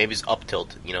 Maybe it's up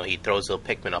tilt. He throws the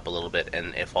Pikmin up a little bit,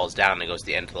 and it falls down and it goes to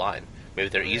the end of the line. Maybe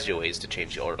there are easier ways to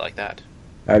change the order like that.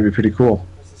 That'd be pretty cool.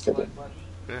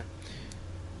 Yeah.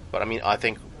 But I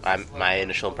think my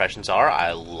initial impressions are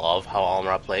I love how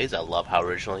Olimar plays. I love how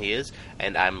original he is,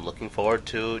 and I'm looking forward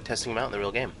to testing him out in the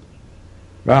real game.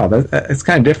 Wow, it's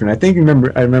kind of different.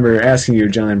 I remember asking you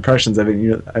general impressions of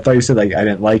it. I thought you said I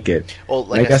didn't like it. Well,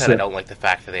 like I said, I don't like the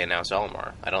fact that they announced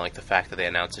Olimar. I don't like the fact that they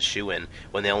announced a shoe-in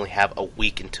when they only have a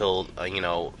week until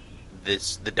the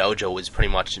dojo is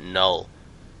pretty much null,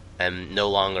 and no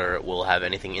longer will have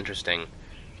anything interesting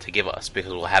to give us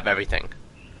because we'll have everything.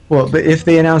 Well, but if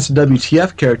they announced a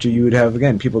WTF character, you would have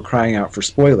again people crying out for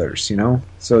spoilers.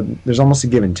 So there's almost a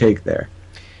give and take there.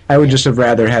 I would just have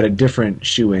rather had a different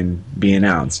shoe-in be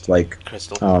announced, like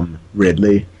Crystal,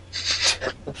 Ridley.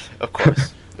 Of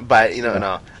course, but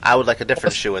no, I would like a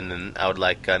different shoe-in than I would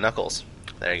like Knuckles.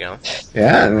 There you go.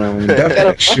 Yeah,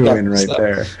 definitely shoe-in right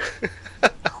there.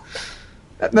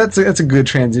 That's a good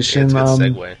transition. It's a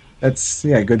good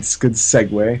segue. That's good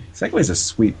segue. Segue is a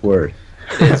sweet word.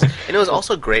 It is, and it was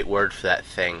also a great word for that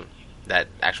thing, the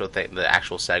actual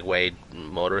segue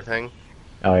motor thing.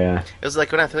 Oh yeah. It was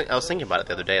like when I was thinking about it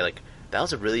the other day, like that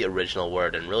was a really original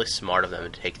word and really smart of them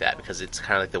to take that because it's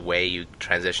kind of like the way you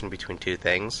transition between two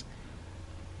things.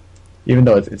 Even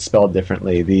though it's spelled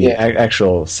differently, the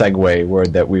actual segue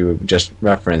word that we just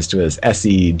referenced was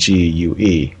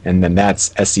SEGUE, and then that's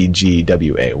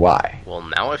SEGWAY. Well,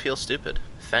 now I feel stupid.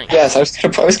 Thanks. Yes, I was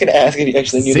going to ask if you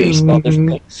actually knew they spelled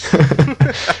differently.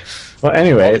 Well,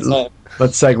 anyway,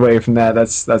 let's segue from that.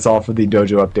 That's all for the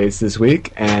dojo updates this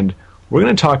week, and we're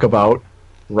going to talk about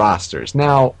rosters.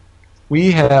 Now,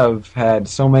 we have had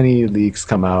so many leaks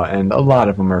come out, and a lot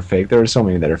of them are fake. There are so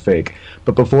many that are fake.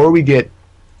 But before we get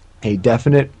a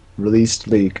definite released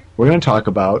leak, we're going to talk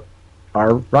about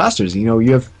our rosters. You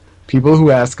have people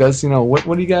who ask us, what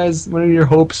are your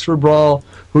hopes for Brawl?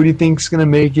 Who do you think's going to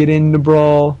make it into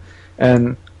Brawl?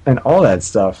 And all that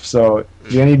stuff. So,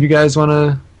 do any of you guys want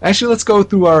to... Actually, let's go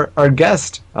through our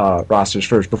guest rosters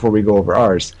first before we go over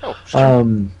ours. Oh,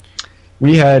 sure.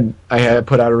 I had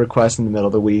put out a request in the middle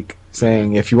of the week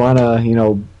saying if you want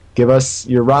to, give us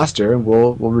your roster,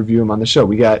 we'll review them on the show.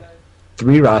 We got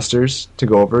 3 rosters to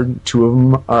go over. 2 of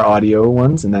them are audio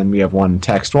ones, and then we have 1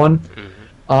 text one.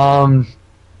 Mm-hmm.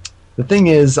 The thing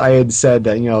is, I had said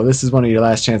that this is one of your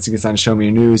last chances to get on Show Me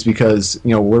Your News because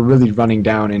we're really running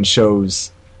down in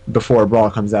shows before Brawl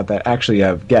comes out that actually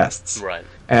have guests. Right.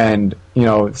 And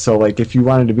so like if you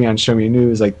wanted to be on Show Me Your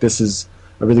News, like this is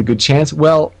a really good chance.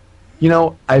 Well,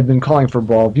 I've been calling for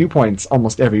Brawl viewpoints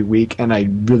almost every week, and I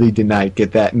really did not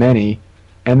get that many.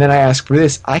 And then I asked for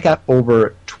this. I got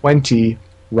over 20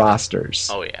 rosters.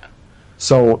 Oh, yeah.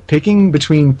 So picking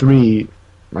between 3,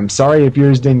 I'm sorry if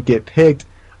yours didn't get picked,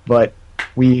 but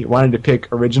we wanted to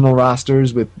pick original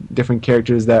rosters with different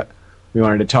characters that we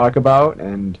wanted to talk about.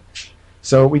 And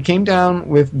so we came down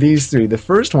with these 3. The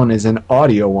first one is an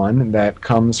audio one that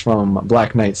comes from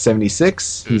Black Knight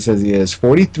 76. He says he has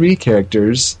 43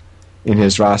 characters in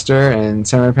his roster. And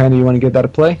Samurai Panda, you want to give that a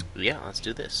play? Yeah, let's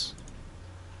do this.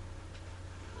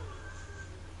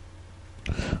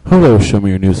 Hello, Show Me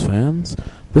Your News fans.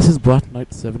 This is Black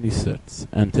Knight 76,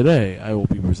 and today I will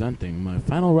be presenting my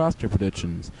final roster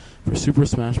predictions for Super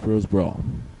Smash Bros. Brawl.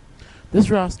 This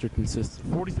roster consists of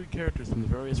 43 characters from the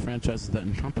various franchises that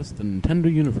encompass the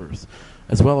Nintendo universe,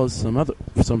 as well as some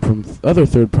from other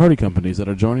third-party companies that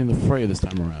are joining the fray this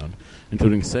time around,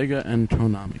 including Sega and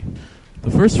Konami.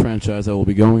 The first franchise I will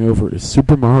be going over is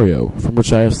Super Mario, from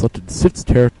which I have selected 6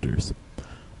 characters.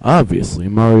 Obviously,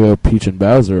 Mario, Peach, and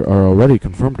Bowser are already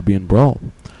confirmed to be in Brawl.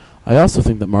 I also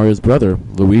think that Mario's brother,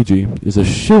 Luigi, is a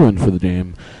shoo-in for the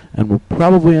game, and will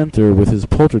probably enter with his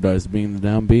Poltergeist being the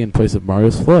down B in place of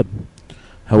Mario's Flood.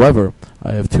 However,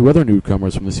 I have 2 other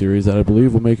newcomers from the series that I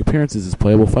believe will make appearances as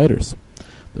playable fighters.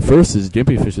 The first is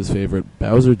Gimpy Fish's favorite,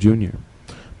 Bowser Jr.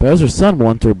 Bowser's son will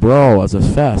enter Brawl as a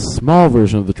fast, small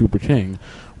version of the Trooper King,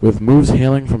 with moves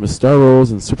hailing from his star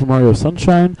roles in Super Mario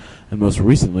Sunshine and most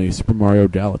recently Super Mario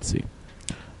Galaxy.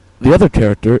 The other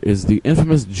character is the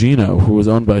infamous Geno, who was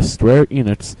owned by Square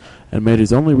Enix and made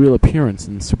his only real appearance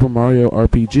in Super Mario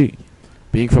RPG.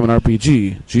 Being from an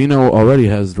RPG, Geno already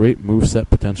has great moveset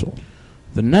potential.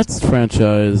 The next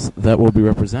franchise that will be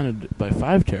represented by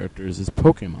 5 characters is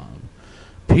Pokemon.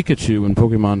 Pikachu and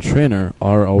Pokemon Trainer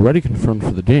are already confirmed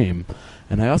for the game,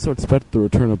 and I also expect the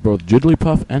return of both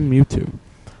Jigglypuff and Mewtwo.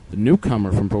 The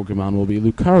newcomer from Pokemon will be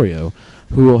Lucario,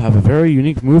 who will have a very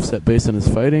unique moveset based on his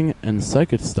fighting and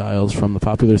psychic styles from the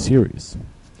popular series.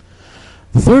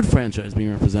 The third franchise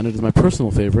being represented is my personal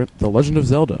favorite, The Legend of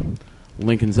Zelda.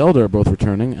 Link and Zelda are both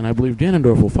returning, and I believe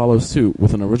Ganondorf will follow suit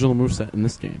with an original moveset in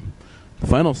this game. The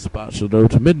final spot shall go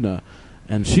to Midna,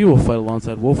 and she will fight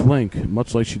alongside Wolf Link,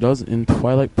 much like she does in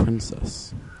Twilight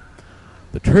Princess.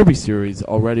 The Kirby series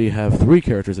already have 3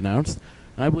 characters announced,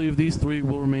 and I believe these 3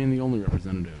 will remain the only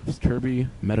representatives: Kirby,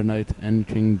 Meta Knight, and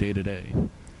King Day-to-Day.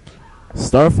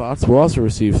 Star Fox will also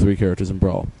receive 3 characters in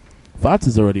Brawl. Fox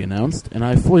is already announced, and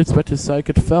I fully expect his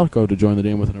sidekick Falco to join the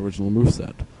game with an original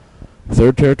moveset. The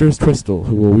third character is Crystal,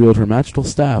 who will wield her magical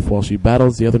staff while she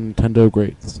battles the other Nintendo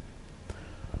greats.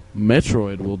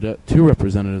 Metroid will get 2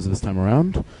 representatives this time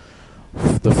around.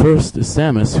 The first is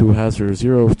Samus, who has her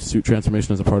Zero Suit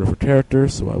transformation as a part of her character,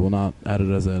 so I will not add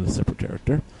it as a separate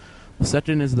character. The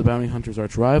second is the bounty hunter's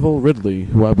arch-rival, Ridley,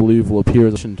 who I believe will appear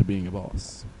as to being a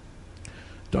boss.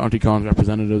 Donkey Kong's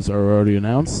representatives are already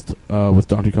announced, with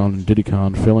Donkey Kong and Diddy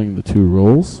Kong filling the 2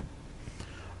 roles.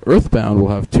 Earthbound will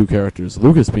have 2 characters,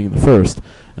 Lucas being the first,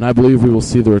 and I believe we will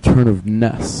see the return of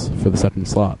Ness for the second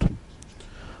slot.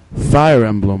 Fire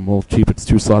Emblem will keep its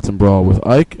 2 slots in Brawl with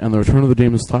Ike and the return of the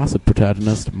game's classic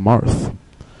protagonist, Marth.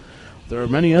 There are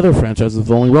many other franchises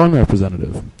with only one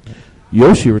representative.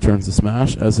 Yoshi returns to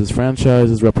Smash as his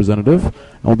franchise's representative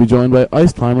and will be joined by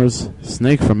Ice Climbers,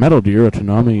 Snake from Metal Gear, a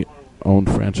Konami-owned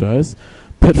franchise,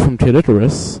 Pit from Kid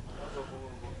Icarus,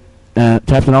 and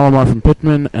Captain Olimar from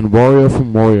Pikmin, and Wario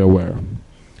from WarioWare.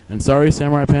 And sorry,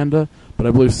 Samurai Panda, but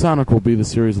I believe Sonic will be the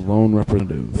series' lone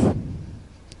representative.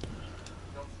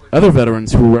 Other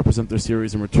veterans who will represent their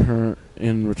series in return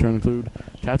include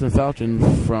Captain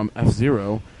Falcon from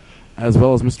F-Zero, as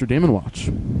well as Mr. Damon Watch.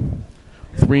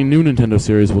 3 new Nintendo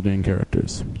series will gain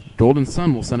characters. Golden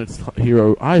Sun will send its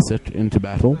hero Isaac into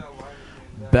battle.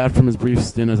 Back from his brief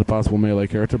stint as a possible melee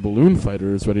character, Balloon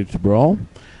Fighter is ready to brawl.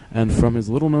 And from his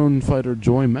little-known fighter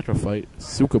Joy Metrofight,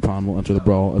 Sukapon will enter the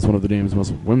brawl as one of the game's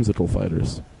most whimsical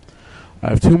fighters. I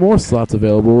have 2 more slots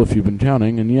available if you've been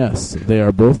counting, and yes, they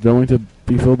are both going to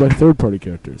be filled by third-party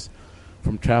characters.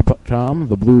 From Capcom,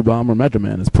 the Blue Bomber Mega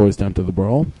Man is poised to enter the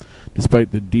brawl,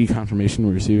 despite the D-confirmation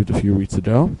we received a few weeks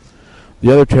ago.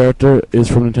 The other character is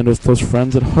from Nintendo's close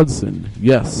friends at Hudson.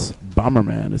 Yes,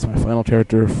 Bomberman is my final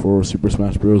character for Super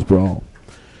Smash Bros. Brawl.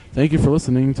 Thank you for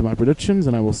listening to my predictions,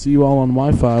 and I will see you all on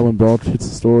Wi-Fi when Brawl hits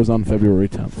the stores on February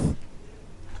 10th.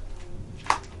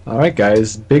 Alright,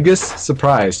 guys. Biggest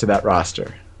surprise to that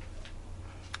roster?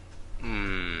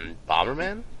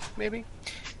 Bomberman, maybe?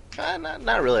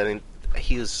 Not really. I mean,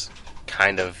 he was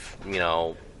kind of,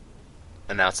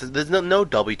 announced. There's no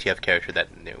WTF character that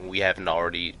we haven't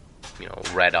already,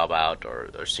 read about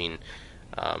or seen,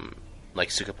 like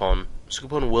Sukapon.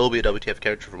 Sukapon will be a WTF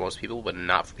character for most people, but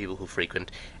not for people who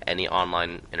frequent any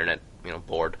online internet,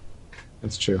 board.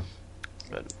 That's true.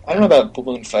 But, I don't know about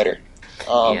Balloon Fighter.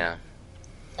 yeah.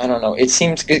 I don't know. It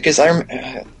seems because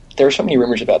there are so many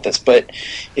rumors about this, but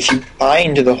if you buy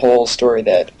into the whole story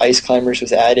that Ice Climbers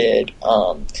was added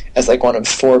as like one of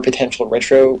 4 potential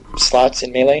retro slots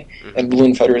in Melee, and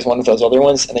Balloon Fighter is one of those other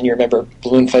ones, and then you remember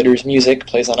Balloon Fighter's music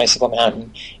plays on Icicle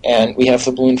Mountain, and we have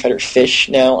the Balloon Fighter Fish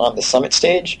now on the Summit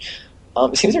stage.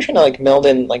 It seems they're trying to like meld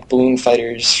in like Balloon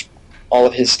Fighter's all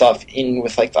of his stuff in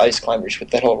with like the Ice Climbers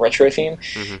with that whole retro theme.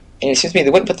 And it seems to me they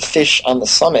wouldn't put the Fish on the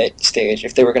Summit stage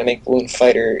if they were going to make Balloon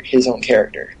Fighter his own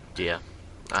character. Yeah.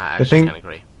 I actually kind of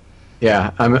agree.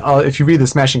 Yeah, if you read the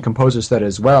Smashing Composer set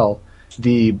as well,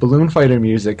 the Balloon Fighter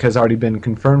music has already been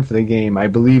confirmed for the game, I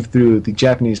believe, through the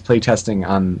Japanese playtesting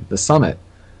on the Summit.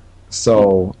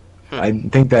 So I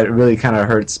think that really kind of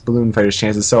hurts Balloon Fighter's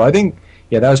chances. So I think,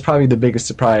 that was probably the biggest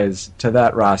surprise to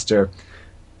that roster.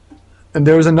 And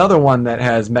there was another one that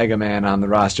has Mega Man on the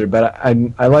roster, but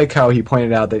I like how he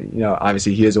pointed out that,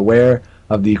 obviously he is aware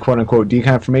of the quote-unquote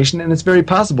deconfirmation, and it's very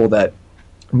possible that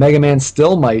Mega Man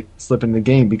still might slip in the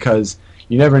game because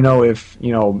you never know if,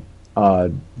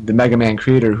 the Mega Man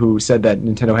creator who said that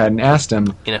Nintendo hadn't asked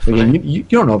him, you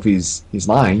don't know if he's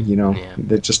lying,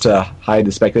 just to hide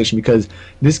the speculation, because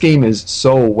this game is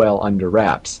so well under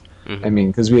wraps. I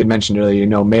mean, because we had mentioned earlier,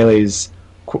 Melee's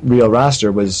real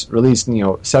roster was released,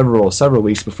 several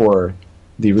weeks before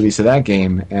the release of that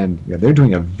game, and they're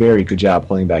doing a very good job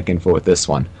holding back info with this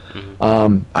one.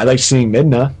 I like seeing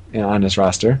Midna on this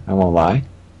roster, I won't lie.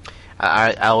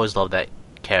 I always love that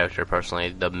character,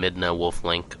 personally, the Midna Wolf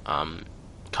Link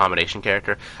combination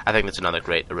character. I think that's another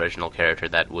great original character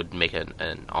that would make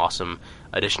an awesome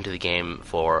addition to the game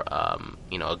for,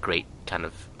 a great kind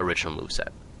of original moveset.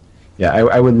 Yeah,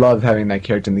 I would love having that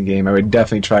character in the game. I would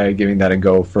definitely try giving that a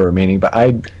go for remaining, but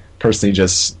I personally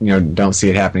just don't see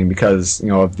it happening because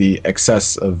of the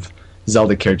excess of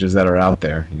Zelda characters that are out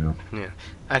there. Yeah,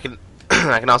 I can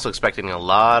I can also expect getting a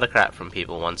lot of crap from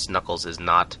people once Knuckles is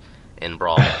not in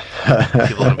Brawl.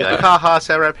 People are gonna be like, "Ha,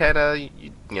 Samurai Panda,"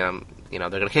 they're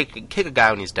gonna kick a guy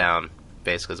when he's down.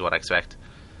 Basically, is what I expect.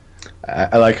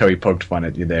 I like how he poked fun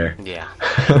at you there. Yeah,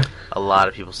 a lot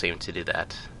of people seem to do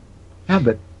that. Yeah,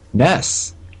 but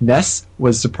Ness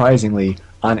was surprisingly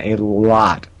on a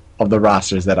lot of the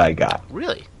rosters that I got.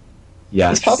 Really?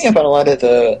 Yes. He's popping up on a lot of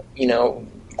the,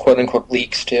 quote-unquote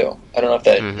leaks, too. I don't know if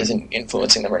that isn't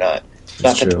influencing them or not.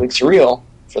 Not that the leaks are real,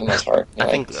 for the most part. I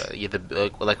think,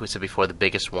 like we said before, the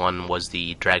biggest one was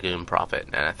the Dragoon Prophet,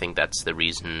 and I think that's the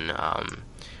reason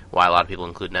why a lot of people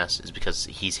include Ness, is because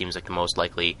he seems like the most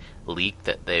likely leak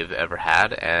that they've ever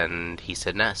had, and he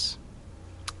said Ness.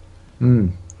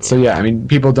 So yeah, I mean,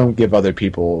 people don't give other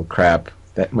people crap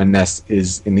that when Ness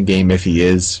is in the game, if he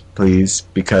is, please,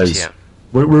 because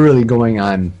we're really going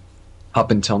on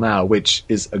up until now, which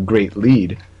is a great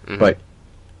lead, but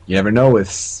you never know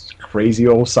with crazy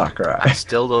old Sakurai. I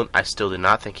still do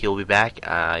not think he'll be back.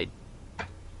 I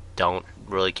don't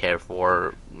really care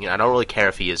I don't really care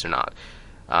if he is or not.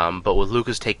 But with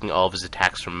Lucas taking all of his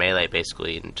attacks from melee,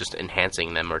 basically, and just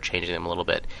enhancing them or changing them a little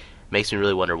bit, makes me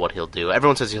really wonder what he'll do.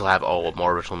 Everyone says he'll have a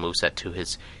more original moveset to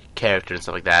his character and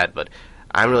stuff like that, but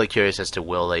I'm really curious as to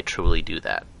will they truly do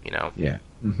that, Yeah.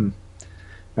 All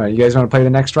right, you guys want to play the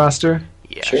next roster?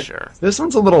 Yeah, sure. This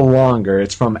one's a little longer.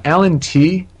 It's from Alan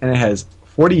T, and it has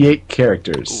 48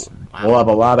 characters. Ooh, wow. We'll have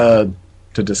a lot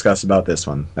to discuss about this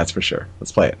one, that's for sure.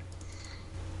 Let's play it.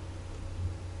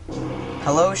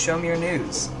 Hello, Show Me Your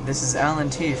News. This is Alan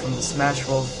T from the Smash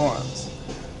World Forums.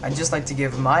 I'd just like to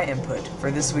give my input for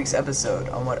this week's episode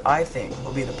on what I think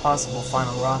will be the possible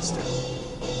final roster.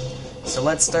 So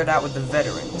let's start out with the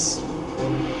veterans.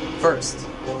 First,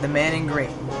 the man in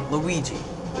green, Luigi.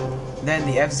 Then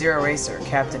the F-Zero Racer,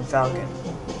 Captain Falcon.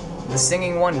 The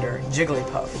singing wonder,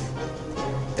 Jigglypuff.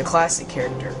 The classic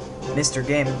character, Mr.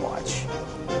 Game & Watch.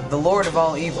 The Lord of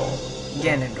all evil,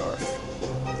 Ganondorf.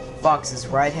 Fox's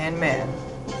right-hand man,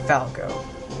 Falco.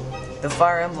 The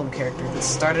Fire Emblem character that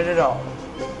started it all,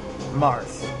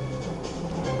 Marth.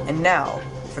 And now,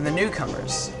 for the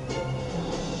newcomers.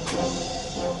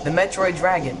 The Metroid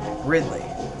Dragon, Ridley.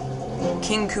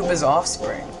 King Koopa's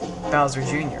offspring, Bowser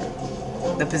Jr.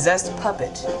 The possessed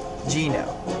puppet, Geno.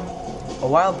 A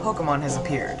wild Pokemon has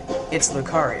appeared. It's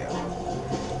Lucario.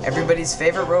 Everybody's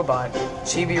favorite robot,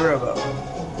 Chibi-Robo.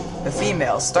 The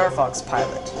female Star Fox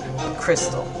pilot,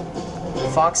 Crystal.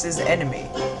 Fox's enemy,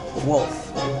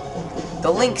 Wolf.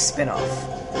 The Link spin-off,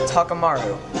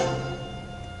 Takamaru.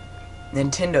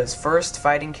 Nintendo's first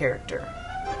fighting character,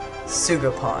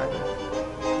 Sugapon.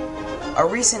 A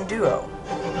recent duo,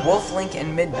 Wolf Link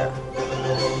and Midna.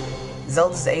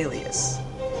 Zelda's alias,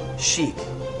 Sheik.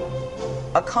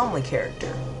 A comely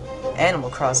character, Animal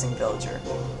Crossing villager.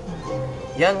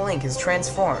 Young Link is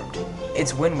transformed,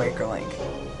 it's Wind Waker Link.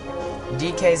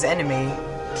 DK's enemy,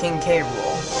 King K.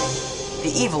 Rool. The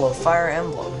evil of Fire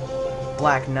Emblem,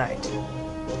 Black Knight.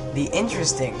 The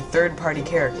interesting third-party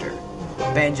character,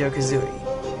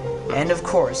 Banjo-Kazooie. And of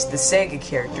course, the Sega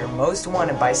character most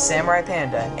wanted by Samurai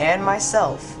Panda and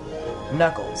myself,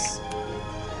 Knuckles.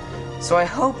 So I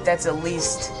hope that's at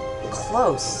least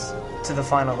close to the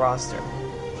final roster.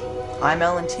 I'm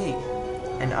Alan T,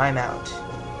 and I'm out.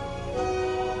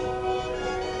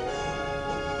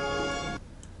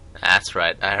 That's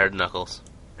right, I heard Knuckles.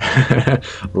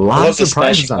 Lots of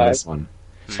surprises on this one.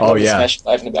 Oh yeah, Smash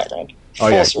Live in the background. Oh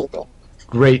Full yeah, circle.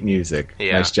 Great music.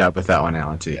 Yeah. Nice job with that one,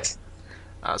 Alan T. Yes.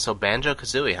 So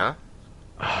Banjo-Kazooie,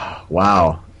 huh?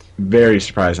 Wow, very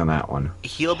surprised on that one.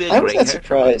 He'll be a I great wasn't that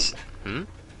character. surprised.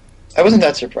 I wasn't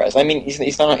that surprised. I mean,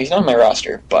 he's not on my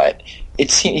roster, but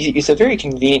he's a very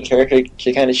convenient character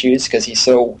to kind of choose because he's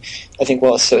so, I think,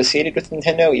 well associated with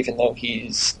Nintendo, even though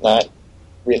he's not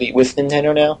really with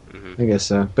Nintendo now. I guess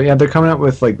so. But yeah, they're coming up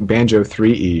with like Banjo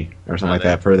 3E or something like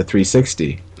that for the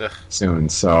 360 soon.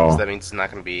 So that means it's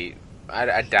not going to be.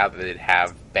 I doubt that they'd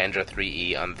have Banjo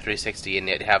 3E on the 360 and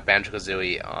yet have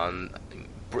Banjo-Kazooie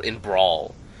in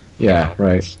Brawl. Yeah,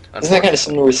 right. Isn't that kind of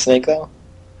similar with Snake, though?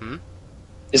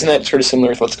 Isn't that sort of similar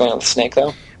with what's going on with Snake,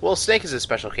 though? Well, Snake is a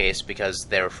special case because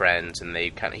they were friends and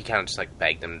he kind of just like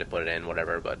begged them to put it in,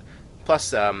 whatever. But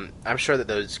plus, I'm sure that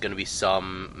there's going to be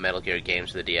some Metal Gear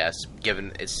games for the DS,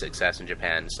 given its success in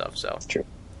Japan and stuff. So True.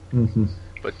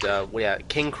 But yeah,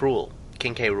 King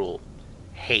K. Rool,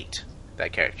 hate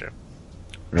that character.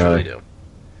 Really? Do.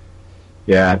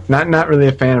 Yeah, not really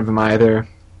a fan of him either.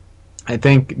 I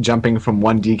think jumping from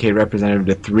one DK representative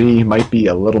to 3 might be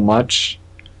a little much.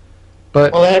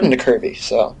 But Well, that happened to Kirby,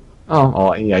 so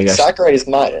Oh, yeah, I guess. Sakurai is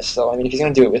modest, so I mean, if he's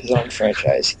going to do it with his own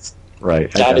franchise, he's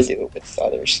Right. I got to guess. do it with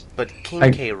others. But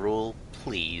King K. Rool,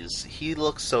 please. He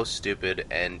looks so stupid,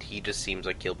 and he just seems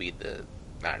like he'll be the...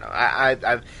 I don't know.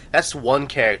 I've that's one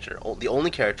character, the only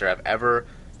character I've ever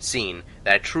seen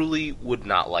that I truly would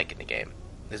not like in the game.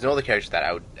 There's no other character that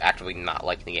I would actively not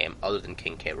like in the game other than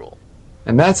King K. Rool.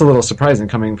 And that's a little surprising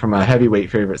coming from a heavyweight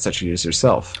favorite such as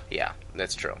yourself. Yeah,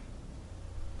 that's true.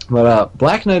 But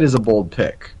Black Knight is a bold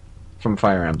pick from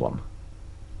Fire Emblem.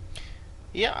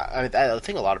 Yeah, I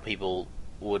think a lot of people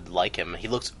would like him. He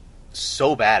looks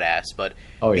so badass, but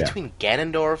Oh, yeah. between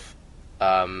Ganondorf,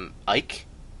 Ike,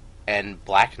 and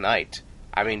Black Knight,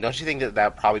 I mean, don't you think that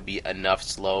would probably be enough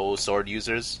slow sword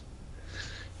users?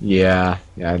 Yeah,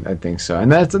 I think so.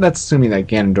 And that's assuming that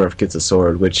Ganondorf gets a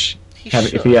sword, which if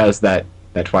should. he has that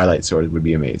Twilight sword would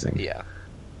be amazing. Yeah.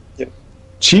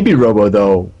 Chibi Robo,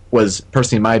 though, was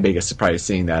personally my biggest surprise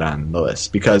seeing that on the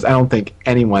list, because I don't think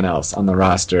anyone else on the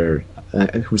roster,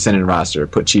 who's sent in a roster,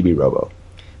 put Chibi Robo.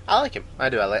 I like him. I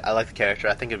do. I like the character.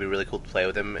 I think it'd be really cool to play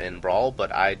with him in Brawl,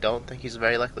 but I don't think he's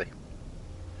very likely.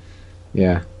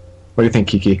 Yeah. What do you think,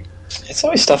 Kiki? It's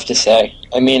always tough to say.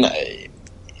 I mean,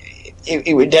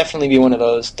 it would definitely be one of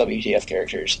those WTF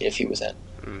characters if he was in,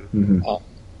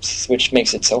 Mm-hmm. which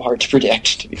makes it so hard to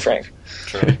predict, to be frank.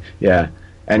 True. Yeah.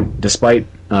 And despite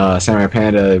Samurai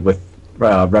Panda with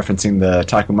referencing the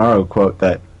Takumaru quote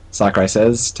that Sakurai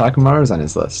says, Takumaru's on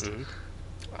his list. Mhm.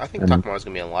 I think Takumaru's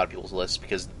going to be on a lot of people's lists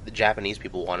because the Japanese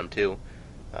people want him too.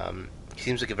 He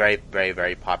seems like a very, very,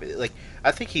 very popular... Like,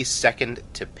 I think he's second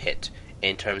to Pit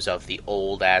in terms of the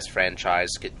old-ass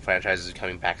franchises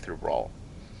coming back through Brawl.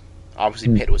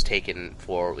 Obviously, Pit was taken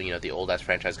for, the old-ass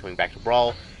franchise coming back to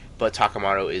Brawl, but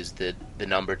Takumaru is the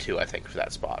number 2, I think, for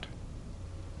that spot.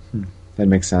 That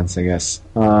makes sense, I guess.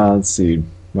 Let's see.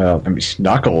 Well, I mean,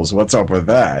 Knuckles, what's up with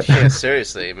that? Yeah,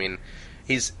 seriously. I mean,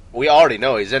 we already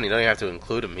know he's in. You don't even have to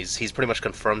include him. He's pretty much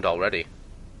confirmed already.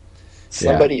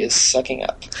 Somebody is sucking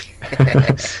up.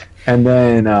 And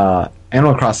then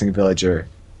Animal Crossing Villager.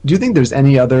 Do you think there's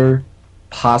any other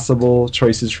possible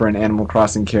choices for an Animal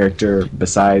Crossing character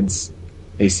besides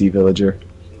AC Villager?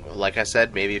 Like I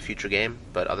said, maybe a future game,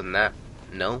 but other than that,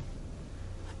 no.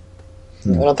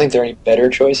 I don't think there are any better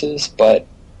choices, but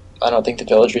I don't think the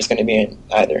Villager is going to be in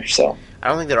either, so... I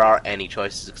don't think there are any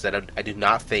choices because I do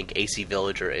not think AC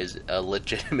Villager is a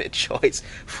legitimate choice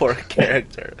for a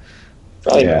character.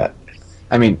 Probably Yeah. not.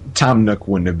 I mean, Tom Nook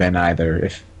wouldn't have been either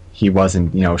if he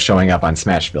wasn't, showing up on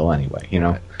Smashville anyway,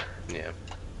 Yeah.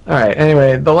 Alright,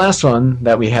 anyway, the last one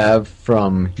that we have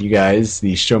from you guys,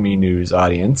 the Show Me News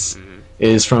audience,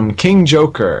 is from King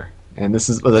Joker. And this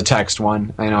was a text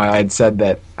one. I know I had said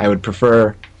that I would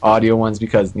prefer audio ones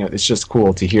because, it's just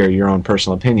cool to hear your own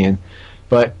personal opinion.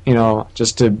 But,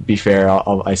 just to be fair,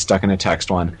 I stuck in a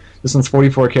text one. This one's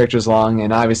 44 characters long,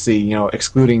 and obviously,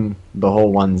 excluding the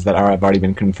whole ones that have already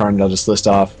been confirmed, I'll just list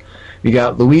off. We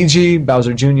got Luigi,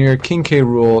 Bowser Jr., King K.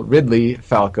 Rool, Ridley,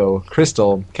 Falco,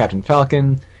 Crystal, Captain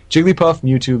Falcon, Jigglypuff,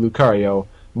 Mewtwo, Lucario,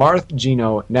 Marth,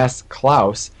 Geno, Ness,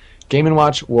 Klaus, Game &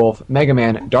 Watch, Wolf, Mega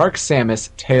Man, Dark Samus,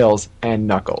 Tails, and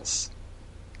Knuckles.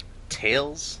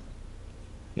 Tails?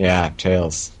 Yeah,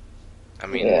 Tails. I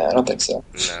mean, Yeah, I don't think so.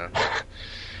 no.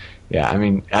 Yeah, I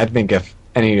mean, I think if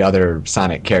any other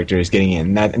Sonic character is getting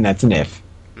in, and that's an if,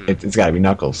 it's got to be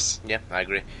Knuckles. Yeah, I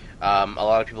agree. A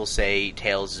lot of people say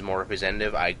Tails is more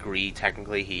representative. I agree,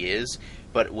 technically he is.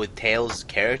 But with Tails'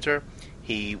 character,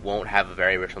 he won't have a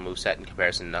very original moveset in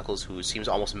comparison to Knuckles, who seems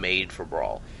almost made for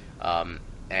Brawl.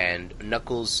 And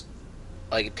Knuckles,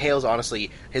 Tails,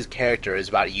 honestly, his character is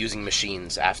about using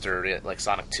machines after,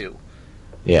 Sonic 2.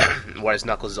 Yeah. Whereas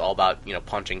Knuckles is all about,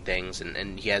 punching things,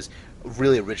 and he has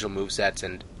really original movesets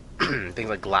and things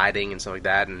like gliding and stuff like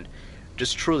that, and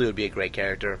just truly would be a great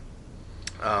character.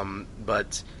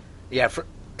 But, yeah,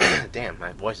 damn,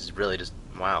 my voice is really just,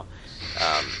 wow.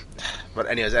 But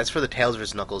anyways, as for the Tails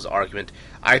vs. Knuckles argument,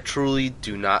 I truly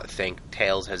do not think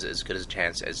Tails has as good a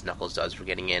chance as Knuckles does for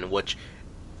getting in, which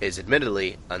is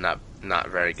admittedly a not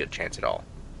very good chance at all.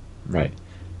 Right.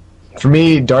 For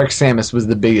me, Dark Samus was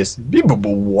the biggest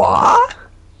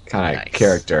kind of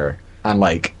character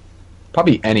on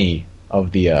probably any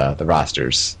of the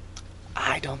rosters.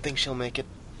 I don't think she'll make it.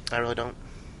 I really don't.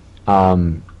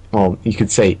 Well, you could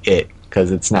say it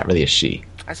because it's not really a she.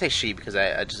 I say she because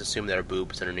I just assume there are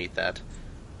boobs underneath that.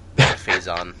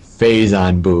 Phazon.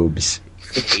 Phazon boobs.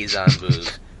 Phazon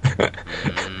boobs.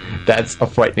 That's a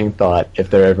frightening thought if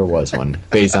there ever was one.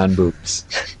 Phazon boobs.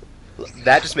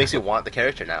 That just makes me want the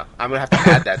character now. I'm going to have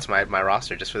to add that to my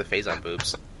roster just for the Phazon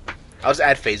boobs. I'll just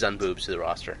add Phazon boobs to the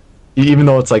roster. Even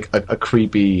though it's a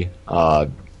creepy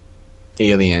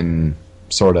alien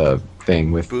sort of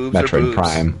thing with Boobs or Metroid boobs?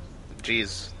 Prime.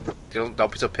 Jeez, don't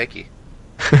be so picky.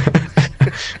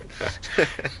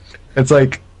 It's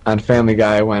like on Family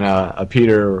Guy when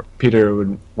Peter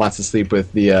wants to sleep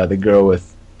with the girl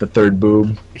with the third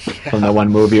boob from the one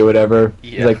movie or whatever. Yeah.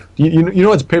 He's like, you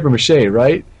know it's paper mache,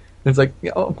 right? And it's like,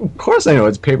 yeah, of course I know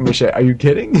it's paper mache. Are you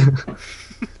kidding?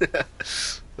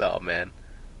 Oh man,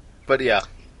 but yeah,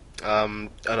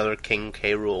 another King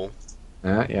K. Rool.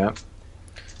 Yeah.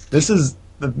 This is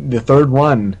the third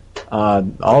one.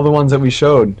 All the ones that we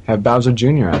showed have Bowser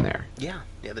Jr. on there. Yeah,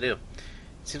 they do.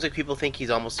 It seems like people think he's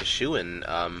almost a shoo-in.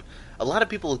 A lot of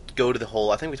people go to the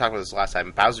whole, I think we talked about this last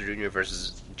time, Bowser Jr.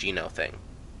 versus Geno thing.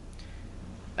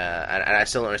 And I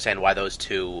still don't understand why those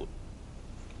two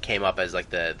came up as like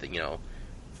the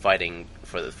fighting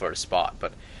for the spot.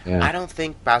 But Yeah. I don't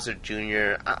think Bowser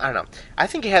Jr. I don't know. I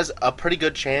think he has a pretty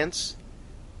good chance,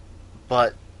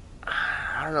 but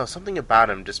I don't know. Something about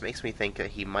him just makes me think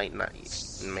that he might not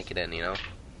make it in.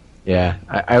 Yeah,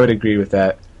 I would agree with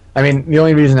that. I mean, the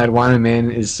only reason I'd want him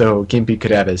in is so Gimpy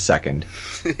could have his second.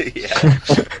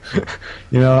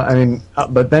 Yeah. I mean,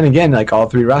 but then again, like all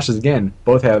three Rushes again,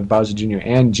 both have Bowser Jr.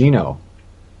 and Geno.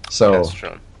 So That's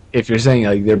true. if you're saying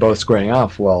like they're both squaring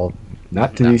off, well,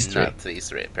 not to these three. Not to these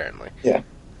three, apparently. Yeah.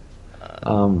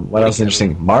 What else is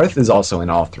interesting? Marth is also in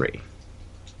all three.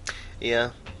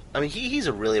 Yeah. I mean, he's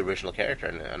a really original character,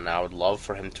 and I would love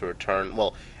for him to return.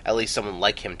 Well, at least someone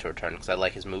like him to return, because I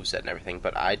like his moveset and everything.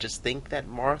 But I just think that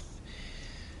Marth,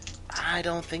 I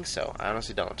don't think so. I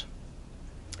honestly don't.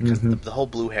 Because the whole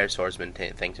blue-haired swordsman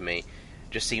thing to me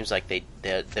just seems like they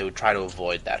would try to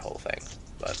avoid that whole thing.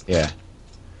 But Yeah.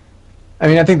 I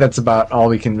mean, I think that's about all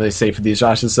we can really say for these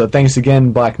Joshes. So thanks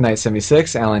again, Black Knight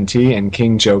 76, Alan T, and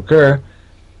King Joker.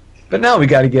 But now we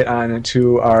got to get on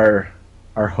to our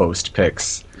host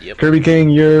picks. Yep. Kirby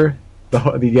King, you're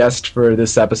the guest for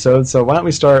this episode, so why don't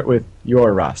we start with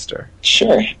your roster?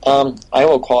 Sure. I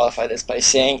will qualify this by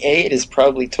saying, A, it is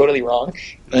probably totally wrong,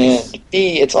 Nice. and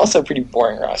B, it's also a pretty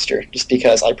boring roster, just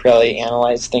because I probably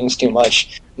analyzed things too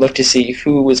much, looked to see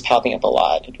who was popping up a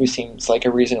lot, and who seems like a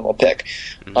reasonable pick.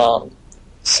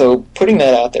 So putting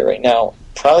that out there right now,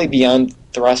 probably beyond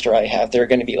the roster I have, there are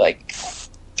going to be like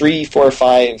 3, 4,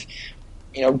 5,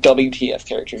 WTF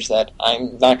characters that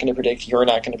I'm not going to predict, you're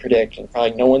not going to predict, and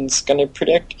probably no one's going to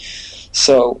predict.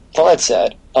 So, with all that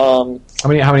said, How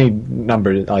many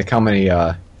numbers, like how many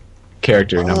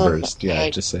character numbers do you have I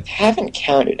to say? haven't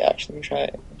counted, actually. Let me try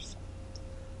it.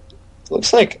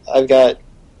 Looks like I've got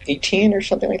 18 or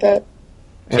something like that.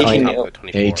 18 Yeah, new.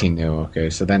 24. 18 new, okay.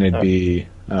 So then it'd be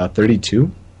 32?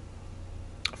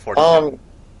 42.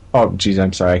 Oh, geez,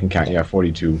 I'm sorry, I can count. Yeah,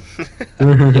 42.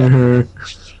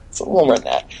 It's a little more than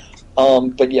that.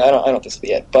 But yeah, I don't think this will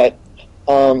be it. But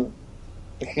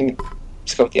we can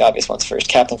just go with the obvious ones first.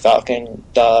 Captain Falcon,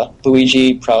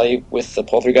 Luigi, probably with the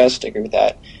Poltergeist. I agree with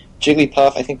that.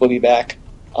 Jigglypuff, I think will be back.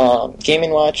 Game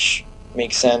 & Watch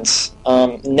makes sense.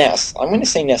 Ness, I'm going to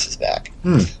say Ness is back.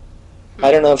 I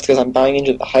don't know if it's because I'm buying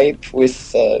into the hype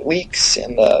with leaks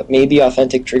and the maybe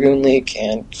authentic Dragoon leak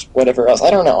and whatever else. I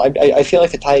don't know. I feel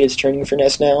like the tide is turning for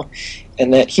Ness now,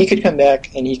 and that he could come back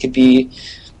and he could be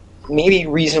maybe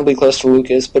reasonably close to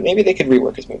Lucas, but maybe they could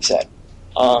rework his moveset.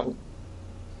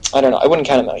 I don't know. I wouldn't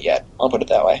count him out yet. I'll put it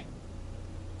that way.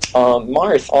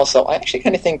 Marth, also, I actually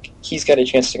kind of think he's got a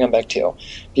chance to come back too,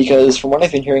 because from what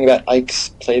I've been hearing about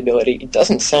Ike's playability, it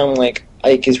doesn't sound like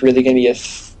Ike is really going to be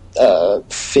a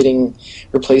fitting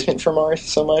replacement for Marth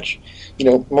so much.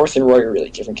 Marth and Roy are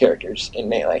really different characters in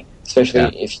Melee, especially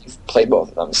if you've played both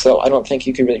of them. So I don't think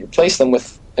you could really replace them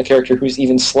with a character who's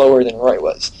even slower than Roy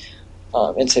was,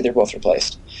 and say they're both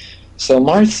replaced. So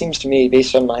Marth seems to me,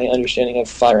 based on my understanding of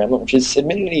Fire Emblem, which is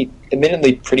admittedly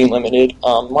pretty limited,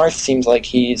 Marth seems like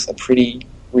he's a pretty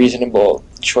reasonable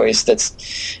choice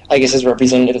that's, I guess, as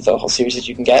representative of the whole series as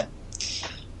you can get.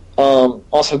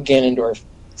 Also, Ganondorf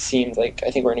seems like, I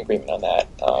think we're in agreement on that.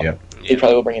 They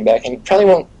probably will bring him back, and he probably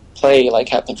won't play like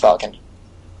Captain Falcon,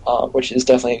 which is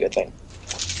definitely a good thing.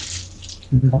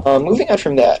 Moving on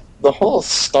from that, the whole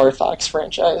Star Fox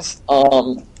franchise,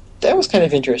 that was kind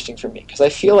of interesting for me, because I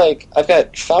feel like I've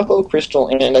got Falco, Crystal,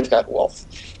 and I've got Wolf,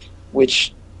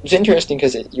 which is interesting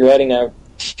because you're adding now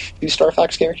 2 Star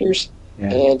Fox characters,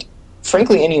 and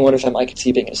frankly, any one of them I could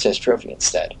see being an assist trophy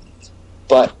instead.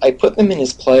 But I put them in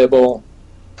as playable.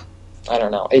 I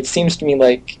don't know. It seems to me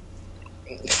like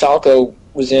Falco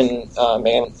was in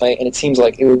Melee, and it seems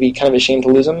like it would be kind of a shame to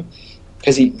lose him,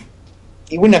 because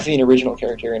he wouldn't have to be an original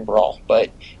character in Brawl, but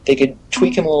they could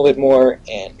tweak him a little bit more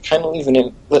and kind of leave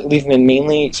him in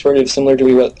mainly sort of similar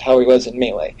to how he was in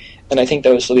Melee, and I think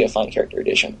that would still be a fine character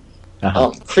addition.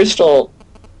 Crystal,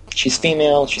 she's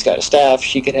female, she's got a staff,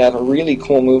 she could have a really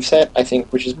cool moveset, I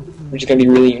think, which is going to be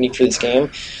really unique for this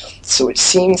game. So it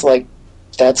seems like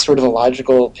that's sort of a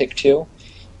logical pick too.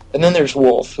 And then there's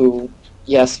Wolf, who,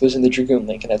 yes, was in the Dragoon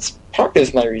Link, and that's part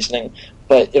of my reasoning,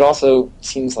 but it also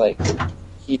seems like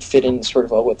he'd fit in sort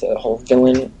of well with the whole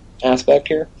villain aspect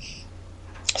here.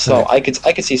 So I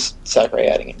could see Sakurai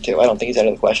adding him too. I don't think he's out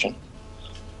of the question.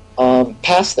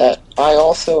 Past that, I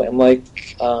also am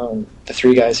like the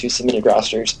three guys who submitted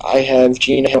rosters. I have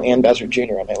Gino and Bowser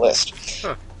Jr. on my list.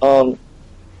 Huh.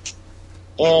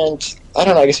 And I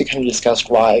don't know, I guess we kind of discussed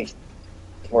why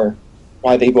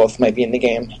they both might be in the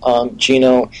game.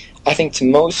 Gino, I think to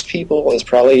most people, is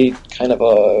probably kind of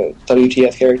a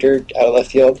WTF character out of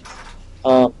left field.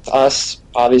 To us,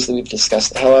 obviously, we've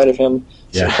discussed the hell out of him,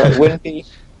 so it probably wouldn't be.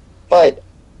 But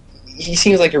he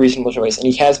seems like a reasonable choice, and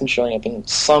he has been showing up in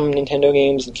some Nintendo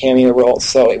games and cameo roles,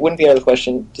 so it wouldn't be out of the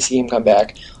question to see him come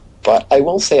back. But I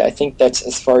will say, I think that's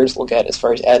as far as we'll get as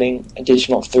far as adding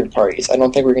additional third parties. I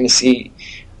don't think we're going to see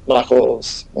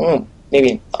Knuckles.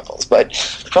 Maybe Knuckles, but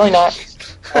probably not.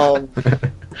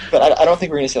 But I don't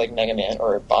think we're going to see like Mega Man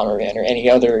or Bomberman or any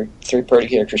other third-party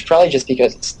characters, probably just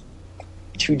because it's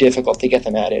too difficult to get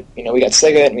them added. You know, we got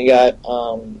Sega and we got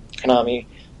Konami,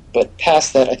 but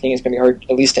past that, I think it's going to be hard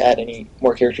at least to add any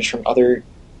more characters from other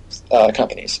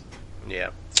companies. Yeah.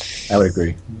 I would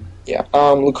agree. Yeah.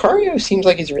 Lucario seems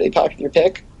like he's a really popular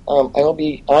pick. I will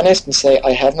be honest and say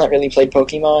I have not really played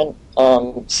Pokemon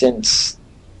since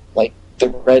like the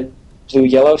Red, Blue,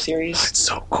 Yellow series. It's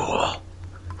so cool.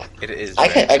 It is. I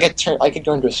could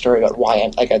go into a story about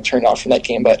why I got turned off from that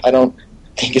game, but I don't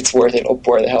think it's worth it. It'll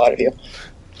bore the hell out of you.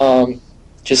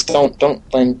 Just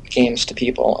don't lend games to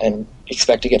people and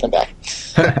expect to get them back.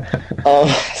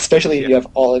 Especially if you have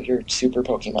all of your super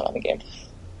Pokemon on the game.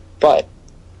 But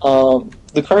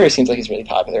Lucario seems like he's really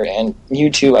popular, and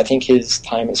Mewtwo, I think his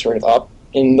time is sort of up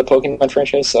in the Pokemon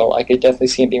franchise, so I could definitely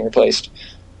see him being replaced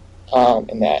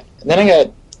in that. And then I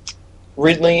got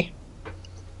Ridley.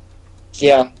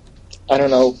 Yeah, I don't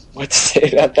know what to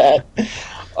say about that.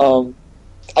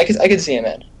 I could see him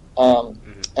in.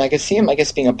 And I could see him, I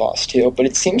guess, being a boss too. But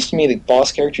it seems to me the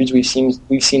boss characters we've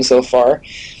seen so far,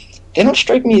 they don't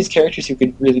strike me as characters who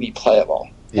could really be playable.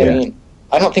 Yeah. I mean,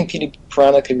 I don't think Petey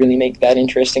Piranha could really make that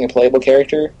interesting a playable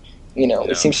character. You know,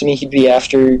 It seems to me he'd be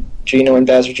after Gino and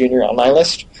Bowser Jr. on my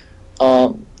list.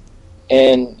 And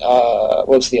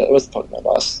what's the Pokemon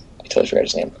boss? I totally forgot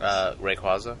his name.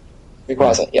 Rayquaza.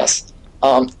 Rayquaza, yes.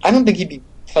 I don't think he'd be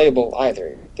playable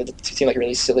either. That seemed like a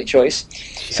really silly choice.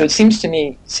 Yeah. So it seems to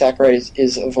me Sakurai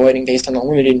is avoiding, based on the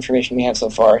limited information we have so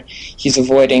far, he's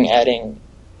avoiding adding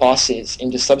bosses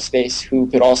into Subspace who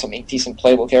could also make decent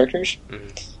playable characters.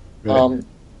 Mm-hmm. Right.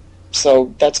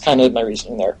 So that's kind of my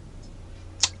reasoning there.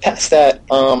 Past that,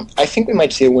 I think we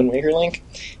might see a Wind Waker link,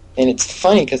 and it's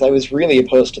funny because I was really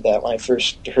opposed to that when I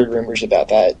first heard rumors about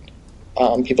that.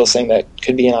 People saying that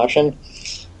could be an option.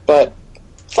 But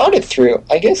thought it through.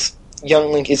 I guess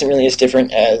young Link isn't really as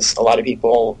different as a lot of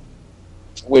people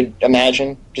would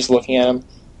imagine, just looking at him.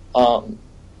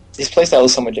 His playstyle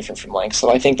is somewhat different from Link,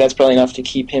 so I think that's probably enough to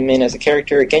keep him in as a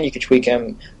character. Again, you could tweak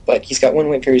him, but he's got Wind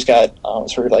Waker, he's got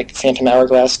sort of like Phantom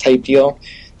Hourglass type deal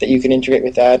that you can integrate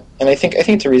with that, and I think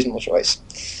it's a reasonable choice.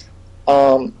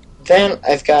 Then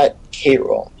I've got K.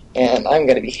 Rool, and I'm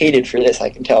going to be hated for this, I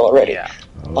can tell already. Yeah.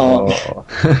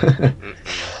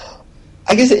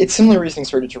 I guess it's similar reasoning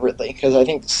sort of to Ridley, because I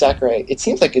think Sakurai, it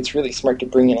seems like it's really smart to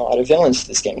bring in a lot of villains to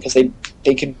this game, because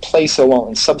they could play so well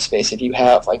in Subspace if you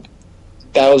have, like,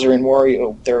 Bowser and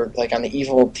Wario, they're, like, on the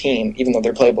evil team, even though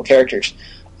they're playable characters.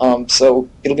 So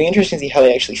it'll be interesting to see how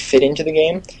they actually fit into the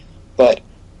game, but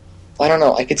I don't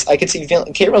know, I could see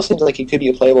K. Rool seems like he could be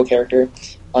a playable character.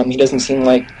 He doesn't seem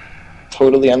like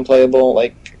totally unplayable,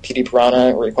 like Petey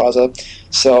Piranha or Rayquaza,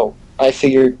 so I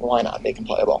figured, why not make him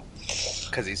playable?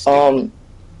 Because he's stupid.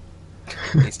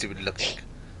 He's stupid looking.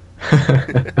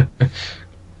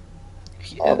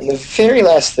 The very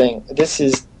last thing, this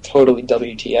is totally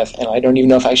WTF, and I don't even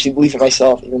know if I actually believe it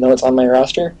myself, even though it's on my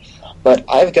roster, but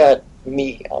I've got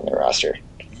me on the roster.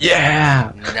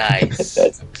 Yeah! Nice.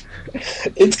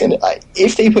 It's gonna.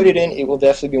 If they put it in, it will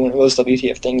definitely be one of those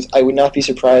WTF things. I would not be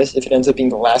surprised if it ends up being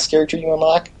the last character you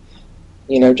unlock.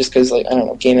 You know, just because, like, I don't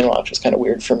know, Game & Watch was kind of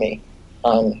weird for me.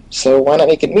 So why not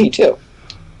make it me too?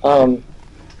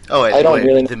 I don't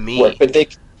really know the me. Work, but they.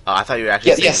 I thought you were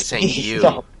actually saying you.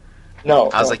 No.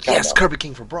 I was like, God, yes, no. Kirby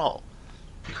King for Brawl.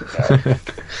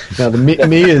 No, the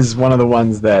me is one of the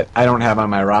ones that I don't have on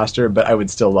my roster, but I would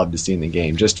still love to see in the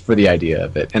game, just for the idea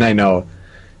of it. And I know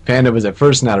Panda was at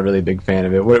first not a really big fan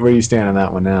of it. Where do you stand on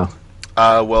that one now?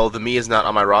 Well, the Mii is not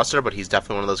on my roster, but he's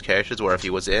definitely one of those characters where if he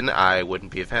was in, I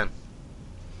wouldn't be a fan.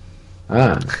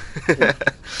 Ah.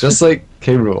 Just like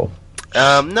K. Rool.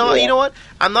 No, Yeah. you know what?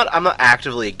 I'm not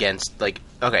actively against, like,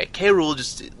 okay, K. Rool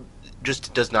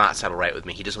just does not settle right with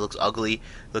me. He just looks ugly,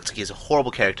 looks like he has a horrible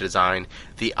character design.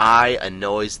 The eye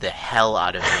annoys the hell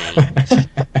out of me.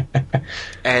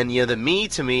 And, the Mii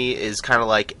to me is kind of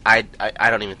like, I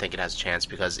don't even think it has a chance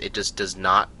because it just does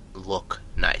not look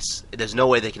nice. There's no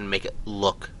way they can make it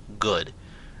look good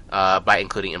by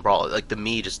including it in Brawl. Like, the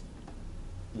Mii just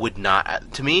would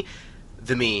not, to me,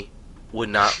 the Mii would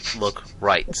not look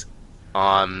right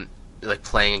on, like,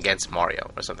 playing against Mario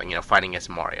or something, fighting against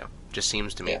Mario. Just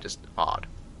seems to me just odd.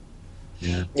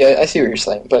 Yeah. Yeah, I see what you're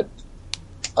saying, but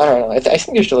I don't know. I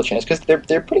think there's still a chance because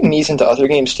they're putting Mii's into other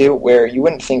games too, where you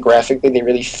wouldn't think graphically they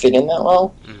really fit in that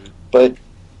well. Mm-hmm. But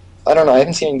I don't know. I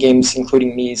haven't seen any games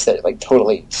including Mii's that like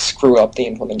totally screw up the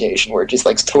implementation, where it just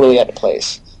like totally out of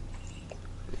place.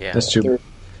 Yeah. That's true.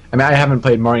 I mean, I haven't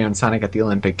played Mario and Sonic at the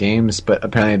Olympic Games, but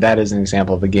apparently that is an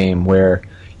example of a game where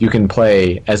you can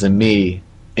play as a Mii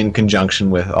in conjunction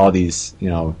with all these,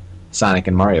 Sonic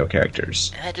and Mario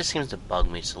characters. And that just seems to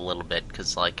bug me just a little bit,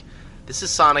 because, like, this is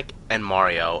Sonic and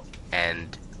Mario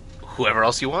and whoever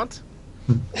else you want?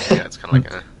 Yeah, it's kind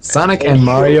of like, Sonic and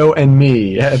Mario and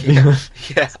me. yeah.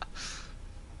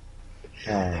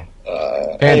 Panda,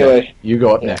 Anyway, you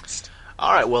go up yeah. next.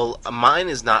 Alright, well, mine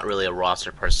is not really a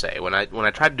roster per se. When I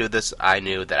tried to do this, I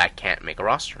knew that I can't make a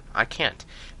roster. I can't.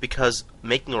 Because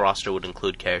making a roster would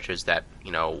include characters that,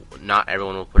 not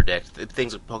everyone will predict.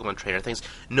 Things like Pokemon Trainer, things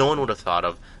no one would have thought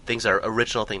of. Things that are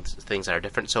original, things that are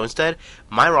different. So instead,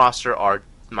 my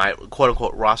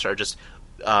quote-unquote roster are just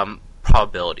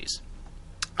probabilities.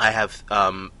 I have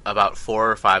about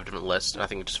 4 or 5 different lists. I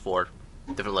think just 4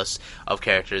 different lists of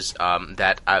characters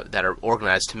that are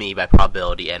organized to me by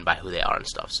probability and by who they are and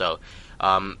stuff. So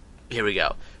here we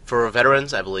go. For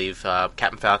veterans, I believe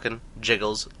Captain Falcon,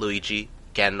 Jiggles, Luigi,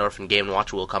 Ganondorf, and Game &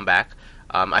 Watch will come back.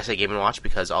 I say Game & Watch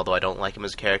because although I don't like him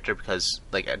as a character because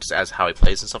just as how he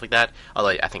plays and stuff like that, although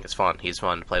I think it's fun. He's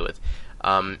fun to play with.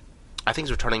 I think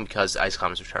he's returning because Ice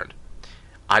Climbers returned.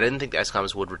 I didn't think the Ice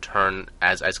Climbers would return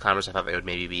as Ice Climbers. I thought they would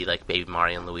maybe be like Baby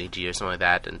Mario and Luigi or something like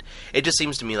that. And it just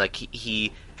seems to me like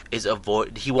he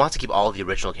wants to keep all of the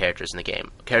original characters in the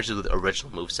game, characters with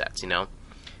original movesets,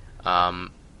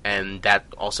 and that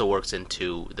also works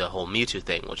into the whole Mewtwo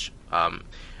thing, which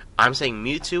I'm saying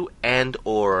Mewtwo and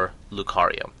or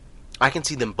Lucario. I can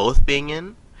see them both being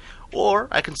in, or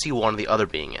I can see one or the other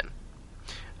being in.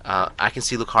 I can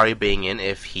see Lucario being in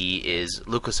if he is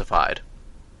Lucasified.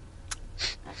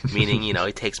 Meaning, he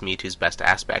takes Mewtwo's best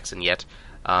aspects and yet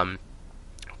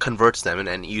converts them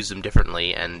and uses them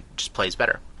differently and just plays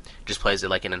better. Just plays it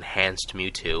like an enhanced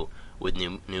Mewtwo with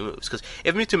new moves. Because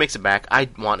if Mewtwo makes it back, I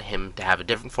want him to have a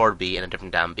different forward B and a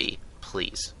different down B.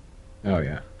 Please. Oh,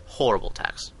 yeah. Horrible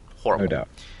attacks. Horrible. No doubt.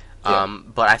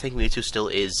 But I think Mewtwo still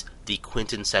is the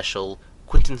quintessential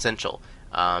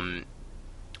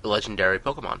legendary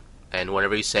Pokemon. And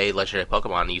whenever you say legendary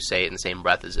Pokemon, you say it in the same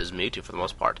breath as Mewtwo for the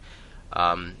most part.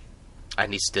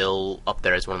 And he's still up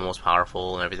there as one of the most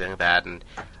powerful and everything like that. And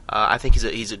I think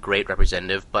he's a great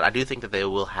representative. But I do think that they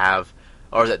will have,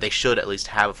 or that they should at least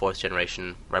have a 4th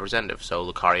generation representative. So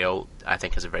Lucario, I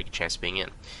think, has a very good chance of being in.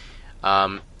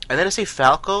 And then I say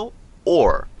Falco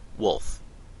or Wolf.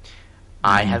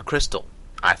 I have Crystal.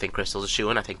 I think Crystal's a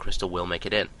shoo-in. I think Crystal will make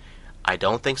it in. I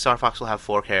don't think Star Fox will have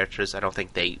 4 characters. I don't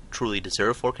think they truly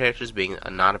deserve 4 characters, being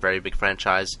not a very big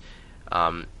franchise.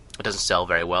 It doesn't sell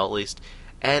very well, at least.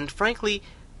 And frankly,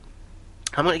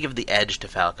 I'm going to give the edge to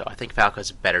Falco. I think Falco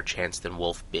has a better chance than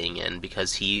Wolf being in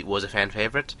because he was a fan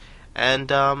favorite,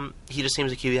 and he just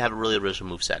seems like he had a really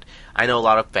original moveset. I know a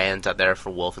lot of fans out there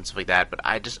for Wolf and stuff like that, but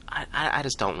I just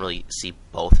don't really see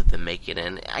both of them make it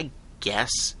in. I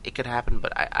guess it could happen,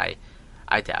 but I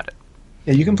doubt it.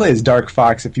 Yeah, you can play as Dark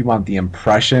Fox if you want the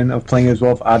impression of playing as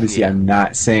Wolf. Obviously, Yeah. I'm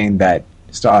not saying that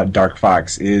Dark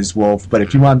Fox is Wolf, but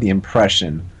if you want the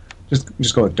impression,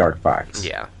 just go with Dark Fox.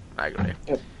 Yeah, I agree.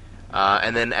 Yep.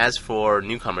 And then as for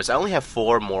newcomers, I only have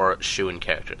 4 more shoo-in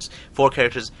characters. 4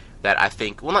 characters that I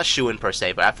think, well, not shoo-in per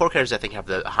se, but I have 4 characters I think have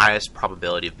the highest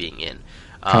probability of being in.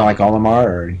 Kind of like Olimar,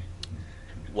 or...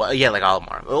 Well, yeah, like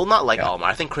Olimar. Well, not like Olimar.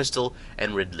 I think Crystal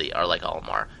and Ridley are like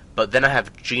Olimar. But then I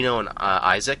have Gino and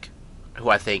Isaac, who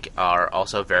I think are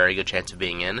also a very good chance of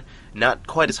being in. Not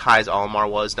quite as high as Olimar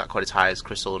was, not quite as high as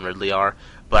Crystal and Ridley are,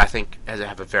 but I think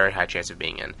have a very high chance of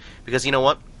being in. Because you know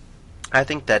what? I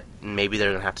think that maybe they're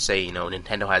going to have to say,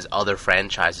 Nintendo has other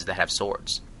franchises that have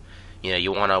swords.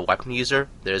 You want a weapon user?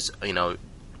 There's,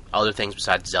 other things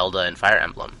besides Zelda and Fire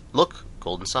Emblem. Look,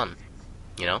 Golden Sun.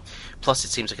 You know, plus it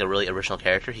seems like a really original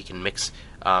character. He can mix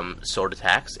sword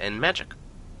attacks and magic.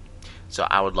 So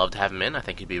I would love to have him in. I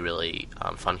think he'd be a really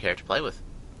fun character to play with.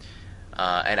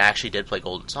 And I actually did play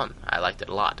Golden Sun. I liked it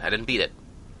a lot. I didn't beat it.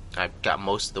 I got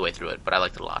most of the way through it, but I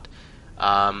liked it a lot.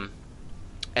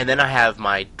 And then I have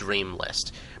my dream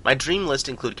list. My dream list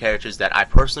include characters that I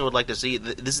personally would like to see.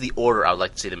 This is the order I would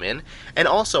like to see them in. And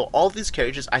also, all of these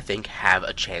characters, I think, have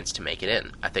a chance to make it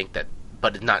in. I think that,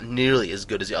 but it's not nearly as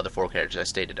good as the other 4 characters I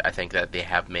stated. I think that they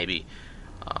have maybe...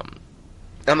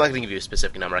 I'm not going to give you a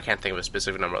specific number. I can't think of a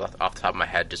specific number off the top of my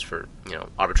head just for,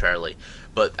 arbitrarily.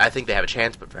 But I think they have a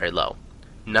chance, but very low.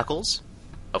 Knuckles,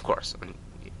 of course. I mean,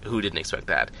 who didn't expect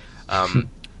that?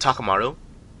 Takamaru,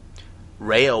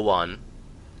 Rei-Oh-1,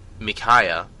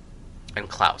 Micaiah, and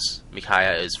Klaus.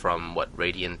 Micaiah is from,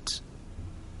 Radiant...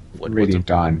 Radiant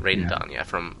Dawn. Radiant Dawn,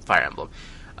 from Fire Emblem.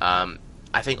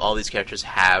 I think all these characters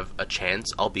have a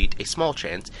chance, albeit a small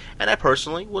chance, and I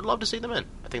personally would love to see them in.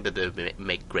 I think that they would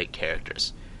make great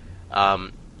characters.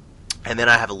 And then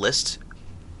I have a list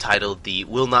titled the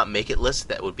Will Not Make It list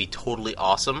that would be totally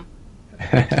awesome.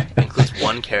 It includes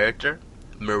 1 character,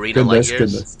 Marina Lightyears.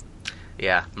 Good list.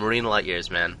 Yeah, Marina Lightyears,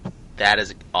 man. That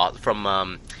is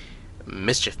from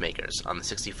Mischief Makers on the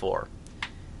 64.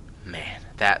 Man,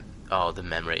 the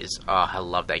memories. Oh, I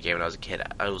loved that game when I was a kid.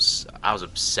 I was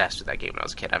obsessed with that game when I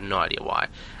was a kid. I have no idea why.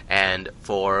 And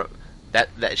for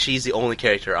that she's the only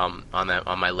character on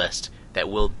my list that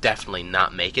will definitely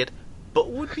not make it, but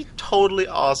would be totally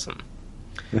awesome.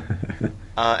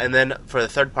 And then for the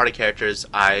third-party characters,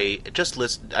 I just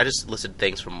listed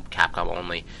things from Capcom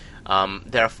only.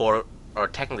 There are 4, or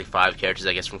technically 5 characters,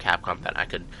 I guess, from Capcom that I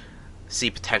could see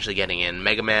potentially getting in.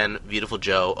 Mega Man, Beautiful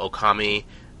Joe, Okami.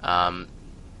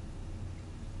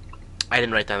 I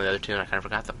didn't write down the other 2, and I kind of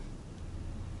forgot them.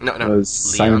 No. Was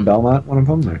Simon Belmont one of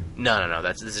them? Or? No.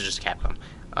 This is just Capcom.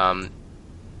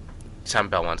 Simon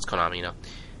Belmont's Konami,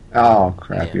 Oh,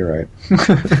 crap, yeah. You're right.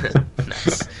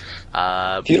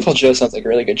 Nice. Beautiful Joe sounds like a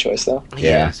really good choice, though. He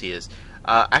is.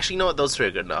 Actually, you know what? Those 3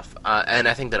 are good enough. And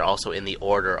I think they're also in the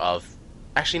order of...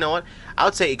 Actually, you know what? I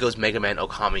would say it goes Mega Man,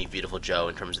 Okami, Beautiful Joe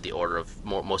in terms of the order of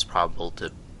most probable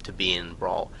to be in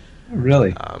Brawl.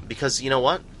 Really? Because, you know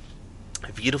what?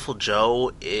 Beautiful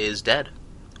Joe is dead,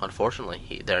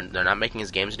 unfortunately. They're not making his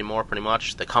games anymore, pretty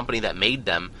much. The company that made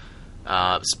them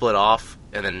split off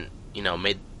and then,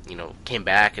 came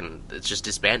back, and it's just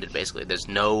disbanded, basically. There's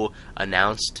no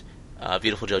announced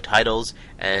Beautiful Joe titles,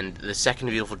 and the second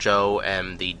Beautiful Joe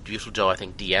and the Beautiful Joe, I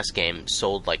think, DS game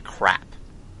sold like crap.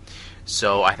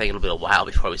 So I think it'll be a while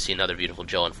before we see another Beautiful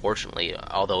Joe, unfortunately,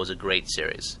 although it was a great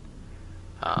series.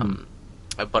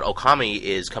 But Okami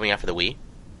is coming out for the Wii.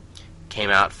 Came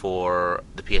out for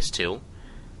the PS2.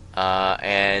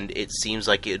 And it seems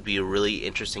like it would be a really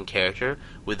interesting character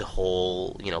with the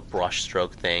whole, brush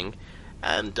stroke thing.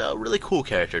 And a really cool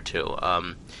character, too.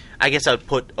 I guess I would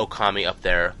put Okami up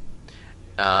there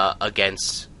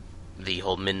against the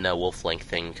whole Midna Wolf Link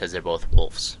thing, because they're both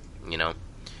wolves,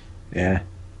 Yeah.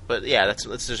 But yeah, that's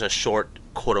just a short,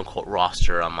 quote-unquote,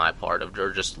 roster on my part,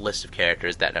 or just list of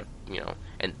characters that have,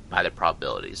 and by their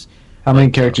probabilities. How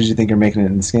many characters do you think are making it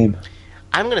in this game?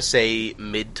 I'm going to say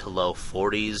mid to low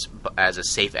 40s as a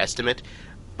safe estimate,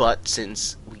 but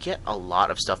since we get a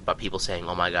lot of stuff about people saying,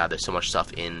 oh my god, there's so much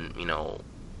stuff in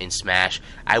Smash,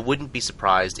 I wouldn't be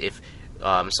surprised if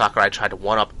Sakurai tried to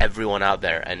one-up everyone out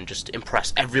there and just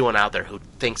impress everyone out there who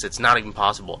thinks it's not even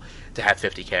possible to have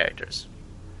 50 characters.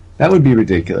 That would be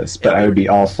ridiculous, but I would be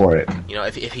all for it.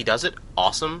 If he does it,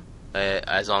 awesome,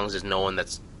 as long as there's no one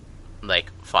that's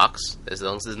like Fox, as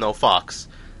long as there's no Fox,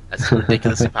 that's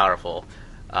ridiculously powerful.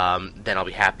 Then I'll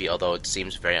be happy, although it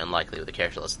seems very unlikely with a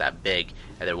character that's that big,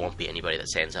 and there won't be anybody that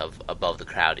stands above the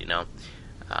crowd,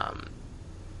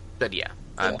 But yeah.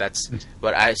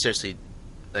 But I seriously,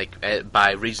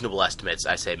 by reasonable estimates,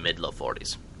 I say mid-low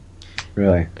 40s.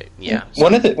 Really? Yeah.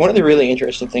 One of the really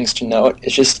interesting things to note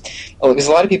is just, because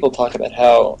a lot of people talk about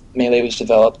how Melee was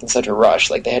developed in such a rush,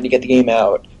 like they had to get the game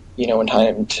out, in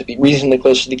time to be reasonably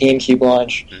close to the GameCube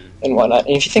launch and whatnot.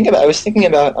 And if you think about, I was thinking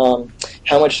about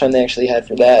how much time they actually had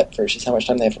for that versus how much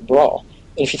time they had for Brawl.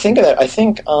 And if you think of it, I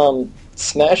think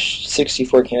Smash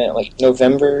 64 came out like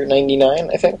November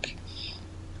 99, I think.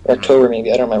 Or October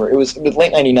maybe, I don't remember. It was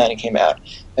late 99 it came out.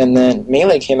 And then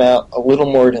Melee came out a little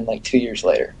more than 2 years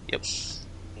later. Yep.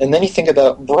 And then you think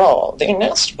about Brawl. They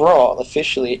announced Brawl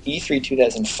officially at E3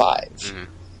 2005. Mm-hmm.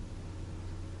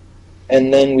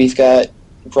 And then we've got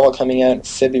Brawl coming out in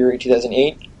February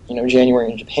 2008,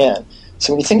 January in Japan.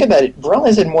 So when you think about it, Brawl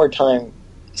has had more time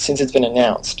since it's been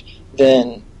announced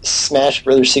than Smash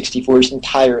Bros. 64's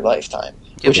entire lifetime.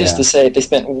 Which is to say, they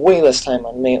spent way less time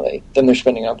on Melee than they're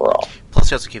spending on Brawl. Plus,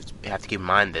 also have to keep in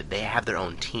mind that they have their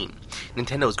own team.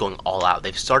 Nintendo is going all out.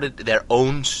 They've started their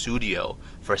own studio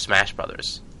for Smash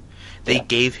Brothers. They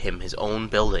gave him his own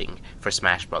building for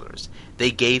Smash Brothers.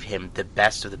 They gave him the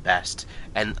best of the best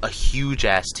and a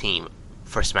huge-ass team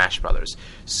for Smash Brothers.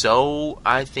 So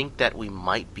I think that we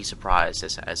might be surprised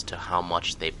as to how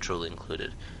much they've truly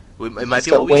included. It might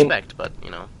be what we expect, but, you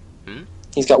know.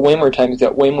 He's got way more time. He's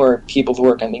got way more people to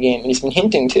work on the game. And he's been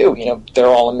hinting, too. You know, they're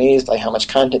all amazed by how much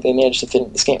content they managed to fit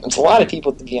in this game. It's a lot of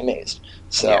people to be amazed.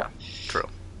 So, yeah, true.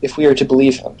 If we are to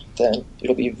believe him, then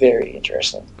it'll be very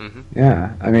interesting. Mm-hmm.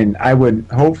 Yeah, I mean, I would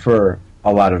hope for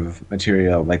a lot of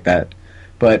material like that.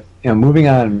 But, you know, moving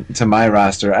on to my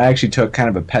roster, I actually took kind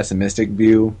of a pessimistic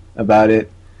view about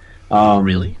it.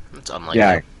 Really? That's unlike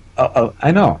Yeah,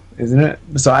 I know, isn't it?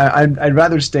 So I'd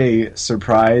rather stay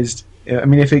surprised. I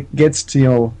mean, if it gets to, you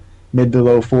know, mid to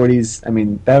low 40s, I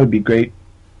mean, that would be great,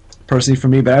 personally, for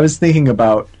me. But I was thinking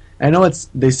about, I know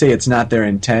they say it's not their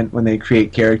intent when they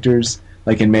create characters,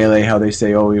 like in Melee, how they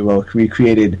say, oh, we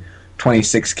created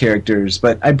 26 characters.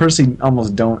 But I personally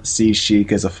almost don't see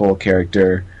Sheik as a full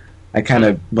character. I kind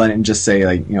of blend it and just say,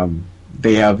 like, you know,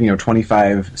 they have, you know,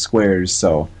 25 squares,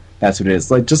 so that's what it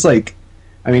is.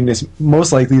 I mean, it's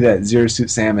most likely that Zero Suit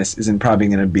Samus isn't probably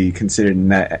going to be considered in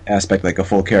that aspect like a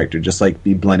full character, just like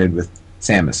be blended with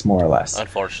Samus, more or less.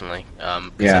 Unfortunately.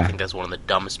 Because I think that's one of the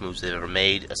dumbest moves they've ever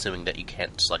made, assuming that you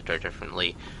can't select her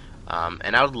differently.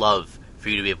 And I would love for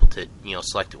you to be able to, you know,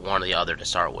 select one or the other to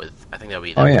start with. I think that would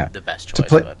be the best choice.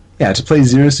 To play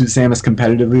Zero Suit Samus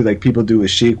competitively like people do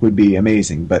with Sheik would be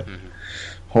amazing, but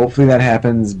hopefully that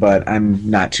happens, but I'm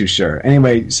not too sure.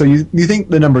 Anyway, so you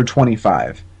think the number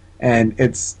 25... And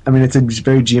it's a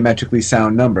very geometrically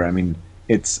sound number. I mean,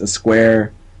 it's a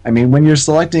square. I mean, when you're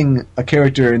selecting a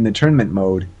character in the tournament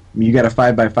mode, you got a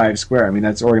 5x5 square. I mean,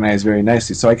 that's organized very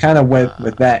nicely. So I kind of went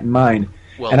with that in mind.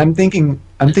 Well, and I'm thinking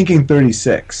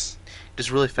 36.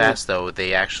 Just really fast, though,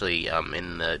 they actually,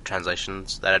 in the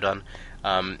translations that I've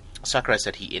done, Sakurai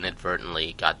said he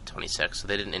inadvertently got 26, so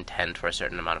they didn't intend for a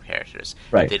certain amount of characters.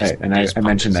 Right, and I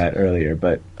mentioned that earlier,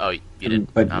 but... Oh, you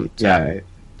did? But,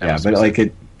 but like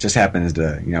it just happens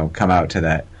to, you know, come out to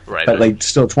that. Right. But, like,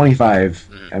 still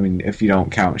 25, I mean, if you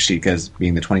don't count Sheik as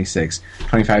being the 26,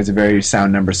 25 is a very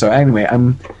sound number. So, anyway,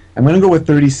 I'm going to go with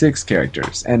 36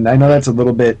 characters. And I know that's a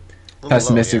little bit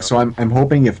pessimistic, so I'm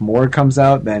hoping if more comes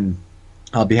out, then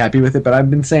I'll be happy with it. But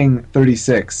I've been saying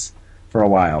 36 for a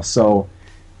while. So,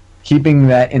 keeping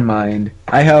that in mind,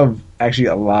 I have actually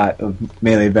a lot of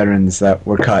Melee veterans that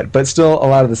were cut, but still a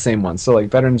lot of the same ones. So,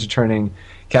 like, veterans returning,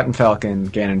 Captain Falcon,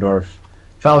 Ganondorf,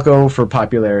 Falco for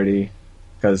popularity,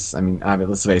 because, I mean,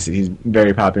 let's face it, he's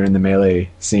very popular in the Melee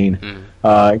scene.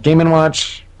 Game &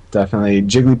 Watch, definitely.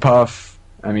 Jigglypuff,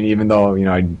 I mean, even though, you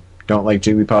know, I don't like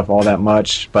Jigglypuff all that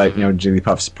much, but, you know,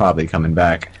 Jigglypuff's probably coming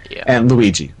back. Yeah. And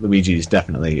Luigi. Luigi's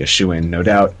definitely a shoo-in, no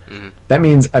doubt. That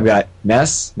means I've got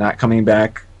Ness not coming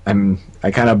back. I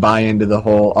kind of buy into the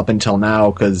whole up until now,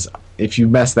 because if you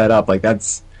mess that up, like,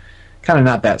 that's kind of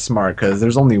not that smart, because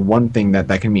there's only one thing that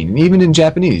can mean. And even in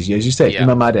Japanese, as you say,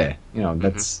 imamade. You know,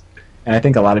 that's... And I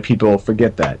think a lot of people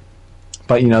forget that.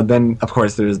 But, you know, then, of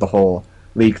course, there's the whole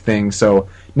leak thing. So,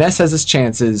 Ness has his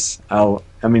chances. I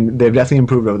mean, they've definitely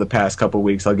improved over the past couple of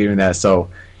weeks. I'll give you that.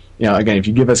 So, you know, again, if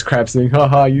you give us crap saying,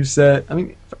 haha, you said... I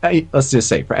mean, let's just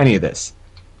say, for any of this,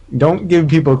 don't give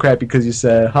people crap because you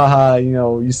said, haha, you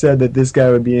know, you said that this guy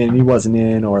would be in and he wasn't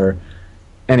in, or...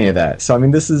 any of that. So, I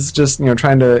mean, this is just, you know,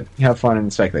 trying to have fun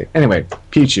and speculate. Anyway,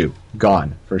 Pichu,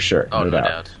 gone, for sure. Oh, no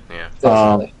doubt. Yeah.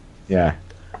 Definitely. Yeah.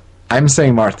 I'm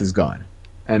saying Martha's gone.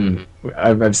 And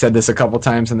I've said this a couple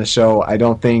times in the show. I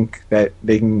don't think that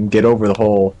they can get over the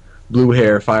whole blue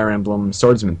hair, Fire Emblem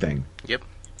swordsman thing. Yep.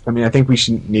 I mean, I think we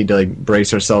need to, like,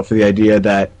 brace ourselves for the idea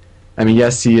that, I mean,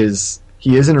 yes, he is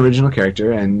an original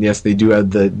character, and yes, they do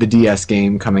have the DS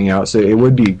game coming out, so it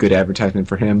would be a good advertisement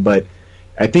for him, but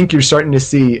I think you're starting to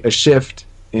see a shift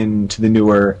into the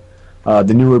newer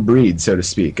breed, so to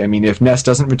speak. I mean, if Ness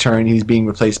doesn't return, he's being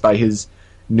replaced by his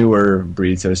newer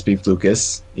breed, so to speak,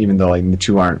 Lucas, even though, like, the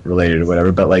two aren't related or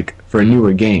whatever, but, like, for a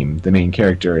newer game, the main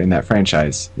character in that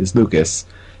franchise is Lucas.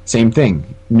 Same thing.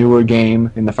 Newer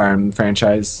game in the Fire Emblem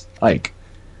franchise, Ike.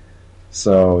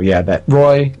 So, yeah, that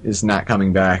Roy is not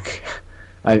coming back.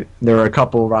 There were a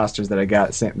couple rosters that I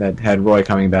got that had Roy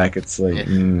coming back. It's like,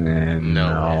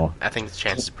 no. I think the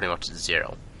chance is pretty much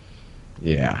 0.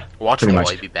 Yeah. Watch Roy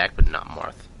be back, but not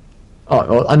Marth.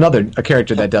 Oh, well, a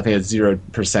character that definitely has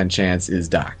 0% chance is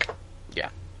Doc. Yeah.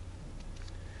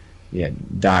 Yeah,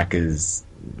 Doc is...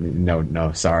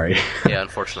 No, sorry. Yeah,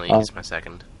 unfortunately, he's my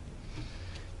second.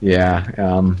 Yeah,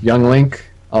 Young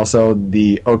Link, also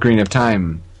the Ocarina of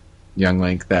Time young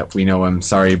Link that we know him.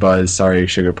 Sorry, Buzz. Sorry,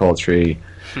 Sugar Poultry.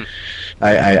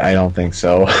 I don't think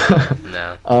so.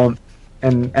 No.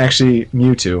 And actually,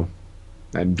 Mewtwo.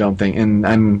 I don't think, and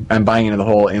I'm buying into the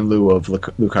whole in lieu of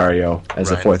Lucario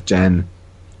as a Right. 4th gen.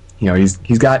 You know, he's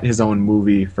got his own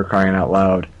movie for crying out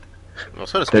loud. Well,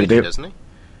 so does They- Pidgey, they- doesn't he?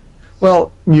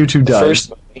 Well, Mewtwo The does. first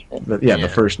movie, But Yeah. the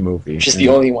first movie. which is the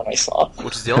only one I saw.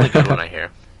 Which is the only good one I hear.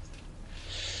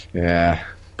 Yeah,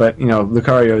 but you know,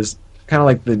 Lucario's kind of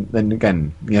like the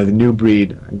again, you know, the new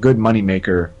breed, a good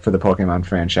moneymaker for the Pokemon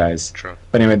franchise. True.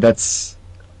 But anyway,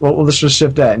 well, let's just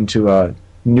shift that into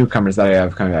newcomers that I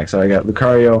have coming back. So I got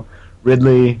Lucario,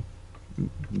 Ridley,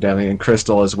 definitely, and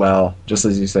Crystal as well. Just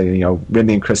as you say, you know,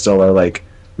 Ridley and Crystal are like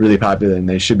really popular, and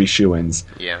they should be shoo-ins.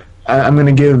 Yeah. I'm going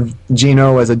to give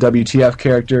Geno as a WTF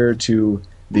character to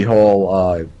the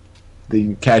whole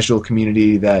the casual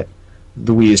community that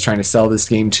the Wii is trying to sell this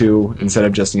game to, instead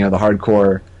of just, you know, the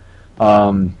hardcore.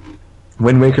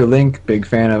 Wind Waker Link, big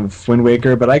fan of Wind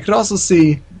Waker, but I could also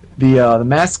see the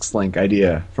Masks Link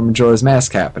idea from Majora's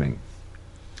Mask happening.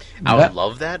 I would That-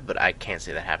 love that, but I can't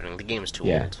see that happening. The game is too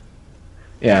Yeah. old.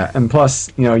 Yeah, and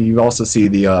plus, you know, you also see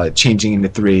the changing into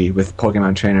 3 with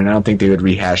Pokemon Trainer, and I don't think they would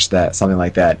rehash that, something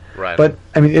like that. Right. But,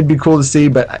 I mean, it'd be cool to see,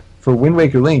 but for Wind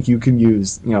Waker Link, you can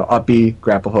use, you know, up B,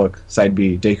 grapple hook, side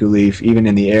B, Deku Leaf, even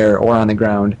in the air or on the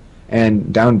ground,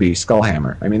 and down B, Skull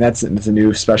Hammer. I mean, that's a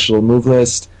new special move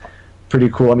list. Pretty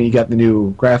cool. I mean, you got the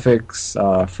new graphics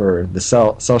for the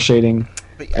cell shading.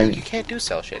 But And- you can't do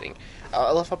cell shading.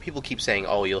 I love how people keep saying,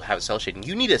 "Oh, you'll have cell shading."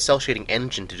 You need a cell shading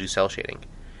engine to do cell shading.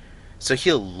 So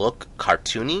he'll look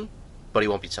cartoony, but he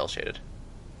won't be cell shaded.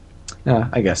 Yeah,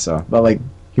 I guess so. But, like,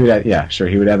 he would have, yeah, sure,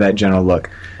 he would have that general look.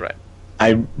 Right.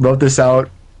 I wrote this out,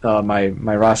 my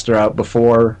roster out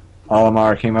before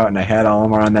Olimar came out, and I had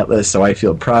Olimar on that list, so I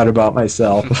feel proud about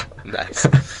myself. Nice.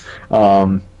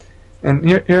 And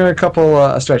here are a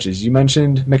couple stretches. You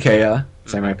mentioned Mikaea,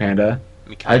 Samurai Panda.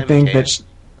 I think that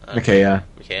Mikaea,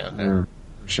 Okay.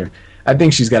 sure. I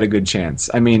think she's got a good chance.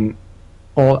 I mean,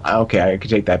 well, okay, I could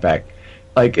take that back.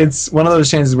 Like, it's one of those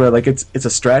chances where, like, it's a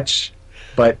stretch,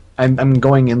 but I'm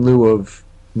going in lieu of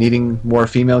needing more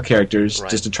female characters Right.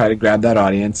 just to try to grab that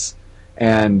audience.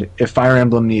 And if Fire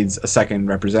Emblem needs a second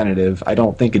representative, I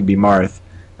don't think it'd be Marth.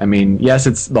 I mean, yes,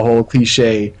 it's the whole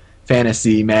cliche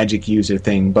fantasy magic user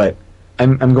thing, but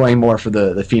I'm going more for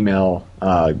the female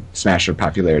Smasher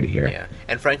popularity here. Yeah,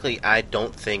 and frankly, I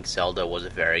don't think Zelda was a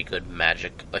very good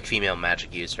female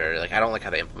magic user. Like, I don't like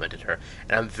how they implemented her,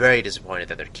 and I'm very disappointed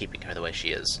that they're keeping her the way she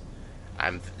is.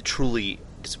 I'm truly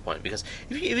disappointed, because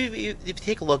if you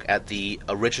take a look at the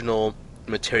original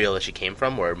material that she came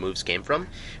from, where her moves came from,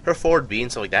 her forward B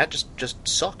and stuff like that just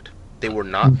sucked. They were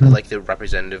not like the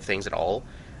representative things at all,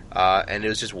 and it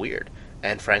was just weird.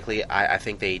 And frankly, I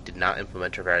think they did not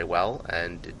implement her very well,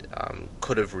 and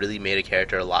could have really made a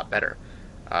character a lot better,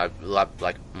 a lot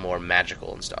like more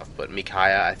magical and stuff. But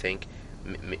Mikaea, I think,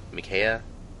 Mikaea,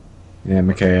 Yeah,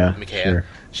 Mikaea. Sure.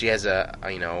 she has a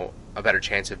better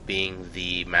chance of being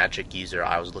the magic user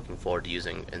I was looking forward to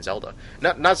using in Zelda.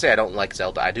 Not to say I don't like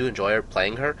Zelda. I do enjoy her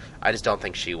playing her. I just don't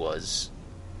think she was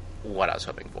what I was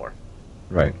hoping for.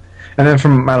 Right. And then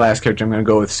from my last character, I'm going to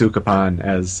go with Sukapan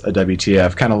as a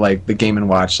WTF, kind of like the Game &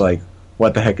 Watch, like,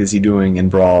 what the heck is he doing in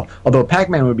Brawl? Although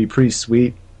Pac-Man would be pretty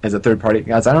sweet as a third party.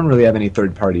 Guys, I don't really have any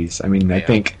third parties. I mean, I Yeah.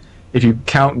 think if you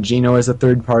count Geno as a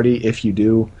third party, if you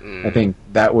do, I think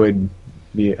that would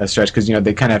be a stretch, because, you know,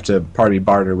 they kind of have to party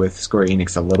barter with Square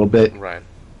Enix a little bit, Right.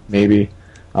 maybe.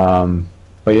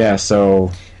 But yeah,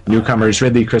 so newcomers,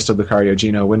 Ridley, Crystal, Lucario,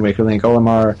 Geno, Wind Waker, Link,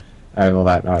 Olimar. Well,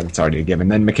 it's already a given.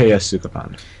 Then Mikaea,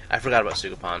 Sukapan. I forgot about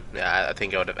Sukapan. Yeah, I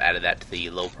think I would have added that to the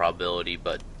low probability,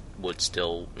 but would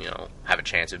still, have a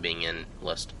chance of being in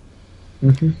list.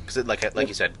 Because, like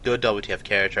you said, good WTF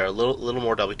character, a little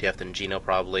more WTF than Geno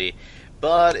probably,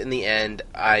 but in the end,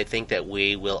 I think that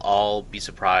we will all be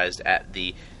surprised at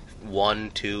the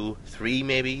 1, 2, 3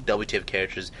 maybe WTF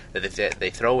characters that they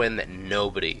throw in that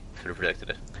nobody could have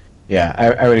predicted it. Yeah,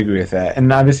 I would agree with that.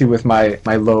 And obviously with my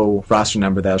low roster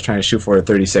number that I was trying to shoot for at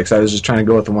 36, I was just trying to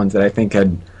go with the ones that I think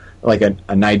had like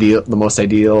the most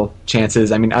ideal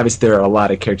chances. I mean, obviously there are a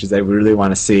lot of characters that I really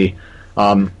want to see.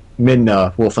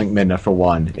 Midna, Wolflink Midna for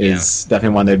one, is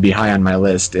definitely one that would be high on my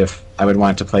list if I would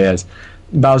want to play as.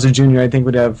 Bowser Jr. I think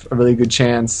would have a really good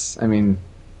chance. I mean,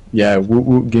 yeah, Woot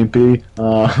Woot Gimpy,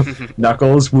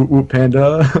 Knuckles, Woot Woot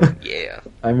Panda. Yeah.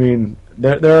 I mean,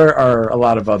 there are a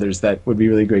lot of others that would be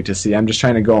really great to see. I'm just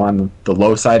trying to go on the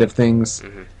low side of things,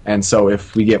 and so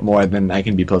if we get more, then I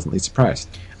can be pleasantly surprised.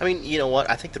 I mean, you know what?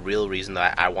 I think the real reason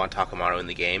that I want Takamaru in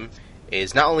the game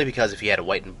is not only because if he had a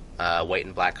white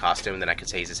and black costume, then I could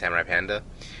say he's a Samurai Panda,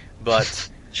 but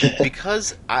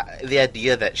because the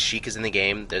idea that Sheik is in the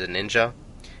game, there's a ninja.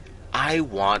 I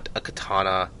want a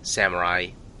katana samurai.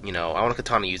 I want a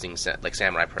katana using like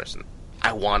samurai person.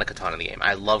 I want a katana in the game.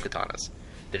 I love katanas.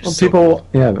 They're just People,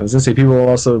 yeah, I was gonna say people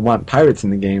also want pirates in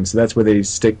the game, so that's where they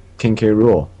stick King K.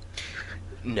 Rool.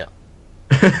 No.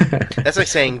 That's like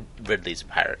saying Ridley's a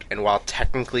pirate, and while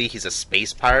technically he's a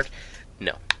space pirate,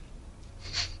 no.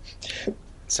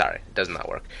 Sorry, it does not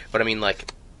work. But I mean,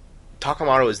 like,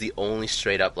 Takamaru is the only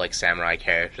straight up like samurai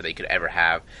character that you could ever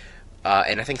have,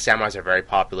 and I think samurais are very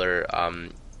popular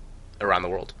around the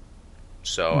world.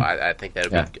 So I think that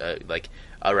would be like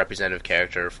a representative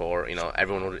character for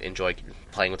everyone would enjoy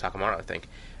playing with Takamaru. I think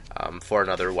for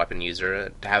another weapon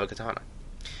user to have a katana,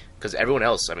 because everyone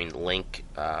else, I mean Link,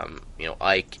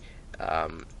 Ike,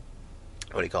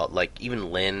 what do you call it? Like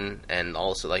even Lin, and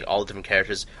also like all the different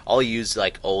characters, all use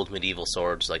like old medieval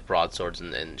swords, like broadswords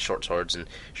and short swords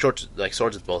like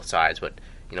swords with both sides. But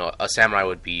a samurai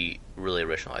would be really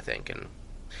original, I think, and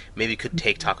maybe could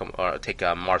take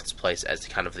Marth's place as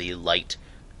kind of the light,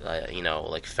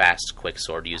 like fast, quick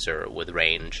sword user with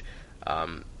range,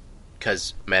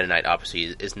 because Meta Knight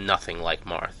obviously is nothing like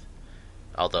Marth,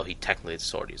 although he technically is a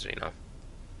sword user,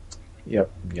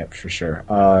 Yep, for sure.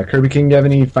 Kirby King, do you have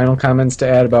any final comments to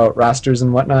add about rosters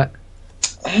and whatnot?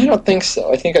 I don't think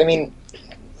so. I mean,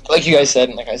 like you guys said,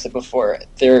 and like I said before,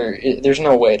 there's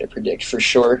no way to predict for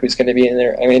sure who's going to be in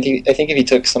there. I mean, I think if you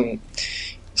took some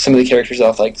of the characters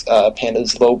off like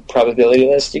Panda's low probability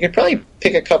list, you could probably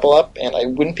pick a couple up, and I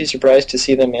wouldn't be surprised to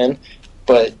see them in.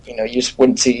 But you just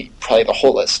wouldn't see probably the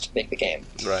whole list make the game.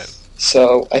 Right.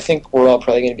 So I think we're all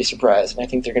probably going to be surprised, and I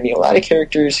think there are going to be a lot of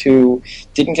characters who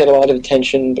didn't get a lot of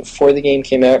attention before the game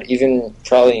came out, even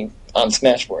probably on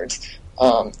Smashboards,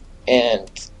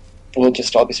 and we'll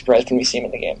just all be surprised when we see them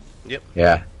in the game. Yep.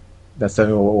 Yeah, that's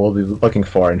definitely what we'll be looking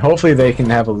for, and hopefully they can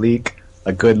have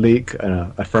a good leak,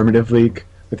 an affirmative leak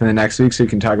within the next week, so you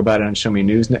can talk about it on Show Me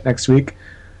News next week,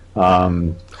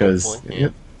 because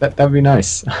that would be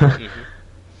nice.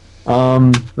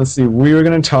 Mm-hmm. Let's see. We were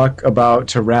going to talk about,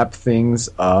 to wrap things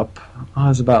up. It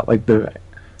was about like I'm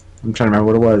trying to remember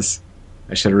what it was.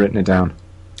 I should have written it down.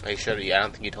 I should have. I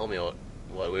don't think you told me what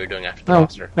we were doing after the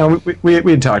roster. No,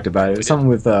 we had talked about it. It was something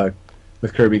with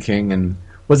Kirby King, and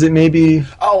was it maybe?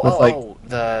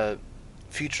 The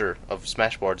future of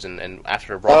Smashboards and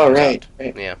after Brawl. Oh, right.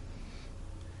 Yeah.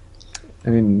 I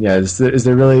mean, yeah. Is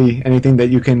there really anything that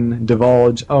you can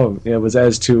divulge? Oh, yeah. It was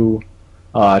as to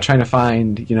trying to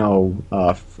find,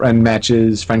 friend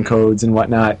matches, friend codes, and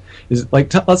whatnot. Is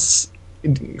like let's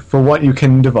for what you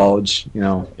can divulge,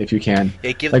 if you can.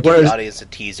 Yeah, give the audience a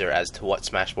teaser as to what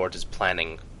Smashboards is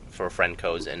planning for friend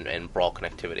codes and Brawl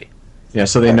connectivity. Yeah,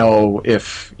 so they know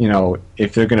if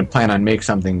they're going to plan on make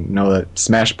something, know that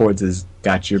Smashboards has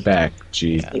got your back.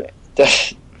 Gee. Yeah.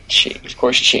 Of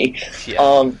course, she.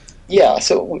 Yeah.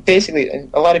 So basically,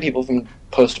 a lot of people have been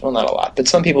posting, well, not a lot, but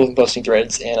some people have been posting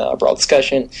threads in a Brawl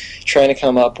discussion, trying to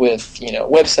come up with,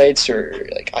 websites or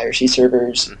like IRC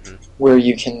servers where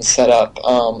you can set up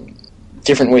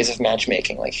different ways of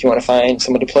matchmaking. Like if you want to find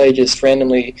someone to play just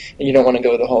randomly and you don't want to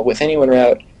go the whole with anyone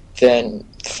route, then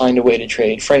find a way to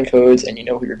trade friend codes and you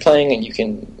know who you're playing and you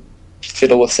can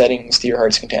fiddle with settings to your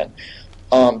heart's content.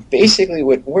 Basically,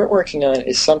 what we're working on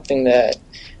is something that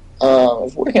I've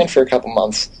been working on for a couple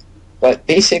months. But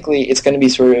basically, it's going to be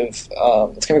it's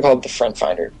going to be called the Friend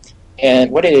Finder.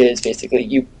 And what it is, basically,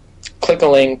 you click a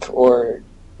link, or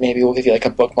maybe we'll give you like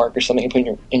a bookmark or something you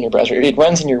put in your browser. It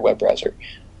runs in your web browser.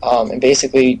 And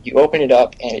basically, you open it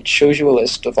up, and it shows you a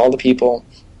list of all the people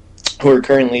who are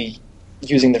currently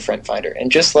using the Friend Finder.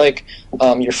 And just like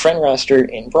your friend roster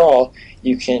in Brawl,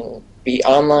 you can be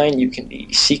online, you can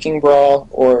be seeking Brawl,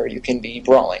 or you can be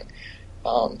brawling.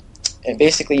 And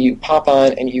basically, you pop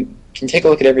on, and you can take a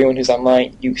look at everyone who's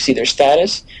online. You see their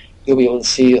status. You'll be able to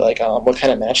see like what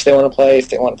kind of match they want to play, if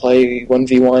they want to play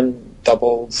 1v1,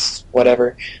 doubles,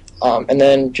 whatever. And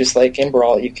then just like in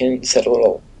Brawl, you can set a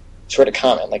little sort of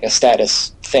comment, like a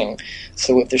status thing.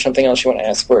 So if there's something else you want to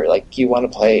ask for, like you want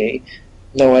to play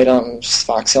no items,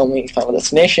 Fox only, Final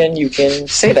Destination, you can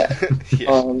say that.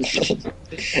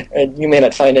 And you may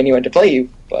not find anyone to play you,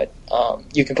 but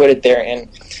you can put it there. And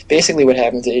basically what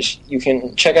happens is you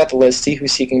can check out the list, see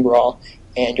who's seeking Brawl,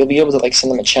 and you'll be able to like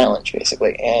send them a challenge,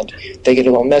 basically. And they get a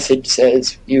little message that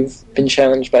says, you've been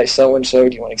challenged by so-and-so,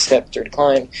 do you want to accept or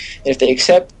decline? And if they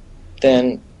accept,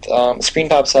 then a screen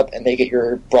pops up and they get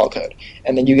your Brawl code.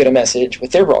 And then you get a message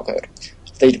with their Brawl code.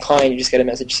 If they decline, you just get a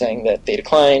message saying that they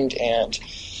declined, and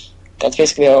that's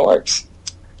basically how it works.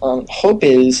 Hope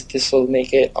is this will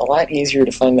make it a lot easier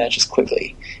to find matches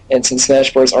quickly. And since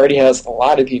Smashboards already has a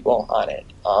lot of people on it,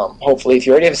 hopefully if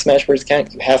you already have a Smashboards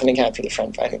account, you have an account for the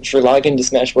Friend Finder. If you're logged into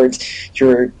Smashboards,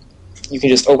 you can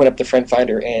just open up the Friend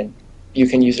Finder and you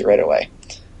can use it right away.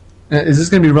 Is this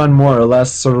going to be run more or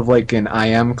less sort of like an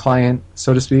IM client,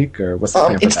 so to speak, or what's the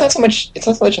plan for it's that? not so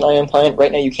much an IM client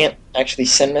right now. You can't actually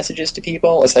send messages to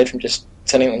people aside from just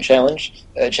sending them challenge.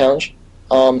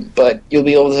 But you'll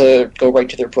be able to go right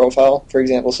to their profile, for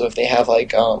example. So if they have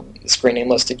like the screen name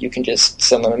listed, you can just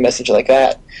send them a message like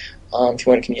that if you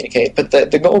want to communicate. But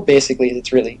the goal basically is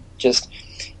it's really just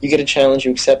you get a challenge,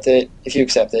 you accept it. If you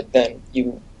accept it, then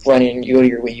you run in, you go to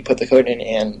your Wii, you put the code in,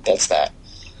 and that's that.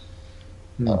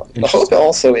 The hope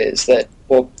also is that,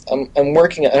 well, I'm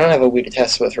working, I don't have a Wii to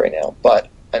test with right now, but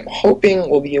I'm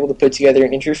hoping we'll be able to put together an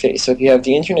interface. So if you have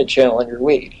the internet channel on your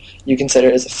Wii, you can set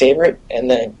it as a favorite, and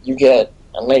then you get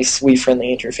a nice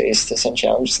Wii-friendly interface to send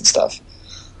challenges and stuff.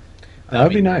 That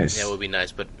would be nice. Yeah, it would be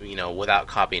nice, but, without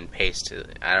copy and paste,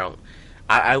 I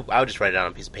would just write it on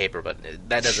a piece of paper, but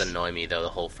that does annoy me, though, the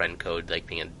whole friend code, like,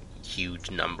 being a huge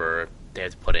number they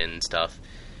have to put in and stuff.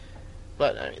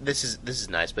 But this is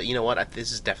nice. But you know what?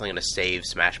 This is definitely going to save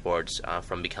Smashboards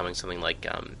from becoming something like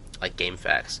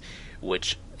GameFAQs,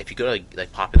 which if you go to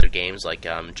like popular games like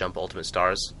Jump Ultimate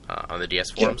Stars on the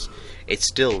DS forums, it's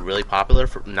still really popular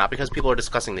not because people are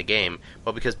discussing the game,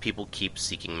 but because people keep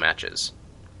seeking matches.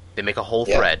 They make a whole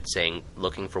thread saying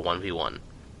looking for 1v1,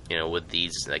 with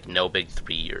these like no big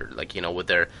three or like with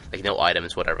their like no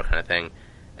items, whatever kind of thing.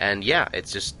 And yeah,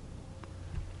 it's just.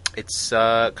 It's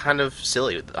kind of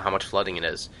silly how much flooding it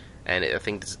is, and I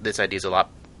think this idea is a lot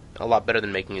better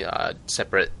than making a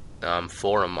separate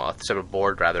forum, a separate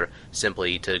board rather,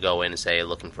 simply to go in and say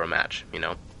looking for a match.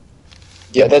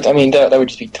 Yeah, that would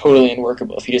just be totally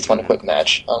unworkable if you just want a quick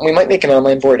match. We might make an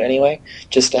online board anyway,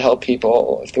 just to help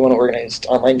people if they want to organize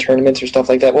online tournaments or stuff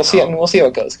like that. We'll see. We'll see how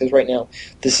it goes because right now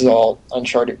this is all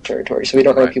uncharted territory, so we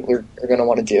don't know what people are going to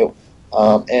want to do.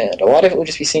 And a lot of it will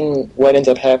just be seeing what ends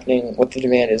up happening, what the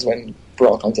demand is when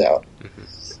Brawl comes out.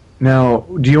 Mm-hmm. Now,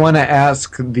 do you want to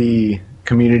ask the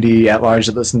community at large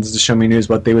that listens to Show Me News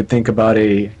what they would think about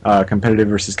a competitive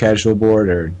versus casual board,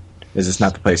 or is this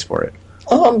not the place for it?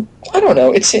 I don't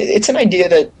know. It's an idea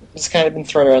that has kind of been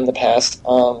thrown around in the past.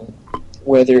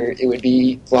 Whether it would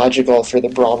be logical for the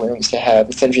Brawl rooms to have,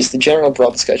 instead of just the general Brawl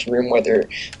discussion room, whether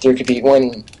there could be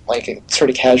one, like a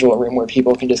sort of casual room where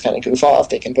people can just kind of goof off.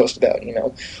 They can post about,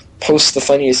 post the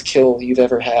funniest kill you've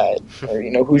ever had,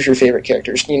 or, who's your favorite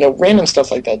characters. Random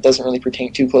stuff like that doesn't really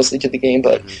pertain too closely to the game,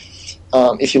 but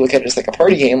if you look at it as like a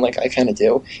party game, like I kind of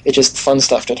do, it's just fun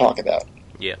stuff to talk about.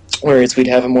 Yeah. Whereas we'd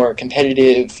have a more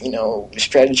competitive,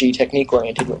 strategy,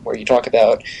 technique-oriented, where you talk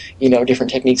about,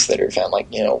 different techniques that are found, like,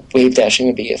 wave dashing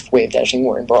would be if wave dashing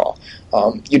were in Brawl.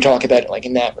 You talk about it, like,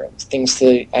 in that room. Things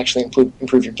to actually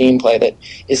improve your gameplay that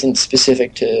isn't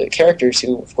specific to characters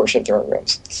who, of course, have their own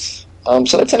rooms.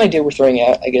 So that's an idea we're throwing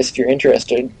out. I guess if you're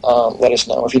interested, let us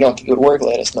know. If you don't think it would work,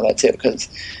 let us know that too, because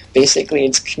basically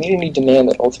it's community demand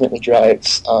that ultimately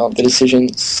drives the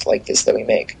decisions like this that we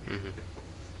make. Mm-hmm.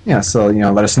 Yeah, so,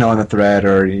 let us know in the thread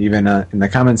or even in the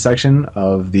comments section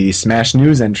of the Smash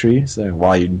News entry. So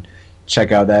while you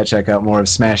check out more of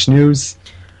Smash News.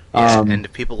 Yeah, and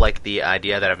if people like the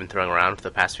idea that I've been throwing around for the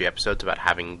past few episodes about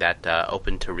having that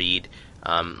open to read,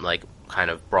 like kind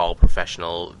of Brawl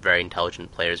professional, very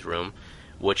intelligent players room,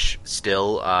 which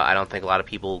still I don't think a lot of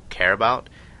people care about,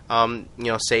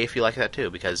 say if you like that too,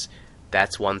 because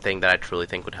that's one thing that I truly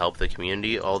think would help the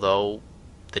community, although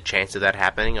the chances of that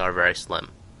happening are very slim.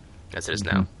 As it is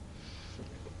now.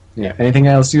 Yeah. Anything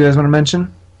else you guys want to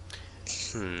mention?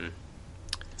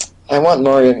 I want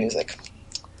Mario music.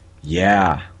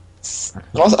 Yeah.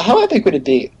 Also, how epic would it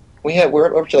be?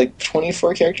 We're up to like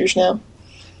 24 characters now.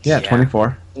 Yeah,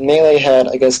 24. Melee had,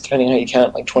 I guess, depending on how you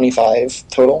count, like 25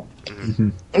 total. Mm-hmm.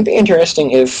 It'd be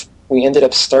interesting if we ended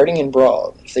up starting in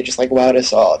Brawl. If they just like wowed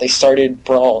us all, they started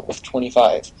Brawl with 25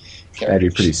 characters. That'd be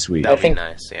pretty sweet. That'd be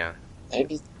nice. Yeah. It'd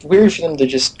be weird for them to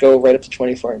just go right up to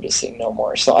 24 and just say no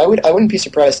more. So I wouldn't be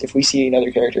surprised if we see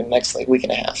another character in the next like week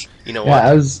and a half. You know what?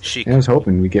 I was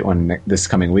hoping we get one this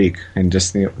coming week, and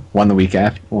just one the week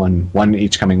after, one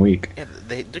each coming week. Yeah,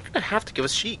 they're gonna have to give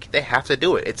us Sheik. They have to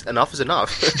do it. It's enough is enough.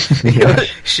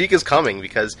 Sheik is coming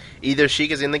because either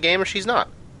Sheik is in the game or she's not.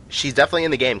 She's definitely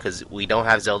in the game because we don't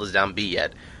have Zelda's down B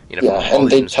yet. And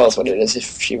they'd tell us what it is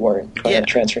if she weren't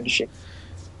transferred to Sheik.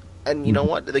 And you know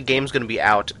what? The game's going to be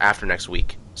out after next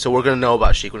week. So we're going to know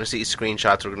about Sheik. We're going to see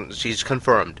screenshots. She's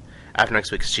confirmed after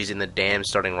next week because she's in the damn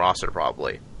starting roster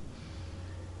probably.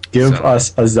 Give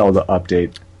us a Zelda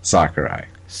update, Sakurai.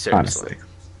 Seriously. Honestly.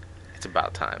 It's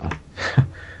about time.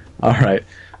 All right.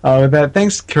 With that,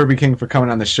 thanks, Kirby King, for coming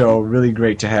on the show. Really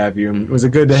great to have you. Was it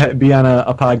good to be on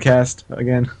a podcast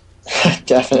again?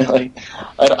 Definitely.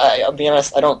 I'll be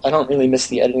honest. I don't really miss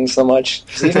the editing so much.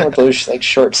 'Cause even with those like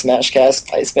short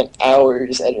Smashcasts, I spent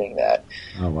hours editing that.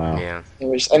 Oh wow. Yeah. It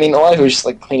was. I mean, a lot of it was just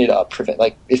like clean it up, prevent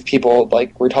like if people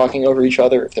like were talking over each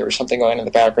other, if there was something going on in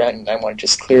the background, and I wanted to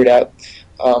just clear it out.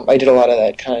 I did a lot of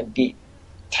that kind of neat,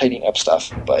 tidying up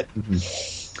stuff. But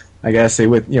I gotta say,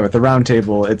 with the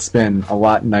roundtable, it's been a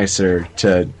lot nicer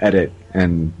to edit,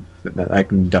 and I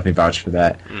can definitely vouch for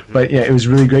that. But yeah, it was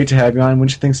really great to have you on.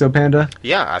 Wouldn't you think so, Panda?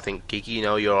 Yeah, I think, Geeky,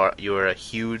 you're a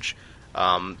huge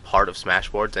part of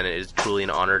Smashboards, and it is truly an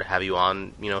honor to have you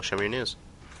on, Show Me Your News.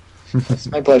 it's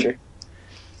my pleasure.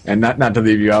 And not to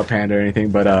leave you out, Panda, or anything,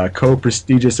 but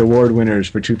co-prestigious award winners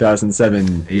for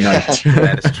 2007 Yeah, Unite.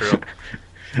 that is true.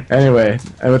 Anyway,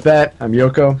 and with that, I'm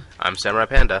Yoko, I'm Samurai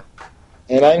Panda.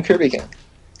 And I'm Kirby King.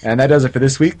 and that does it for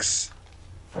this week's.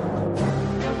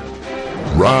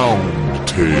 Round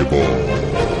Table.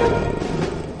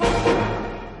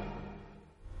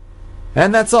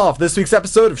 And that's all for this week's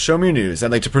episode of Show Me Your News.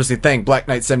 I'd like to personally thank Black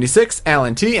Knight 76,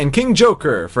 Alan T, and King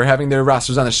Joker for having their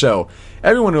rosters on the show.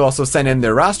 Everyone who also sent in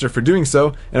their roster for doing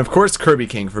so, and of course Kirby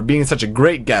King for being such a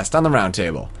great guest on the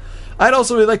roundtable. I'd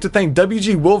also really like to thank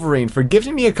WG Wolverine for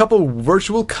gifting me a couple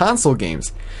virtual console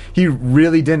games. He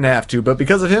really didn't have to, but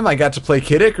because of him I got to play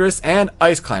Kid Icarus and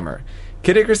Ice Climber.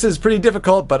 Kid Icarus is pretty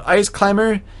difficult, but Ice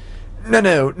Climber,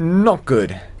 no, not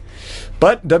good.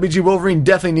 But WG Wolverine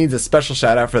definitely needs a special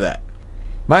shout out for that.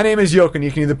 My name is Yoke, and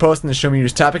you can either post in the Show Me Your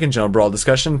News topic and general brawl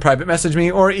discussion, private message me,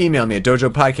 or email me at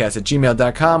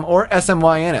dojopodcast@gmail.com or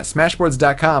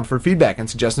smyn@smashboards.com for feedback and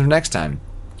suggestions for next time.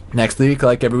 Next week,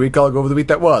 like every week, I'll go over the week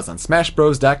that was on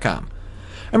smashbros.com.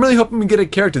 I'm really hoping we get a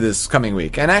character this coming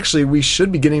week, and actually we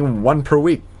should be getting one per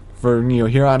week for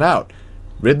here on out.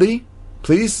 Ridley?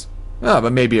 Please? Oh,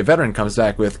 but maybe a veteran comes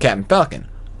back with Captain Falcon.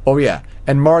 Oh yeah,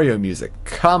 and Mario music.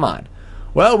 Come on.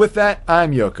 Well, with that,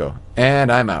 I'm Yoko,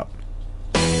 and I'm out.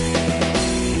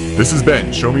 This has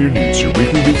been Show Me Your News, your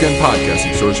weekly weekend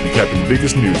podcasting source recapping the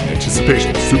biggest news in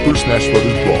anticipation of Super Smash Bros.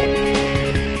 Brawl.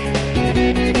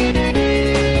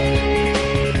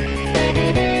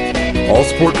 All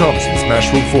support comes from the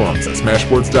Smash World forums at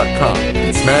smashboards.com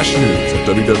and Smash News at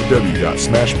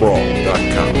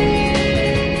www.smashbrawl.com.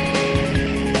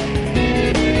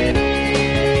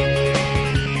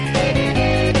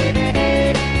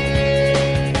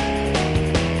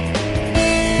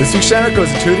 This week's shout out goes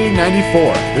to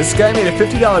Tootie94. This guy made a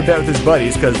 $50 bet with his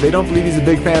buddies because they don't believe he's a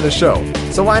big fan of the show.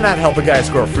 So why not help a guy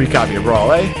score a free copy of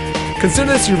Brawl, eh?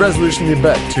 Consider this your resolution to your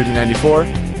bet, Tootie94,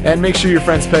 and make sure your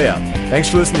friends pay up. Thanks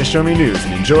for listening to Show Me News,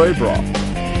 and enjoy Brawl.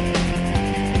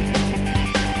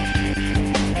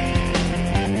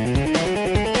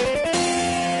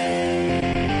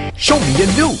 Show me your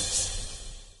news.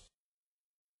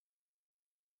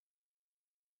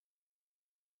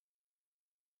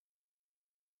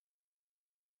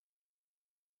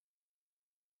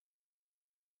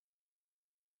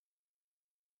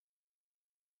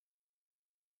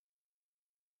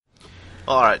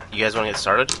 Alright, you guys want to get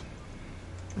started?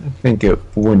 I think it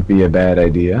wouldn't be a bad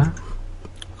idea.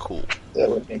 Cool. That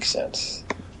would make sense.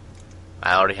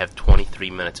 I already have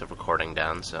 23 minutes of recording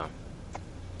down, so...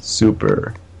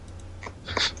 Super.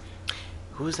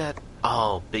 Who's that?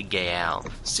 Oh, Big Gay Al.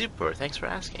 Super, thanks for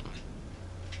asking.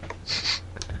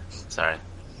 Sorry.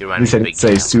 You At remind least me I of didn't Big say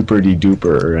Gay Al. super de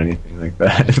duper or anything like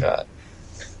that. God.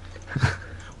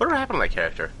 Whatever happened to that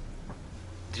character?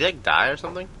 Did he, die or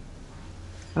something?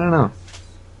 I don't know.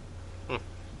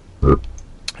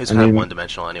 He's I kind of mean-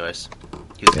 one-dimensional anyways.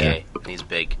 He's Yeah. gay, and he's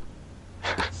big.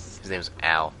 His name's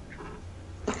Al.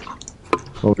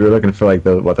 Well, we were looking for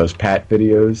those Pat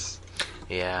videos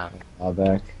Yeah. a while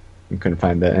back. We couldn't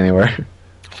find that anywhere.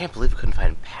 I can't believe we couldn't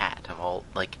find Pat. Of all,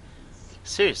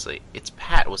 seriously, It's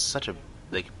Pat was such a,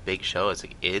 big show. It's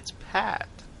it's Pat.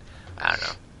 I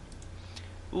don't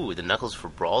know. Ooh, the Knuckles for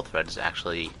Brawl thread is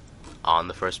actually on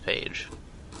the first page.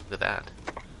 Look at that.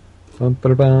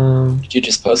 Bum-ba-da-bum. Did you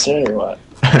just post it or what?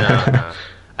 No.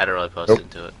 I don't really post Nope.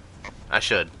 into it. I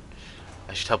should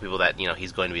tell people that,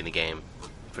 he's going to be in the game.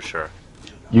 For sure.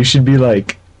 You should be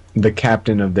like the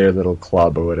captain of their little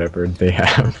club or whatever they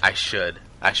have. I should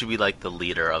be the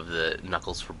leader of the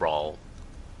Knuckles for Brawl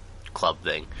club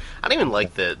thing. I don't even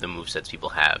like the movesets people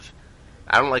have.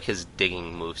 I don't like his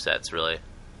digging movesets, really.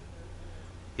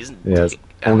 He's Yeah, it's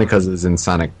only because it's in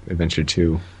Sonic Adventure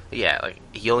 2. Yeah,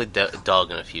 he only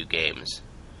dug in a few games.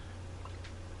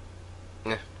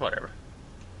 Whatever.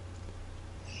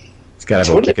 It's gotta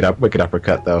So have what a wicked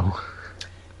uppercut, though.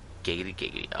 Giggity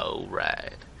giggity. Oh,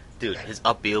 right. Dude, his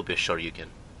up B will be a Shoryuken.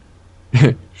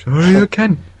 Sure you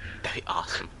can. That'd be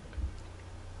awesome.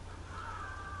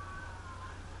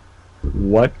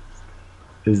 What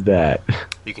is that?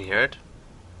 You can hear it?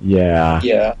 Yeah.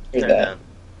 Yeah, heard Turn it that. down.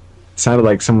 Sounded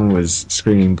like someone was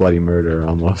screaming bloody murder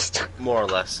almost. More or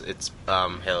less, it's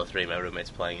Halo 3. My roommate's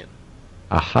playing it.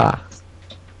 Aha.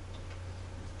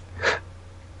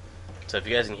 So if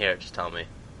you guys can hear it, just tell me.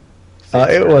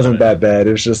 It wasn't that bad.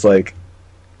 It was just like...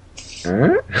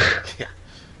 Huh? Yeah.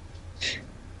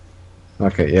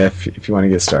 Okay, yeah, if you want to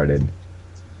get started.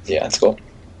 Yeah, that's cool.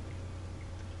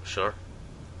 Sure.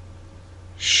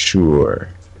 Sure.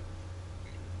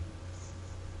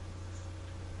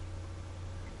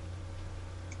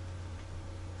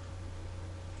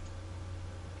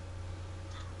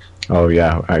 Oh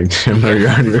yeah, I remember you're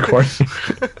already recording.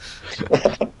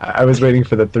 I was waiting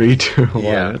for the 3, 2, 1.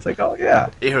 Yeah. It's like, oh yeah.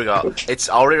 Here we go. It's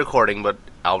already recording, but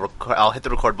I'll hit the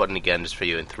record button again just for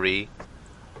you in 3,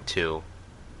 2,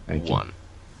 Thank you. 1.